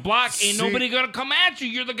dog on the block. Ain't nobody going to come at you.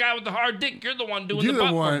 You're the guy with the hard dick. You're the one doing the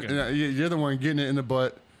butt fucking. You're the one getting it in the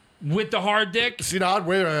butt. With the hard dick? See, the odd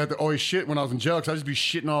way I had to always shit when I was in jail because I'd just be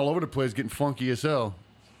shitting all over the place, getting funky as hell.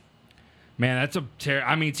 Man, that's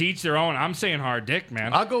I mean, to each their own. I'm saying hard dick,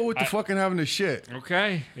 man. I'll go with the fucking having the shit.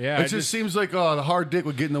 Okay, yeah. It just seems like the hard dick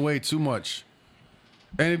would get in the way too much.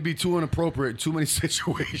 And it'd be too inappropriate in too many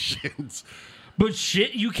situations. But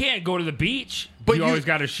shit, you can't go to the beach. But you always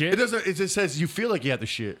got to shit. It doesn't. It just says you feel like you have to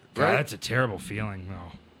shit, right? God, that's a terrible feeling,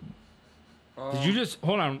 though. Did you just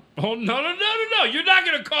hold on? No! You're not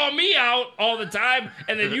gonna call me out all the time,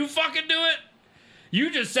 and then you fucking do it.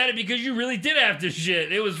 You just said it because you really did have to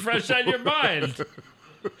shit. It was fresh on your mind.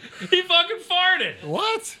 He fucking farted.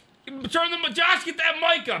 What? Josh, get that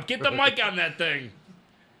mic up. Get the mic on that thing.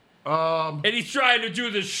 And he's trying to do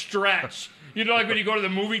the stretch. You know, like when you go to the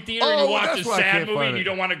movie theater and you watch a sad movie and you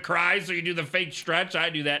don't want to cry, so you do the fake stretch. I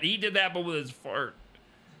do that. He did that, but with his fart.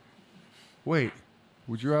 Wait,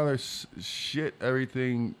 would you rather shit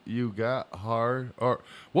everything you got hard, or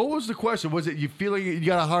what was the question? Was it you feel like you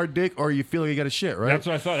got a hard dick, or you feel like you got a shit? Right. That's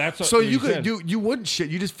what I thought. That's what so you could you wouldn't shit.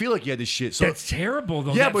 You just feel like you had to shit. So that's terrible,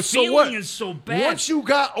 though. Yeah, that but feeling so what? Is so bad. Once you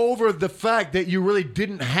got over the fact that you really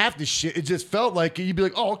didn't have to shit, it just felt like it. You'd be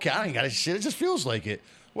like, oh, okay, I ain't got to shit. It just feels like it.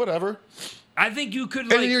 Whatever. I think you could,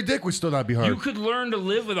 and then your dick would still not be hard. You could learn to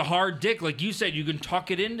live with a hard dick. Like you said, you can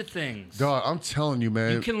tuck it into things. Dog, I'm telling you,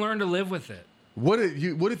 man. You can learn to live with it. What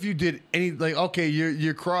if you did any, like, okay,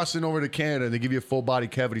 you're crossing over to Canada and they give you a full body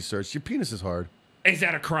cavity search. Your penis is hard. Is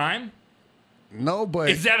that a crime? No, but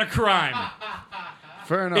is that a crime?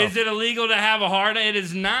 Fair enough. Is it illegal to have a hard? It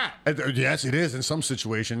is not. Yes, it is in some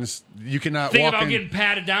situations. You cannot think about getting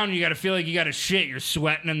patted down. You got to feel like you got to shit. You're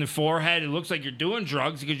sweating in the forehead. It looks like you're doing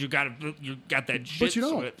drugs because you got that shit. But you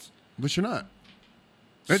don't. Sweats. But you're not.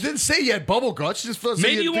 It didn't say you had bubble guts. It just feels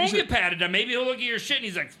maybe like you won't get patted down. Maybe he'll look at your shit and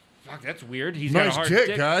he's like, "Fuck, that's weird." He's nice got a hard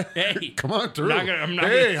dick, guy. Hey, come on through. I'm not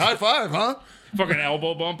hey, high five, huh? Fucking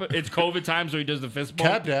elbow bump. It's COVID time, so he does the fist bump.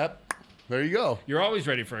 Cap dap. There you go. You're always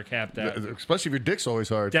ready for a cap dap. Especially if your dick's always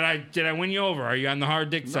hard. Did I win you over? Are you on the hard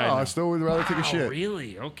dick side? No, now? I still would rather take a shit.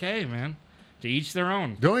 Really? Okay, man. To each their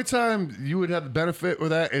own. The only time you would have the benefit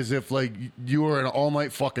with that is if, like, you were in an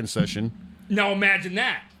all-night fucking session. No, imagine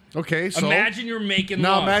that. Okay, so imagine you're making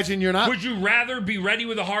now love. Imagine you're not. Would you rather be ready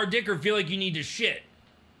with a hard dick or feel like you need to shit?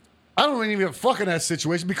 I don't even have fucking that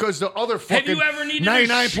situation because the other fucking have you ever needed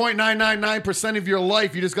 99.999% of your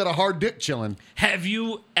life you just got a hard dick chilling. Have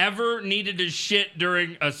you ever needed to shit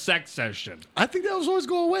during a sex session? I think that was always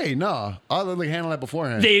go away. Nah, I'll like handle that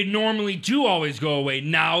beforehand. They normally do always go away.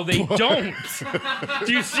 Now they don't.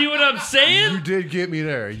 Do you see what I'm saying? You did get me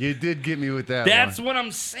there. You did get me with that. That's one. what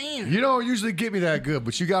I'm saying. You don't usually get me that good,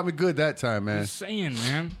 but you got me good that time, man. I'm saying,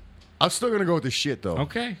 man. I'm still gonna go with the shit though.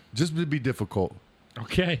 Okay. Just to be difficult.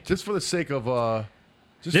 Okay. Just for the sake of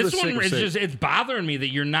this one is just it's bothering me that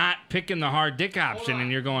you're not picking the hard dick option and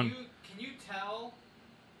you're going. Can you tell,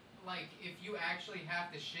 like, if you actually have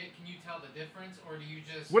to shit? Can you tell the difference, or do you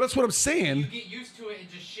just? Well, that's what I'm saying. You get used to it and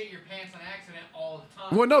just shit your pants on accident all the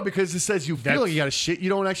time. Well, no, because it says you feel like you got to shit. You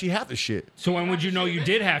don't actually have to shit. So when would you know you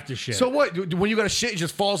did have to shit? So what? When you got to shit, it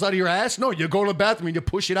just falls out of your ass? No, you go to the bathroom and you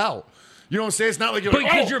push it out. You know what I'm saying? It's not like you're like,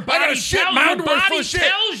 because your body, tells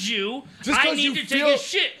you I need to take a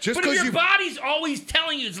shit. But if your body's always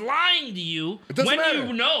telling you, it's lying to you, when matter.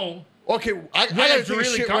 You know. Okay, I got to take a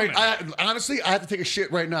shit coming. honestly, I have to take a shit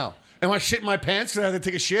right now. Am I shitting my pants because I have to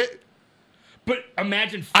take a shit? But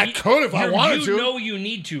imagine. I could if I wanted to. You know you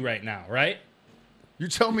need to right now, right? You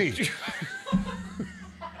tell me.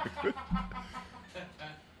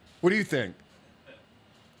 What do you think?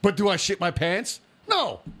 But do I shit my pants?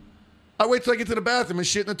 No. I wait till I get to the bathroom and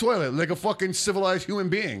shit in the toilet like a fucking civilized human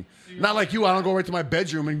being. Not like you. I don't go right to my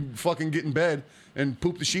bedroom and fucking get in bed and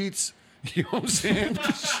poop the sheets. You know what I'm saying?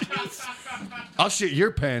 I'll shit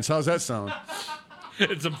your pants. How's that sound?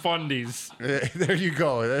 It's some fundies. There you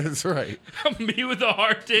go. That's right. Me with a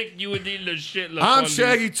hard dick, you would need to shit. I'm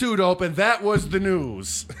Shaggy Two Dope, and that was the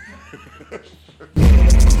news.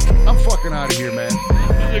 I'm fucking out of here, man.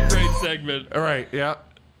 This is a great segment. All right, yeah.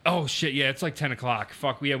 Oh, shit, yeah, it's like 10 o'clock.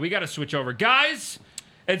 Fuck, yeah, we got to switch over. Guys,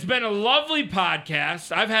 it's been a lovely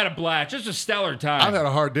podcast. I've had a blast. Just a stellar time. I've had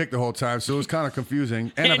a hard dick the whole time, so it was kind of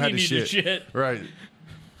confusing. And I've had to shit. Right.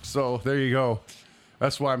 So, there you go.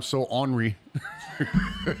 That's why I'm so ornery.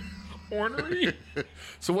 Ornery?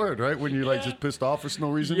 It's a word, right? When you're like just pissed off for no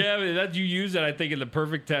reason? Yeah, that you use it, I think, in the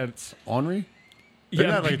perfect tense. Ornery? Isn't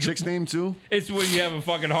that like a chick's name, too? It's when you have a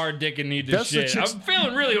fucking hard dick and need to shit. I'm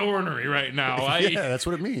feeling really ornery right now. Yeah, that's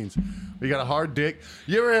what it means. You got a hard dick.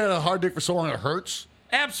 You ever had a hard dick for so long it hurts?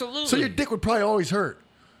 Absolutely. So your dick would probably always hurt.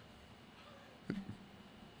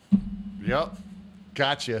 Yep.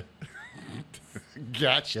 Gotcha.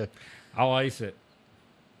 Gotcha. I'll ice it.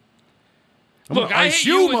 I'm Look, gonna I ice hate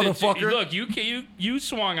you, with it, too. motherfucker. Look, you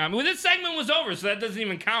swung on me. Well, this segment was over, so that doesn't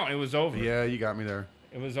even count. It was over. Yeah, you got me there.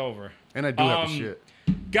 It was over. And I do have the shit.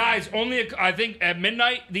 Guys, I think at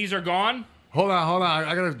midnight these are gone. Hold on.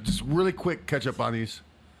 I gotta just really quick catch up on these.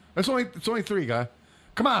 It's only 3, guy.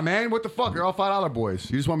 Come on, man. What the fuck? You're all $5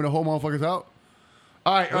 boys. You just want me to hold motherfuckers out?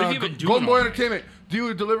 All right, What have you been doing Golden Boy all night? Entertainment. Do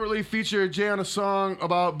you deliberately feature Jay on a song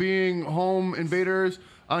about being home invaders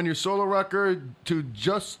on your solo record to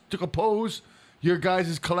compose your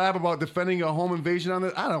guys' collab about defending a home invasion on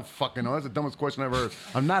this? I don't fucking know. That's the dumbest question I've ever heard.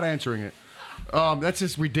 I'm not answering it. That's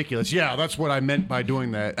just ridiculous. Yeah, that's what I meant by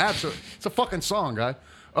doing that. Absolutely. It's a fucking song, guy.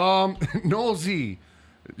 Noel Z.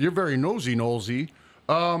 You're very nosy, Noel Z.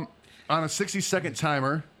 On a 60-second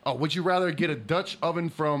timer, would you rather get a Dutch oven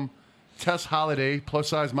from Tess Holiday,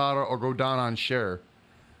 plus-size model, or go down on Cher?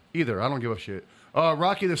 Either. I don't give a shit.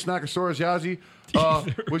 Rocky the Snackosaurus Yazzie.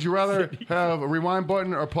 Would you rather have a rewind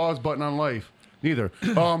button or pause button on life? Neither.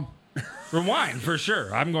 Rewind, for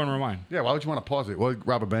sure. I'm going rewind. Yeah, why would you want to pause it? Well,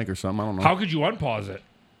 rob a bank or something. I don't know. How could you unpause it?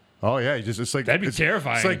 Oh, yeah. It's like, That'd be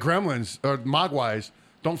terrifying. It's like Gremlins or Mogwais.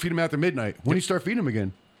 Don't feed them after midnight. When do you start feeding them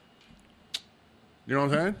again? You know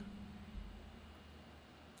what I'm saying?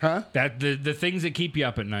 Huh? That the things that keep you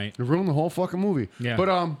up at night. It ruined the whole fucking movie. Yeah.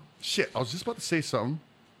 But, shit. I was just about to say something,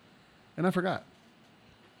 and I forgot.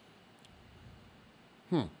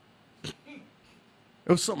 It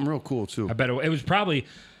was something real cool, too. I bet it was probably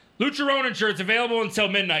Lucha Ronin shirts available until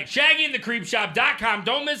midnight. ShaggyandtheCreepShop.com.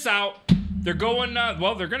 Don't miss out. They're going, they're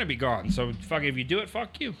going to be gone. So, fuck, if you do it,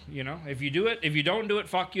 fuck you. You know, if you do it, if you don't do it,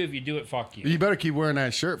 fuck you. If you do it, fuck you. You better keep wearing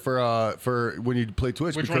that shirt for when you play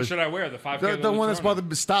Twitch. Which one should I wear? The 5K? The one that's about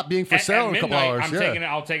to stop being for sale in a couple hours.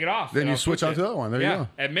 I'll take it off. Then and you I'll switch on to the other one. There you go.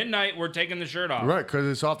 At midnight, we're taking the shirt off. Right, because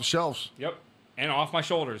it's off the shelves. Yep. And off my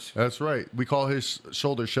shoulders. That's right. We call his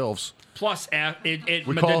shoulder shelves. Plus,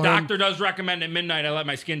 the call doctor does recommend at midnight I let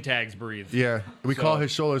my skin tags breathe. Yeah, we call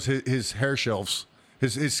his shoulders his hair shelves,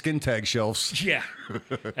 his skin tag shelves. Yeah.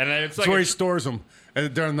 And it's That's like where he stores them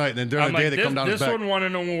during the night. And then during the day, they come down his this back. one won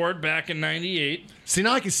an award back in '98. See,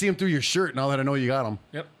 now I can see them through your shirt now that I know you got them.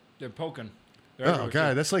 Yep. They're poking. Oh,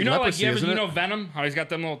 God. That's like you know, leprosy, like, isn't it? You know Venom? How he's got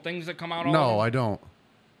them little things that come out all No, over? I don't.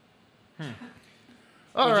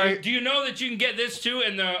 All Well, right. Do you know that you can get this too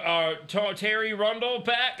in the Terry Rundle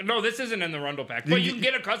pack? No, this isn't in the Rundle pack. But you can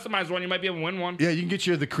get a customized one. You might be able to win one. Yeah, you can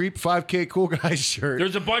get the Creep 5K Cool Guys shirt.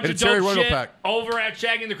 There's a bunch and of Terry dope Rundle shit pack. over at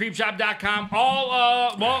ShaggyandtheCreepShop.com.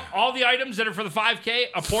 All the items that are for the 5K,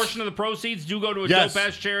 a portion of the proceeds do go to a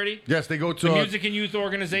dope-ass charity. Yes, they go to The Music and Youth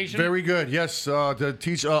Organization. Very good. Yes, to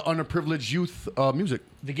teach underprivileged youth music.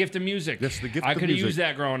 The Gift of Music. Yes, the gift I of could have music. used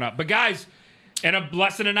that growing up. But guys, in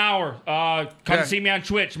less than an hour, come see me on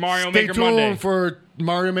Twitch, Mario Stay Maker tuned Monday. for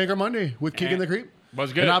Mario Maker Monday with Keegan the Creep.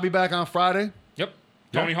 Was good. And I'll be back on Friday. Yep.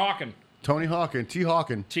 Tony Hawkin. Tony Hawkin, T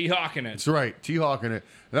Hawkin. T Hawkin it. That's right, T Hawkin it.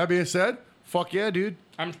 That being said, fuck yeah, dude.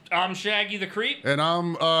 I'm Shaggy the Creep. And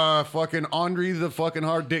I'm fucking Andre the fucking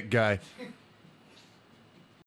hard dick guy.